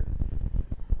 This year,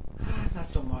 not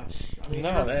so much.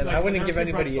 No, man, I wouldn't give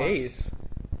anybody A's.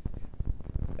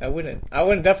 I wouldn't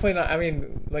definitely not. I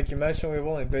mean, like you mentioned, we've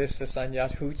only based this on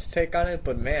Yahoo's take on it,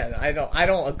 but man, I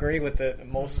don't agree with it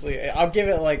mostly. I'll give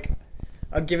it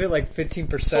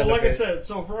 15%. So like I said,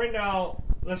 so for right now,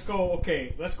 let's go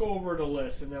over the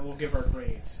list and then we'll give our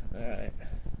grades. All right.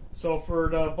 So for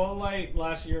the Bud Light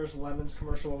last year's Lemons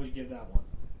commercial, what would you give that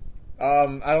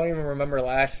one? I don't even remember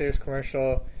last year's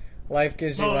commercial. Life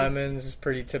gives you lemons is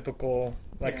pretty typical,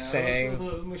 saying.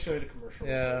 Let me show you the commercial.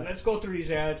 Yeah. Let's go through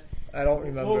these ads. I don't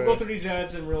remember. We'll go through these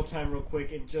ads in real time, real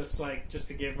quick, and just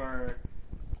to give our.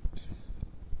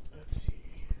 Let's see.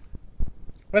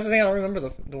 That's the thing. I don't remember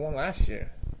the one last year.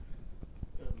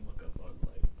 Let me look up Bud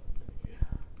Light Lemonade.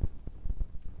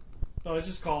 No, it's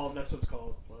just called. That's what it's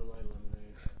called. Bud Light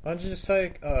Lemonade. Why don't you just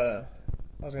I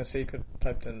was gonna say you could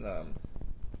type in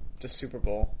just Super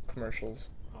Bowl commercials.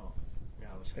 Oh, yeah.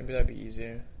 just Maybe that'd be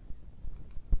easier.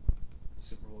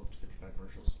 Super Bowl 55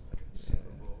 commercials. Okay, Super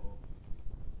Bowl.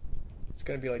 It's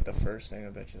gonna be like the first thing I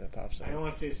bet you that pops up. I don't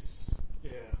want to say.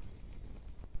 Yeah.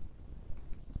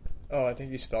 Oh, I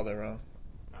think you spelled it wrong.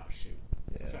 Oh shoot.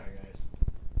 Yeah. Sorry guys.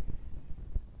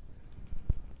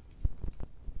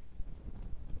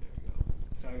 There we go.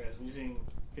 Sorry guys. I'm using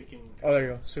freaking. Oh, there you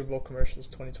go. Super Bowl commercials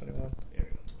 2021. There we go.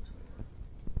 2021.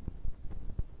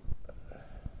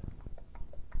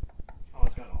 Oh,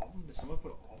 it's got album. Did someone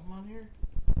put album on here?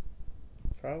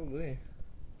 Probably.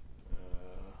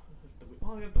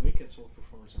 I got the Weeknd's full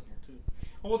performance on here too.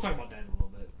 Oh, we'll talk about that in a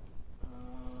little bit.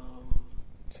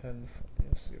 10.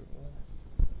 Super Bowl.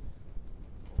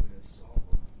 Hopefully this is all.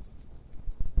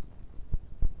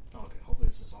 Okay, hopefully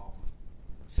this is all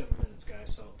 7 minutes,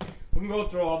 guys. So we can go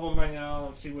through all of them right now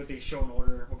and see what they show in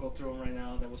order. We'll go through them right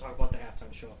now, and then we'll talk about the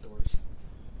halftime show afterwards.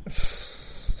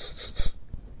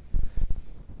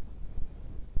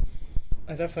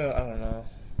 I don't know.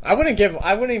 I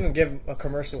wouldn't even give a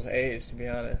commercials A's, to be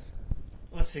honest,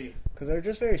 Let's see. because they're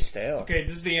just very stale. Okay,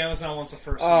 this is the Amazon one's the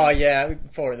first Oh one. yeah, we can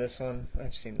forward this one.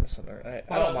 I've seen this one. I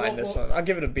don't mind this one. I'll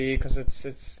give it a B because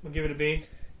it's We'll give it a B.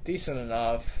 decent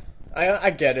enough.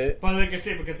 I get it. But like I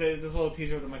say, because this little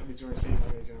teaser with the Michael B. Jordan Stadium.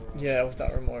 Yeah,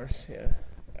 without remorse. Yeah,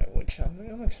 which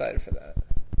I'm excited for that.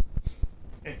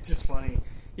 It's just funny.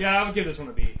 Yeah, I would give this one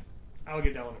a B. I would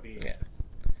give that one a B. Yeah,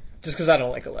 just because I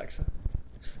don't like Alexa.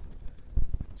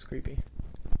 It's creepy.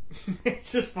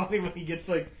 It's just funny when he gets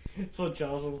like so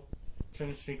jealous of trying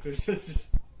to speak. It's just.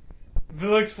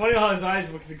 But it's funny how his eyes,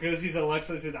 because he's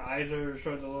Alexa, see the eyes are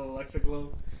showing the little Alexa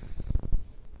glow.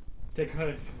 Take out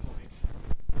his points.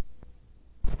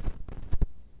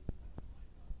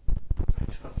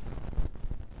 That's up.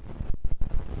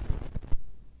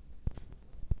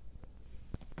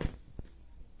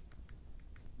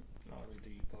 I'll read the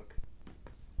ebook.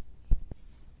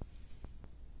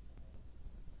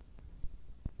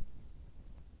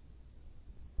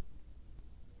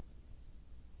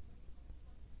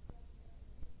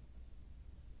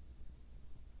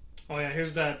 Oh yeah,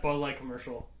 here's that Bud Light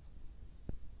commercial.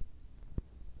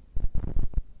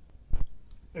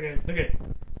 Okay. They're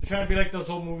trying to be like those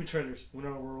old movie trailers, Win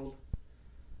Our World.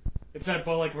 It's that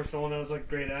Bud Light commercial one that was like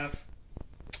grade F.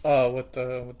 Oh, with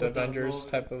the the Avengers little-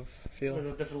 type of feel. With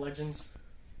the different legends.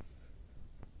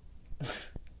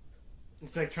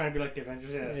 It's like trying to be like the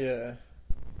Avengers, yeah. Yeah.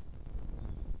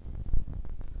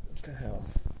 What the hell?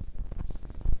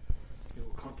 They will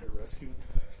come to the rescue.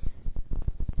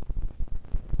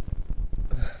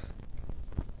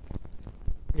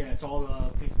 Yeah, it's all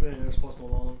people in there's Post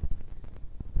Malone.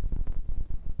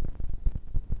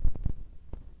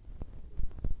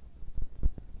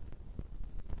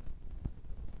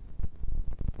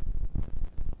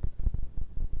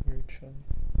 Your chum.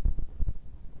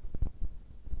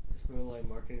 It's been like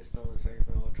marketing stuff on the second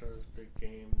for Ultras,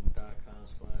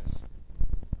 biggame.com/.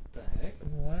 The heck?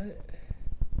 What?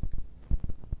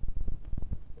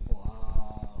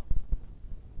 Wow.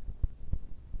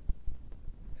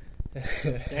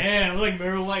 Damn, like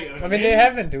Mirror Light. I mean, they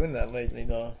have been doing that lately,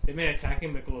 though. They been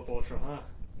attacking Michelob Ultra, huh?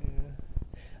 Yeah.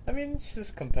 I mean, it's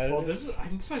just competitive. Well, this is.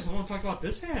 I'm surprised no one talked about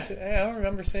this ad. Hey, I don't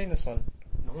remember seeing this one.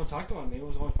 No one talked about it. Maybe it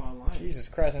was only found online. Jesus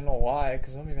Christ, I know why.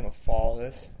 Because somebody's gonna follow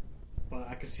this. But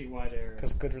I can see why they're.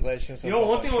 Because good relations. You know,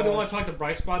 one thing I want to talk to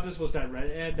Bryce about this was that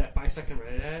Reddit ad, that 5-second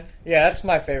Reddit ad. Yeah, that's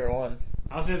my favorite one.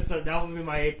 I'll say that would be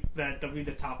that would be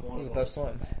the top That one. was the best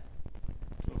one.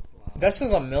 Oh, wow. This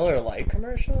was a Miller Lite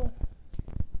commercial.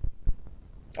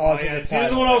 Oh this is yeah, the this is the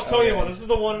title. one I was telling you Okay. about. This is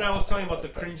the one I was telling you about, the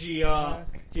cringy fuck?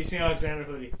 Jason Alexander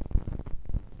hoodie.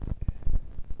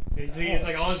 It's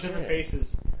like all his different shit.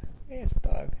 faces. Hey, it's a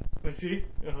dog. But see?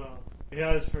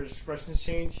 Yeah, his expressions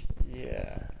change.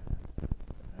 Yeah.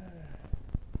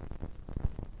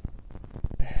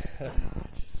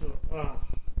 It's just so.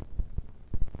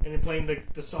 And then playing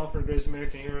the song for Greatest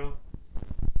American Hero.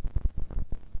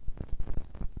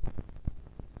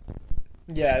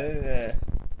 Yeah,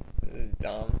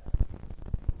 dumb.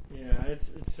 Yeah,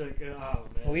 it's like, oh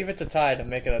man. Leave it to Ty to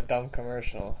make it a dumb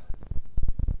commercial.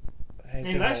 I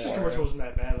mean, last year's commercial wasn't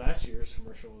that bad. Last year's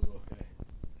commercial was okay.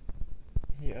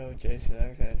 He owed Jason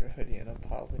Alexander hoodie an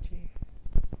apology.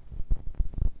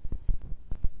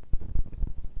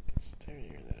 It's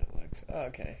dirtier than it looks. Oh,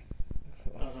 okay.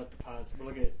 I was at the pods, but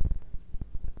look at it.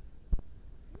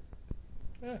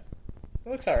 Yeah, it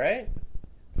looks alright.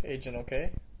 It's aging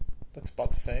okay. Looks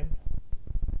about the same.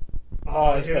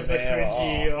 Oh, it's here's the the mayo.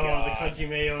 cringy, Oh, the God. cringy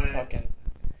mayo. Fucking.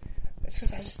 It's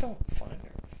just, I just don't find her.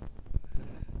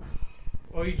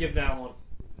 Oh, you give that one.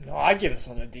 No, I give this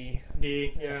one a D.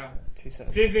 D, yeah.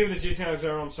 2.7. Same thing with the Jason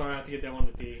Alexander. I'm sorry, I have to get that one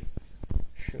to D.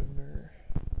 Sugar.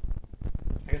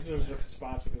 I guess there's different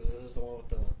spots because this is the one with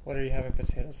the. What are you having?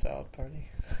 Potato salad party?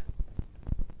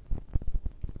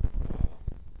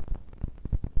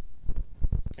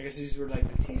 I guess these were like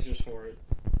the teasers for it.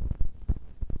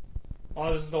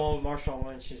 Oh, this is the one with Marshawn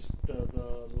Lynch. Is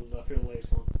the Field Lace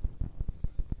one.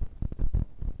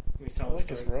 We saw I like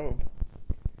his robe.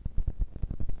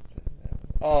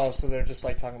 Oh, so they're just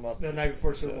like talking about the night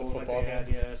before Super Bowl. Like they had,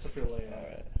 yeah, it's the Field Lace.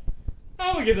 Alright.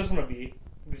 I would give this one a B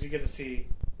because you get to see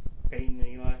Peyton and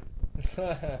Eli.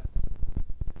 I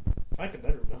like the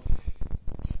bedroom though.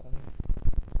 That's funny.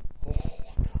 Oh,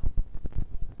 what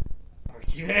the?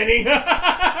 Archie Manning.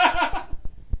 That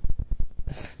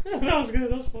was good.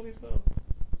 That was funny stuff.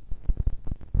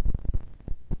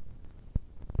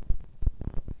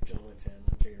 John Montana,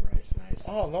 Jerry Rice, nice.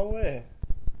 Oh, no way.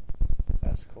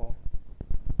 That's cool.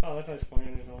 Oh, that's nice.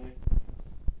 Playing his only.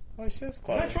 Oh, she is Is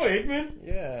clever. that Troy Aikman?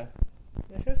 Yeah.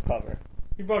 She is clever.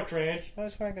 He brought Tranch. I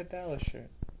was wearing a Dallas shirt.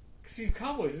 Because he's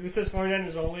Cowboys. This says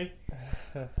 49ers only.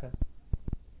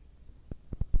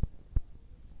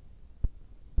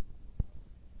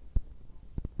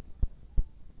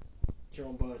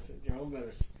 Jerome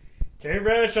Bettis. Terry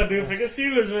Bradshaw, dude. Pick the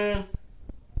Steelers, man.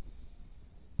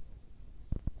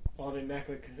 Oh, the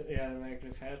immaculate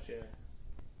pass, yeah.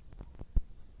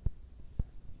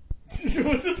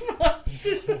 What's this much?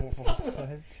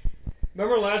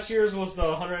 Remember last year's was the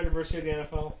 100th anniversary of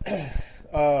the NFL?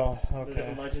 Oh, The okay.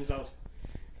 different legends. That was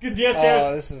good. Deion Oh,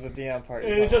 Sanders. this is the Dion part.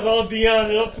 And it says all Deion.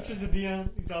 And all pictures of Deion.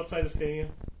 He's outside the stadium.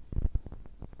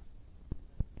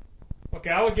 Okay,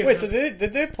 I would give Wait, this. so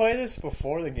did they play this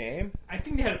before the game? I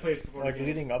think they had a place before Like the game.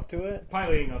 leading up to it?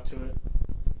 Probably leading up to it.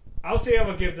 I'll say I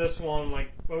would give this one, like,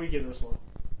 what would we give this one?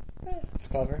 It's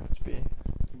clever. It's B.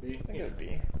 B? I give it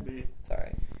B. B. It's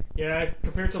alright. Yeah,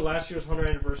 compared to last year's 100th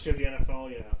anniversary of the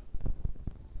NFL, yeah.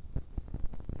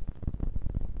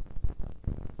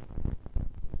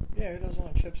 Yeah, who doesn't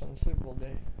want chips on the Super Bowl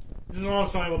day? This is what I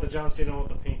was talking about the John Cena with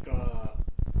the pink,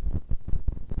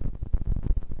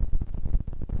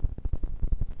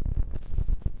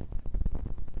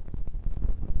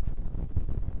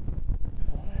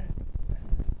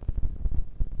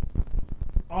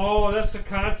 Oh, that's the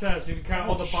contest. If you count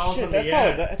all the bottles shit, on the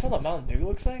that's ad. all the Mountain Dew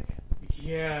looks like?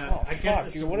 Yeah, Oh, I guess fuck,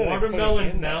 it's dude, what are they putting watermelon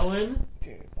in there? melon.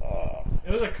 Dude, It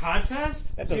was a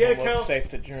contest. that So doesn't you had to look count. safe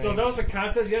to drink. So that was the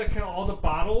contest. You had to count all the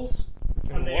bottles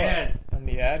on the What? ad. On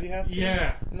the ad you have to?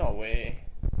 Yeah. No way.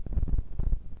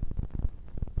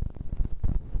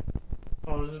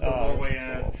 Oh, this is the Oh, Norway this is the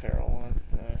Will ad. Ferrell one.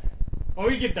 Oh,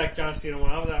 we get that John Cena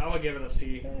one. I would give it a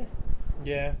C.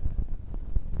 Yeah.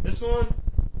 This one.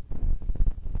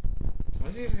 Why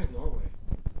is he against Norway?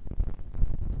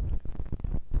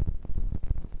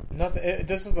 Nothing.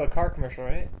 This is the car commercial,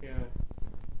 right? Yeah.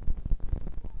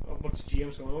 A bunch of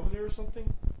GMs going over there or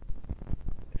something.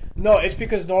 No, it's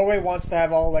because Norway wants to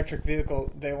have all electric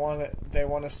vehicle. They want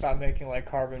to stop making like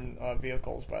carbon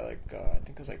vehicles by like I think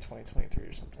it was like 2023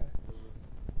 or something.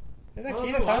 Is that Oh,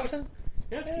 Kenan that's a lot. Thompson?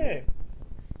 Yeah, it's Hey.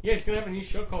 Yeah, he's gonna have a new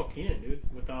show called Keenan, dude,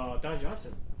 with Don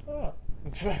Johnson. Oh.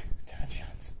 Don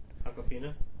Johnson.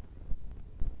 Aquafina.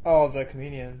 Oh, the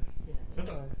comedian. Yeah. What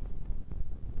the-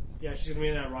 Yeah, she's gonna be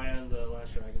in that Raya and the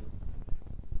Last Dragon.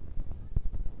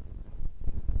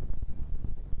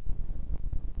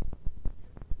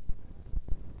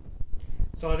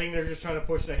 So I think they're just trying to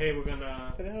push the hey, we're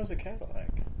gonna. But that was a Cadillac.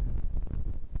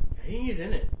 I think he's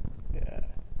in it. Yeah.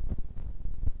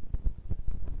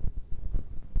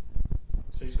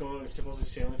 So he's supposedly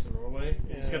sailing to Norway.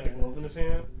 And he's got the Yeah. globe in his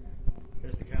hand.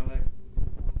 There's the Cadillac.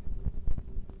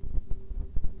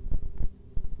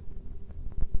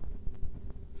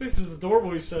 This is the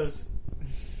doorbell, he says.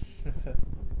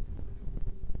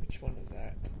 Which one is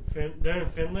that? They're in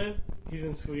Finland. He's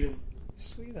in Sweden.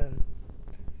 Sweden.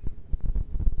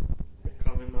 They're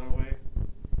coming Norway.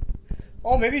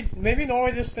 Oh, maybe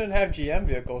Norway just didn't have GM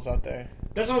vehicles out there.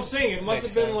 That's what I'm saying. It must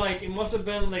Makes have been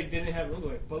sense. like, they didn't have,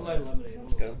 like, Bud Light Lemonade.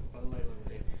 That's good. Bud Light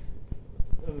Lemonade.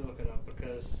 Let me look it up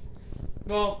because,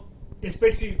 well, it's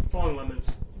basically falling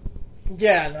lemons.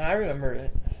 Yeah, no, I remember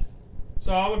it.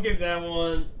 So I would give that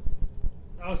one,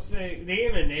 I would say, they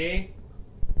gave it an A.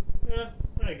 Yeah,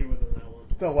 I agree with that one.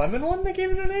 The lemon one they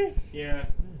gave it an A? Yeah.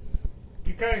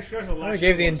 You kind of scratched the last I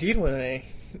gave the one. Indeed one an A.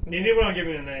 They did want to give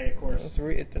it an A, of course.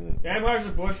 It didn't. The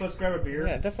Anheuser-Busch, let's grab a beer.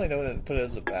 Yeah, definitely wouldn't put it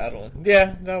as a bad one.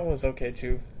 Yeah, that one was okay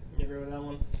too. You agree with that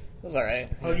one? It was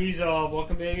alright. Huggies,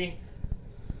 Welcome Baby.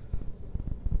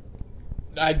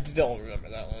 I don't remember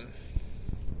that one.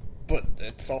 But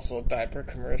it's also a diaper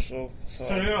commercial, so...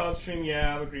 So no upstream,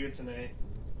 yeah, I would agree it's an A.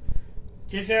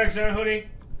 Jason Alexander hoodie?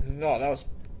 No, that was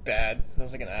bad. That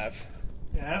was like an F.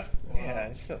 F? Yeah,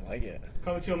 I just didn't like it.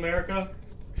 Coming to America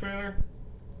trailer?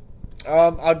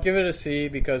 I'll give it a C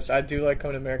because I do like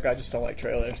Coming to America. I just don't like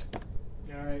trailers.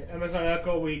 All right, Amazon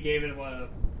Echo. We gave it what?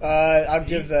 I'll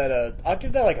give that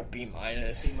like a B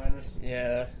minus. C minus.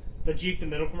 Yeah. The Jeep, the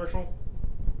middle commercial.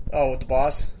 Oh, with the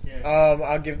boss. Yeah.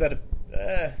 I'll give that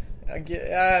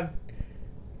a.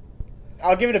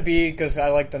 I'll give it a B because I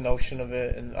like the notion of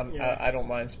it, and I don't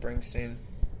mind Springsteen.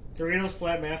 Doritos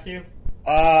Flat Matthew.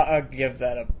 I'll give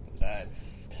that a.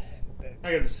 I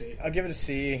give it a C. I'll give it a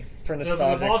C for The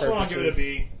nostalgic boss purposes. one, I'll give it a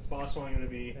B. Boss one, I'll give it a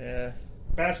B. Yeah.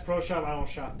 Bass Pro Shop, I don't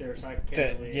shop there, so I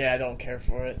can't really. Yeah, I don't care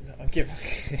for it. I'll give.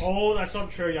 Old, I saw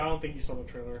the trailer. I don't think you saw the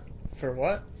trailer. For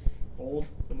what? Old,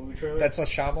 the movie trailer. That's a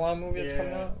Shyamalan movie that's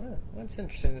coming Yeah. out? Yeah, that's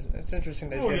interesting. It's interesting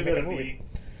that he's We'll going to give make it a a movie.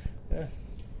 B. Yeah.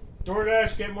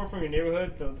 DoorDash, get more from your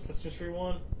neighborhood. The Sesame Street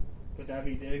one with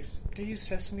Abby Diggs. They use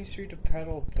Sesame Street to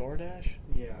peddle DoorDash?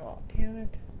 Yeah. Oh, damn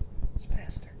it. Those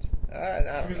bastards.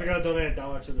 Because I gotta donate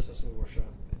 $1 to the Sesame Workshop.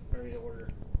 Every order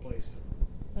placed.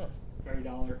 Huh. Every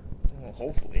dollar. Well,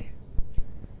 hopefully.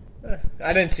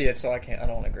 I didn't see it, so I don't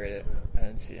want to grade it. I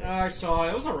didn't see it. I saw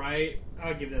it. It was alright.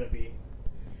 I'll give that a B.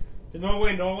 The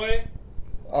Norway.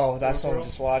 Oh, that's the one we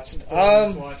just watched. It's the one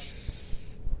we just watched.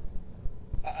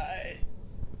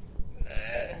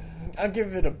 I'll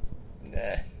give it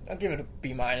a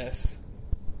B minus.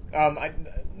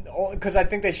 Because I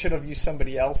think they should have used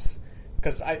somebody else.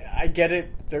 Because I get it.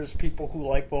 There's people who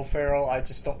like Will Ferrell. I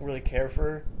just don't really care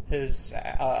for his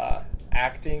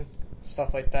acting,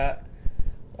 stuff like that.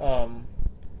 One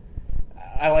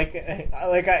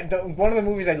of the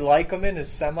movies I like him in is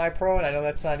Semi-Pro, and I know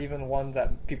that's not even one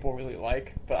that people really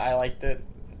like, but I liked it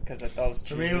because I thought it was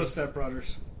cheesy. For me, it was Step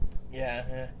Brothers.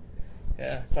 Yeah,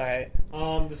 it's alright.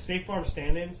 The State Farm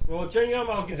stand-ins. Well, Jenny,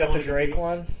 I'll give Is that the one a Drake B.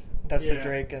 one? That's the Yeah.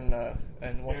 Drake and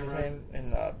what's Yeah, his Rudd. name?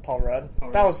 And Paul Rudd.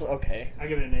 Paul That Rudd. was okay. I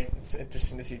give it an A. It's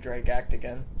interesting to see Drake act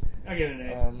again. I give it an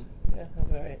A. Yeah,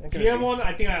 that's alright. I'll give it a GM B. one,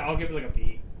 I think I'll give it like a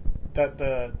B.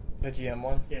 The GM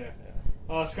one. Yeah.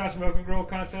 Scotch Milk and Grill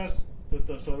contest with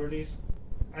the celebrities.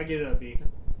 I give it a B.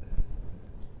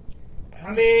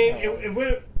 I mean, it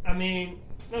would. I mean,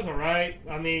 that was alright.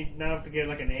 I mean, now I have to get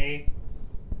like an A.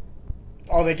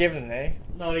 Oh, they gave it an A.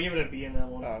 No, they give it a B in that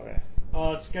one. Oh, okay.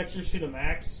 Skechers to the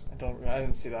Max. I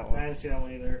didn't see that I one. didn't see that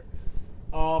one either.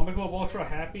 Michelob Ultra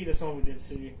Happy. That's the one we did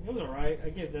see. It was alright. I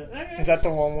give that. Is that the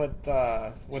one with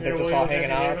Serena they're just all Williams,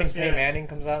 hanging Anthony out? I think Davis, Peyton yeah. Manning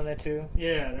comes out in it too.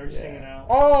 Yeah, they're just hanging out.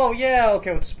 Oh yeah,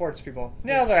 okay, with the sports people.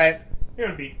 Yeah, it was alright. It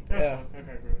would be. That was Yeah. fun.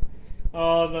 Okay,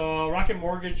 great. The Rocket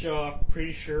Mortgage.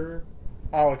 Pretty sure.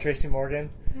 Oh, Tracy Morgan.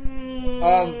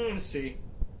 Let's see.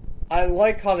 I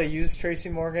like how they use Tracy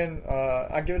Morgan.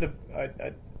 I give it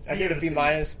I give it a B C.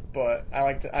 minus, but I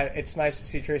like to. It's nice to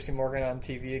see Tracy Morgan on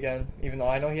TV again. Even though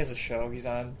I know he has a show he's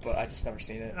on, but I just never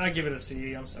seen it. I give it a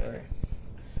C. I'm sorry.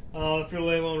 If you're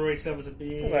lame on race, that was a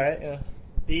B. It was alright, yeah.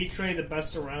 The E-Trade, the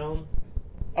best around.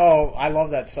 Oh, I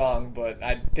love that song, but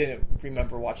I didn't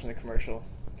remember watching the commercial,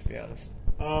 to be honest.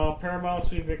 Paramount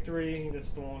Sweet Victory.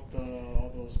 That's the one with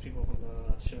all those people from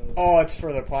the shows. Oh, it's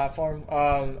for their platform.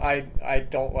 I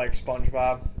don't like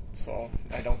SpongeBob, so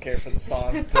I don't care for the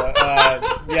song. But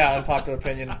yeah, unpopular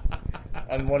opinion.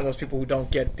 I'm one of those people who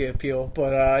don't get the appeal.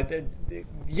 But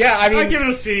yeah, I mean, I give it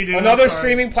a C, dude. another I'm sorry.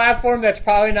 streaming platform that's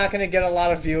probably not going to get a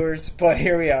lot of viewers. But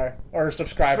here we are, or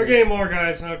subscribers. We're getting more,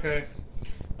 guys. Okay.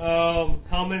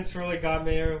 Hellman's really got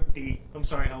me. D. I'm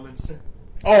sorry, Hellman's.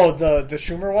 Oh, the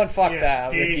Schumer one. Fuck Yeah,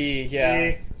 that. D. The D.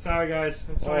 Yeah. D. Sorry, guys.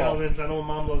 I'm sorry, Oh. Hellman's. I know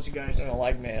Mom loves you guys. I don't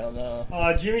like mail.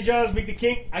 No. Jimmy John's Meet the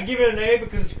King. I give it an A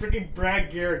because it's freaking Brad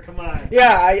Garrett. Come on. Yeah,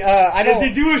 I If don't.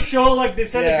 they do a show like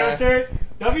this at Yeah. the concert,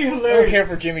 that'd be I hilarious. don't care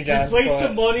for Jimmy John's. Replace but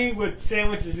the money with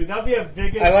sandwiches, dude. That'd be a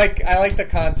biggest. I like the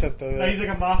concept of it. Like, he's like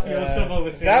a mafioso, but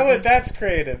with that sandwiches. that's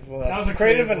creative. That was a creative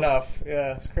creative one. enough.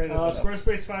 Yeah, it's creative enough.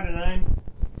 Squarespace 5 to 9.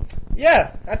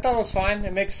 Yeah, I thought it was fine.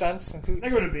 It makes sense. I give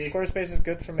it a B. Squarespace is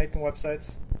good for making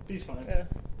websites. B's fine. Yeah.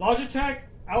 Logitech,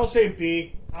 I will say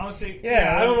B. I will say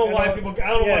Yeah, I don't know you why know, people. I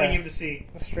don't know why yeah. they give it a C.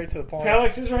 Straight to the point.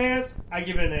 Cadillac Scissorhands, I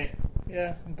give it an A.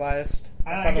 Yeah, I'm biased.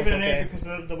 I thought give it an okay. A because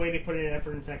of the way they put in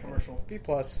effort into that commercial. B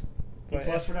plus. B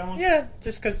plus for that one. Yeah,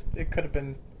 just because it could have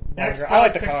been longer. Dexcom I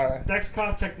like the car.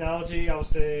 Dexcom Technology, I will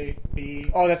say B.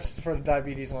 Oh, that's for the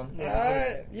diabetes one.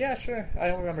 Yeah. Yeah, sure. I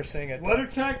don't remember seeing it. though.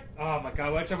 WeatherTech, oh my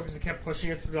god, WeatherTech because they kept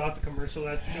pushing it throughout the commercial.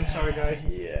 I'm sorry, guys.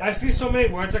 Yeah. I see so many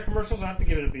WeatherTech commercials. I have to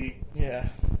give it a B. Yeah,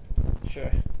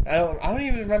 sure. I don't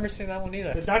even remember seeing that one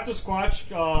either. The Dr. Squatch,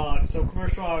 so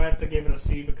commercial, I have to give it a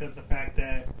C because the fact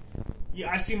that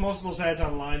I see most of those ads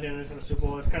online and it's in the Super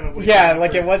Bowl. It's kind of Yeah,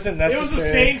 like it wasn't necessary. It was the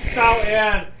same style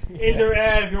ad in their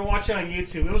ad if you're watching on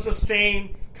YouTube. It was the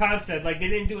same concept. Like they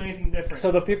didn't do anything different. So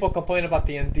the people complain about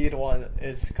the Indeed one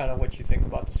is kind of what you think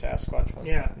about the Sasquatch one.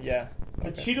 Yeah. Yeah.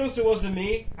 The Cheetos, it wasn't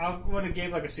me. I would have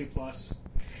gave like a C plus.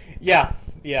 Yeah.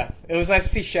 It was nice to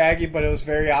see Shaggy, but it was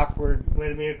very awkward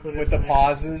Wait a minute, with the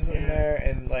pauses in there,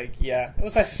 and like, it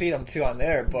was nice to see them too on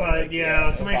there, but like,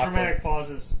 too many dramatic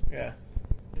pauses. Yeah.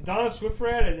 The Donna Swift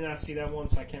rad, I did not see that one,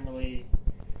 so I can't really.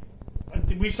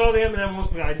 We saw the Eminem once,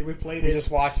 but we played it. We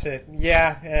just watched it.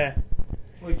 Yeah.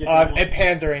 And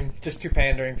pandering, just too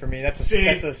pandering for me. That's a C.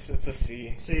 It's a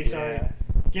C. C, sorry.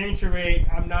 Guaranteed rate.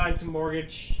 I'm not into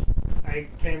mortgage. I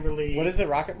can't really. What is it?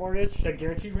 Rocket Mortgage? The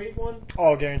guaranteed rate one?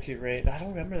 Oh, guaranteed rate. I don't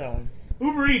remember that one.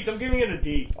 Uber Eats. I'm giving it a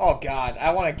D. Oh God,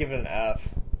 I want to give it an F.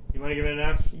 You want to give it an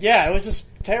F? Yeah, it was just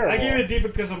terrible. I gave it a D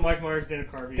because of Mike Myers, Dana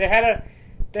Carvey. They had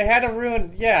to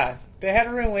ruin. Yeah, they had to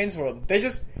ruin Wayne's World. They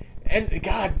just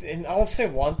and I'll say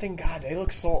one thing. God, they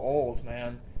look so old,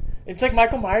 man. It's like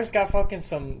Michael Myers got fucking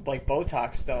some like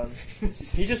Botox done.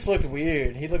 He just looked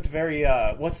weird. He looked very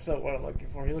what I'm looking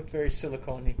for? He looked very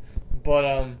silicone-y.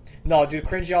 But no, dude,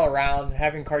 cringy all around.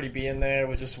 Having Cardi B in there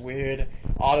was just weird.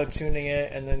 Auto-tuning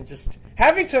it, and then just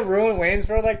having to ruin Wayne's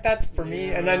World like that for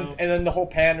me. And then the whole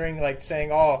pandering, like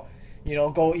saying, oh,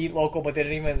 go eat local, but they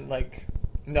didn't even like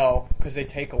no, because they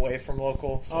take away from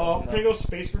local. So, Pringles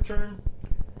Space Return.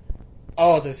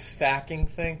 Oh, the stacking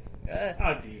thing.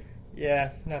 D.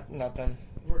 Yeah, not them.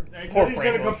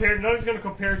 Nobody's gonna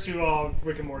compare to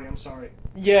Rick and Morty. I'm sorry.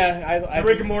 Yeah, I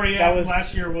Rick and Morty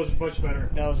last year was much better.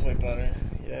 That was way better.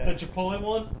 Yeah. The Chipotle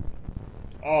one.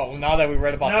 Oh, now that we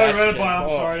read about that. I'm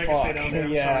sorry. I can stay down there. I'm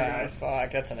sorry, guys.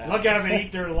 Fuck, that's an ass. Lucky I haven't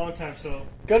eaten there in a long time. So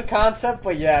good concept,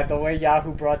 but yeah, the way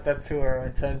Yahoo brought that to our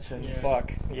attention. Yeah.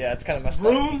 Fuck. Yeah, it's kind of messed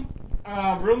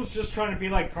up. Room's just trying to be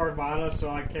like Carvana, so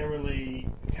I can't really.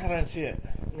 I didn't see it.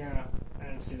 Yeah, I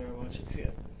didn't see very much. I didn't see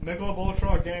it. Michelob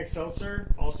Ultra Organic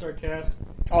Seltzer All-Star Cast.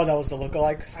 Oh, that was the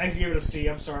lookalikes? I gave it a C.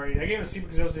 I'm sorry. I gave it a C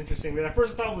because it was interesting. But at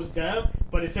first I thought it was them,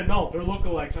 but it said no, they're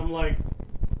lookalikes. I'm like,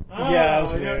 yeah, that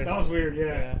was weird. That was weird.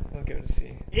 Yeah, I'll give it a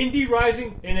C. Indie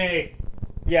Rising an A.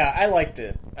 Yeah, I liked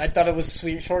it. I thought it was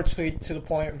sweet, short, sweet, to the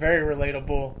point, very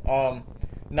relatable.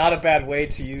 Not a bad way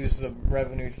to use the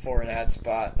revenue for an ad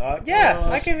spot. I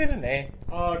give it an A.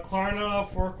 Klarna,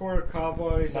 Four Quarter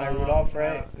Cowboys. My Rudolph,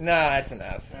 right? F. Nah, it's an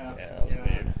F. F. Yeah, that was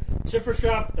weird. Shipper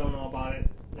Shop, don't know about it.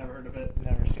 Never heard of it.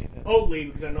 Never seen it. Oatly,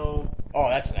 because I know. Oh,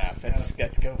 that's an F. It's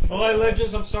go. Bud Light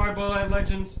Legends, I'm sorry, Bud Light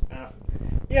Legends, F.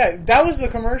 Yeah, that was the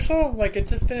commercial. Like, it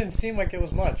just didn't seem like it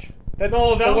was much. That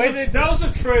was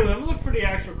the trailer. Let me look for the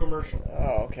actual commercial.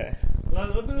 Oh, okay.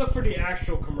 Let me look for the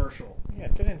actual commercial. Yeah,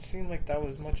 it didn't seem like that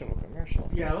was much of a commercial.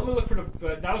 Yeah, let me look for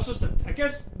that was just I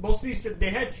guess most of these,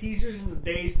 they had teasers in the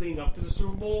days leading up to the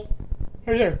Super Bowl.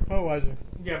 Oh, yeah. Oh, was it?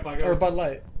 Yeah, or Bud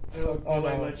Light. Bud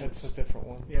Light Legends. It's a different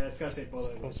one. Yeah, it's got to say Bud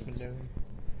Light Legends.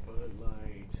 Bud Light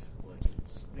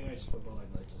Legends. I think I just put Bud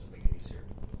Light Legends to make it easier.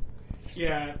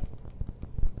 Yeah.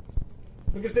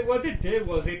 Because what they did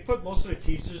was they put most of the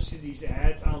teasers to these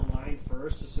ads online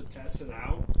first just to test it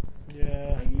out.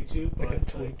 Yeah. On YouTube. They can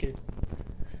tweak it.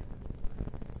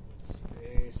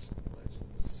 Space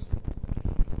Legends.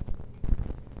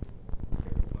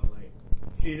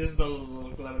 See, this is the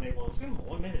lemonade one. It's going to be a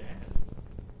 1 minute ad.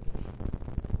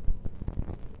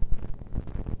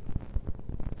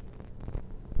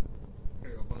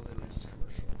 There you go, Bud Light Legends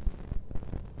commercial.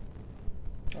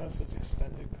 Oh, so it's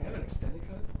extended cut. You have an extended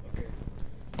cut? Okay.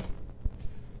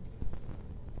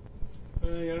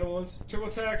 The other ones?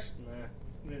 TurboTax? Nah.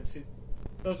 Didn't see.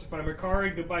 Those are fine.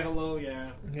 Mercari, Goodbye Hello,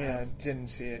 yeah. Yeah, didn't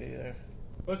see it either.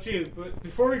 Let's see.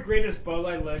 Before we grade this Bud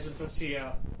Light Legends, let's see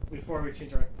before we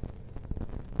change our.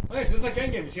 Nice, this is like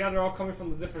Endgame. You see how they're all coming from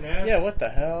the different ads? Yeah, what the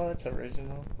hell? It's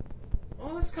original.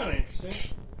 Oh, that's kind of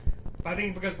interesting. I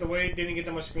think because the way they didn't get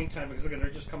that much screen time, because look at they're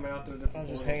just coming out through the different.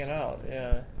 I'm just hanging out,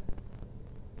 yeah.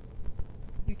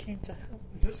 You came to help me.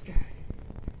 This guy.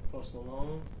 Post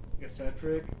Malone,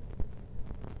 Eccentric.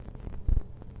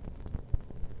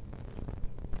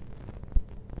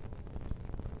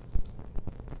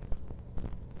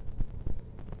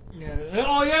 Yeah.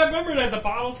 Oh yeah, I remember that the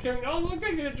bottle's carrying. Oh, look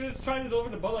like they're just trying to deliver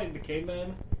the Bud Light in the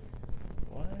caveman.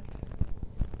 What?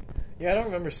 Yeah, I don't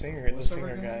remember seeing the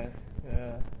singer guy.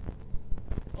 Yeah.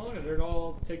 Oh, they're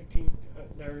all team.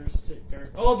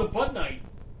 Oh, the Bud Night.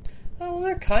 Oh, well,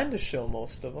 they're kind of chill,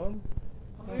 most of them.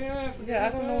 Oh, yeah, I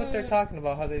don't know what they're talking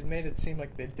about. How they made it seem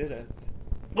like they didn't.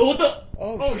 Oh, what the?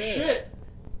 Oh shit.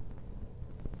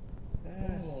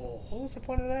 Yeah. Oh. What was the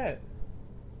point of that?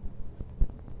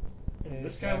 Yeah,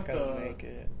 this guy with the. Make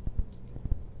it.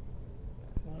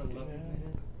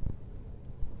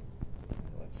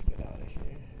 Let's get out of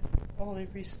here. Oh, they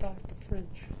restocked the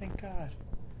fridge. Thank God.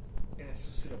 Yeah, it's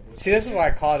supposed to be the. See, this is why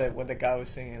I caught it when the guy was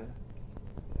singing.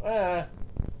 Alright,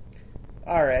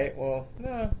 well,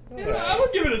 no. Yeah, I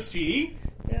would give it a C.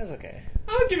 Yeah, it's okay.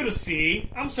 I'll give it a C.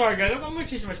 I'm sorry, guys. I'm going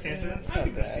to change my stance. Yeah, I'll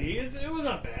give it a C. It was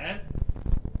not bad.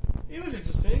 It was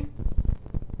interesting.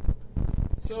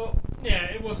 So, yeah,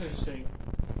 it was interesting.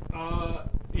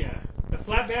 Yeah. The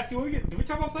Flat Matthew, did we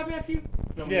talk about Flat Matthew?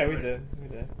 No, Yeah, we did.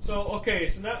 So, okay,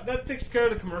 so that takes care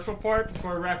of the commercial part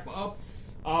before I wrap up.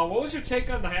 What was your take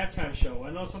on the halftime show?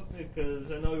 I know something,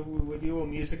 because I know we deal with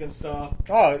music and stuff.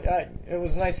 Oh, it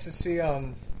was nice to see.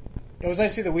 It was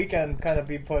nice to see the Weeknd kind of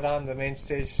be put on the main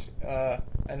stage.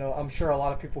 I'm sure a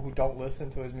lot of people who don't listen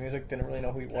to his music didn't really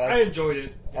know who he was. I enjoyed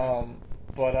it. Yeah.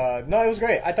 But no, it was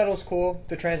great. I thought it was cool.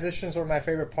 The transitions were my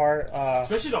favorite part.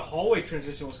 Especially the hallway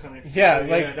transition was kind of that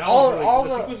was really all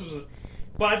the sequence was.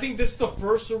 But I think this is the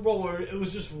first Super Bowl where it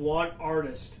was just one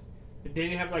artist. They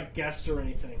didn't have like guests or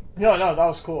anything. No, that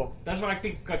was cool. That's what I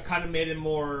think kind of made it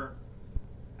more.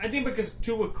 I think because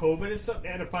too with COVID and stuff, they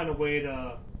had to find a way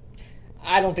to.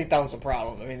 I don't think that was a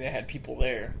problem. I mean, they had people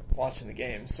there watching the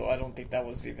game, so I don't think that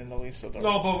was even the least of the.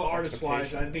 No, but artist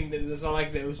wise, I think that it's not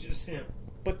like that. It was just him.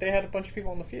 But they had a bunch of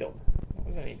people on the field. It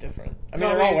wasn't any different. I mean,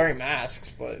 they're all wearing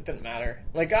masks, but it didn't matter.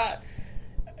 Like, I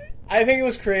think it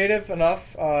was creative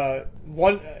enough.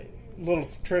 One little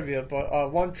trivia,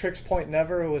 but one Trix Point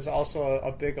Never, who was also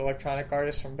a big electronic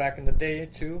artist from back in the day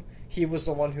too. He was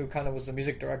the one who kind of was the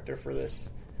music director for this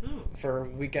for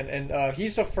Weeknd, and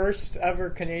he's the first ever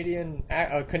Canadian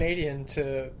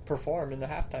to perform in the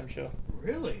halftime show.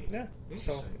 Really? Yeah.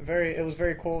 So it was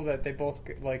very cool that they both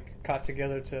got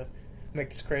together to make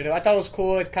this creative. I thought it was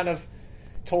cool. It kind of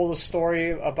told a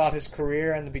story about his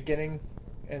career in the beginning,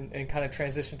 and kind of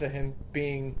transitioned to him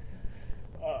being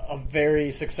a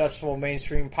very successful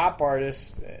mainstream pop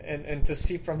artist, and to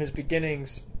see from his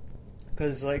beginnings,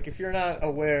 because if you're not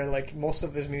aware, most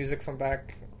of his music from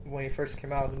back when he first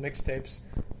came out, the mixtapes,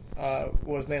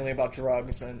 was mainly about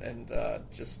drugs and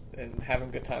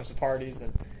having good times at parties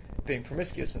and being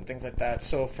promiscuous and things like that.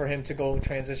 So for him to go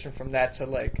transition from that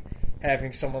to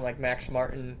having someone like Max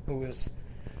Martin, who is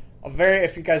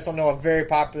if you guys don't know, a very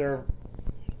popular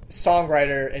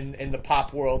songwriter in the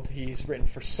pop world. He's written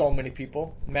for so many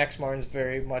people. Max Martin's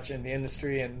very much in the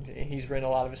industry, and he's written a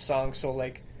lot of his songs. So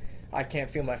I Can't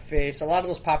Feel My Face, a lot of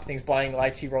those pop things, Blinding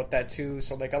Lights, he wrote that too.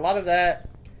 So a lot of that,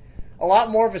 a lot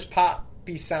more of his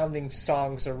poppy sounding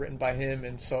songs are written by him,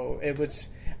 and so it's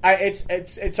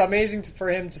amazing for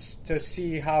him to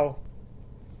see how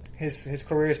his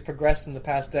career has progressed in the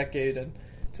past decade, and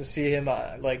to see him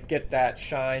get that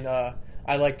shine.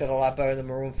 I liked that a lot better than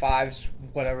Maroon 5's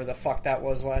whatever the fuck that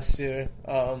was last year.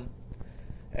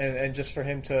 And just for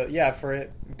him to, for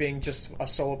it being just a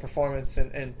solo performance,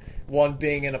 and one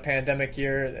being in a pandemic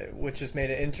year, which has made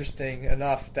it interesting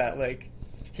enough that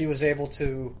he was able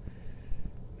to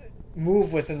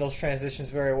move within those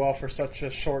transitions very well for such a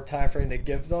short time frame they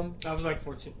give them. I was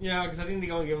 14. Yeah, because I think they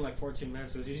only give them 14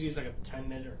 minutes. It was usually a 10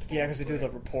 minute or 12. Yeah, because they do the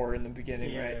report in the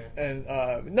beginning, yeah, right? Yeah. And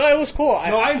no, it was cool.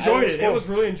 I enjoyed it. Cool. It was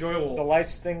really enjoyable. The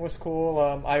lights thing was cool.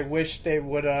 I wish they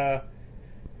would.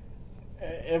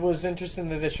 It was interesting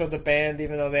that they showed the band,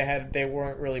 even though they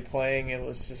weren't really playing. It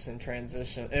was just in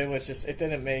transition. It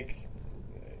didn't make.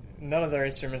 None of their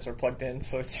instruments were plugged in,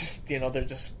 so it's just they're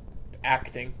just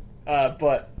acting.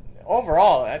 But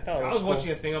overall, I thought it was cool.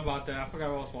 Watching a thing about that. I forgot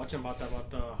what I was watching about that,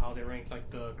 about how they ranked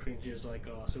the cringes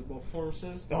Super Bowl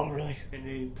performances. Oh, really? And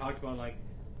they talked about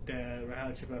the Red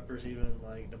Hot Chili Peppers, even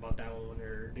about that one when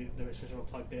their instruments were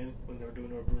plugged in when they were doing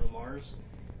it with Bruno Mars.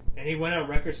 And he went on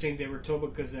record saying they were told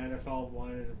because the NFL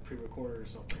wanted to pre-record it or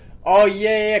something. Oh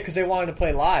yeah, because they wanted to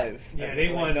play live. Yeah, they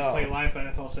wanted to play live, but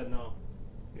NFL said no.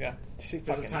 Yeah,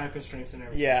 because of time constraints and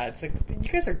everything. Yeah, it's you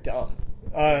guys are dumb.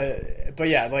 But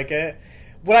yeah,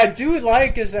 what I do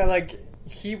like is that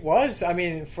he was. I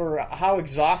mean, for how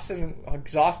exhausting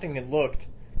it looked,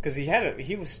 because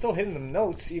he was still hitting the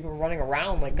notes, even running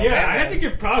around I had to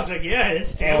give props. His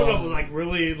stand-up was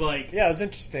really Yeah, it was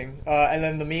interesting. And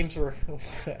then the memes were.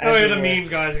 The memes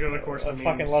guys are of course. I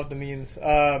fucking love the memes.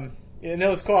 And it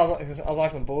was cool. I was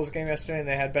watching the Bulls game yesterday, and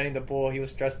they had Benny the Bull. He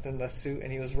was dressed in the suit,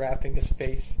 and he was wrapping his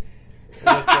face with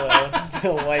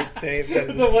the white tape.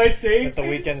 The white tape that the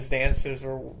Weeknd's dancers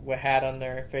had on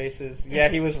their faces. Yeah,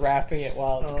 he was wrapping it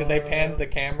because they panned the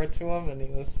camera to him, and he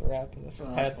was wrapping his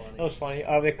head. It was funny.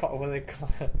 It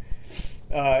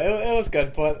was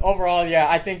good, but overall,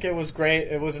 I think it was great.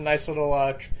 It was a nice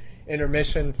little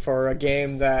intermission for a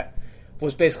game that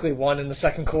was basically won in the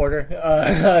second quarter.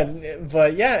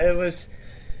 But yeah, it was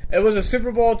a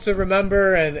Super Bowl to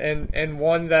remember, and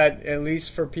one that, at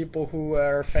least for people who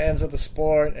are fans of the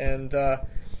sport, and at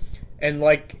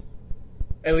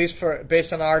least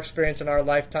based on our experience in our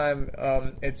lifetime,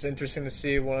 it's interesting to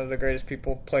see one of the greatest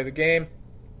people play the game.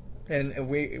 And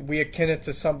we akin it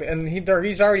to something, and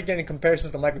he's already getting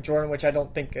comparisons to Michael Jordan, which I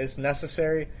don't think is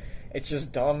necessary. It's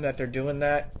just dumb that they're doing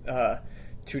that.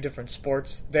 Two different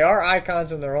sports. They are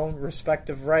icons in their own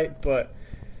respective right, but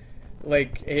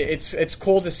like it's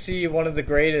cool to see one of the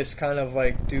greatest kind of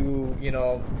like do, you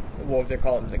know, well, they're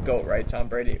calling him the GOAT, right, Tom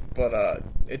Brady. But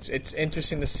it's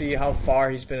interesting to see how far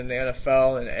he's been in the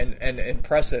NFL and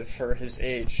impressive for his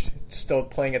age, still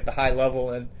playing at the high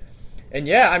level. And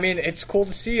yeah, I mean, it's cool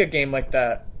to see a game like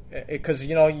that because,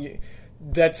 you know,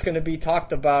 that's going to be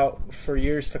talked about for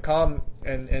years to come.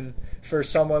 And for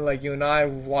someone like you and I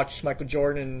who watched Michael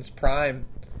Jordan's prime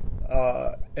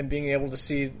and being able to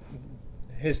see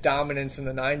his dominance in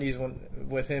the 90s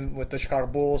with the Chicago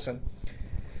Bulls and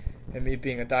me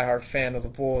being a diehard fan of the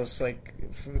Bulls, like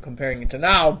comparing it to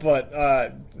now, but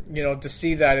you know, to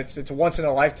see that it's once in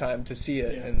a lifetime to see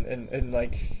it. Yeah. And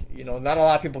like, you know, not a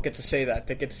lot of people get to say that.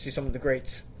 They get to see some of the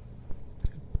greats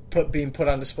being put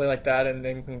on display like that, and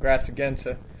then congrats again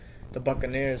to the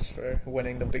Buccaneers for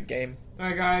winning the big game. All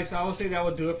right, guys, I will say that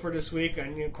will do it for this week.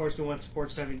 And of course, we went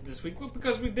sports heavy this week, but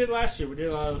because we did last year, we did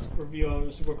a review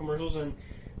of Super Bowl commercials, and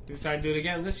we decided to do it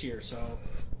again this year. So,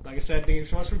 like I said, thank you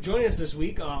so much for joining us this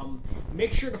week.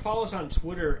 Make sure to follow us on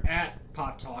Twitter at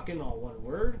Pop Talkin', all one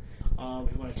word.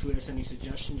 If you want to tweet us any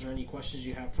suggestions or any questions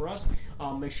you have for us,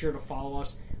 make sure to follow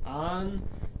us on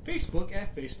Facebook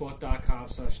at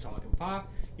facebook.com/talkingpop.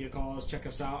 You can call us, check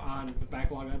us out on the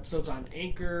backlog episodes on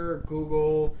Anchor,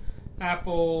 Google,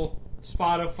 Apple,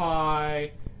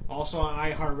 Spotify, also on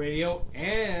iHeartRadio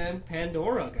and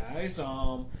Pandora, guys.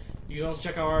 You can also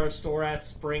check out our store at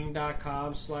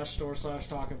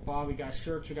spring.com/store/talkingpop. We got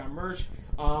shirts, we got merch.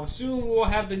 Soon we'll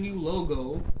have the new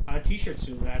logo on a t-shirt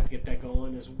soon. I have to get that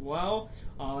going as well.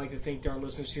 I'd like to thank our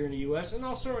listeners here in the U.S. and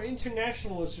also our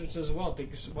international listeners as well. Thank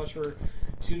you so much for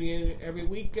tuning in every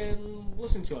week and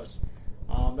listening to us.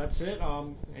 That's it.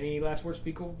 Any last words,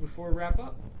 Pico, before we wrap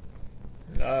up?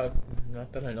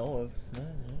 Not that I know of. No.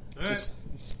 Just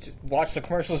watch the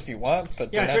commercials if you want.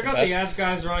 But yeah, check out the ads,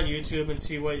 guys. They're on YouTube, and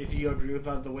see if you agree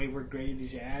with the way we're grading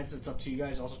these ads. It's up to you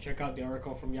guys. Also, check out the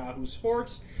article from Yahoo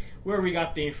Sports, where we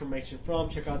got the information from.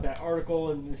 Check out that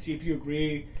article and see if you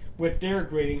agree with their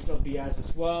gradings of the ads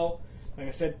as well. Like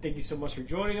I said, thank you so much for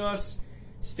joining us.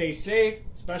 Stay safe,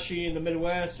 especially in the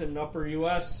Midwest and upper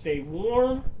U.S. Stay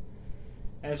warm.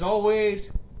 As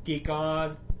always, geek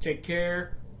on. Take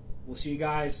care. We'll see you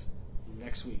guys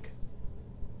next week.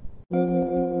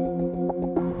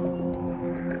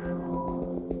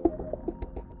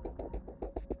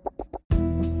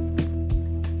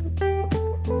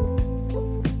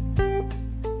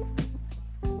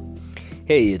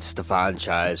 Hey, it's the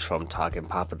Franchise from Talking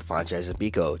Pop at the Franchise and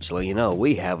Pico. Just to let you know,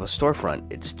 we have a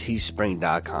storefront. It's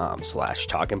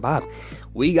teespring.com/talkingpop.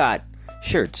 We got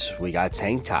shirts. We got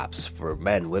tank tops for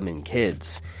men, women,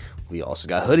 kids. We also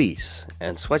got hoodies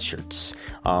and sweatshirts.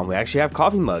 We actually have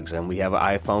coffee mugs, and we have an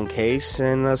iPhone case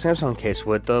and a Samsung case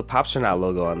with the Pops Are Not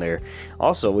logo on there.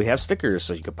 Also, we have stickers,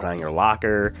 so you can put on your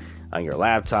locker, on your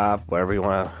laptop, whatever you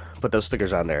want to put those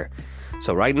stickers on there.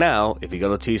 So right now, if you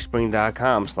go to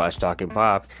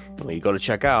teespring.com/talkingpop, and when you go to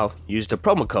checkout, use the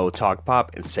promo code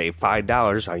TalkPop and save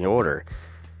 $5 on your order.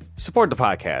 Support the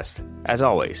podcast. As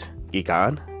always, geek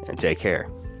on and take care.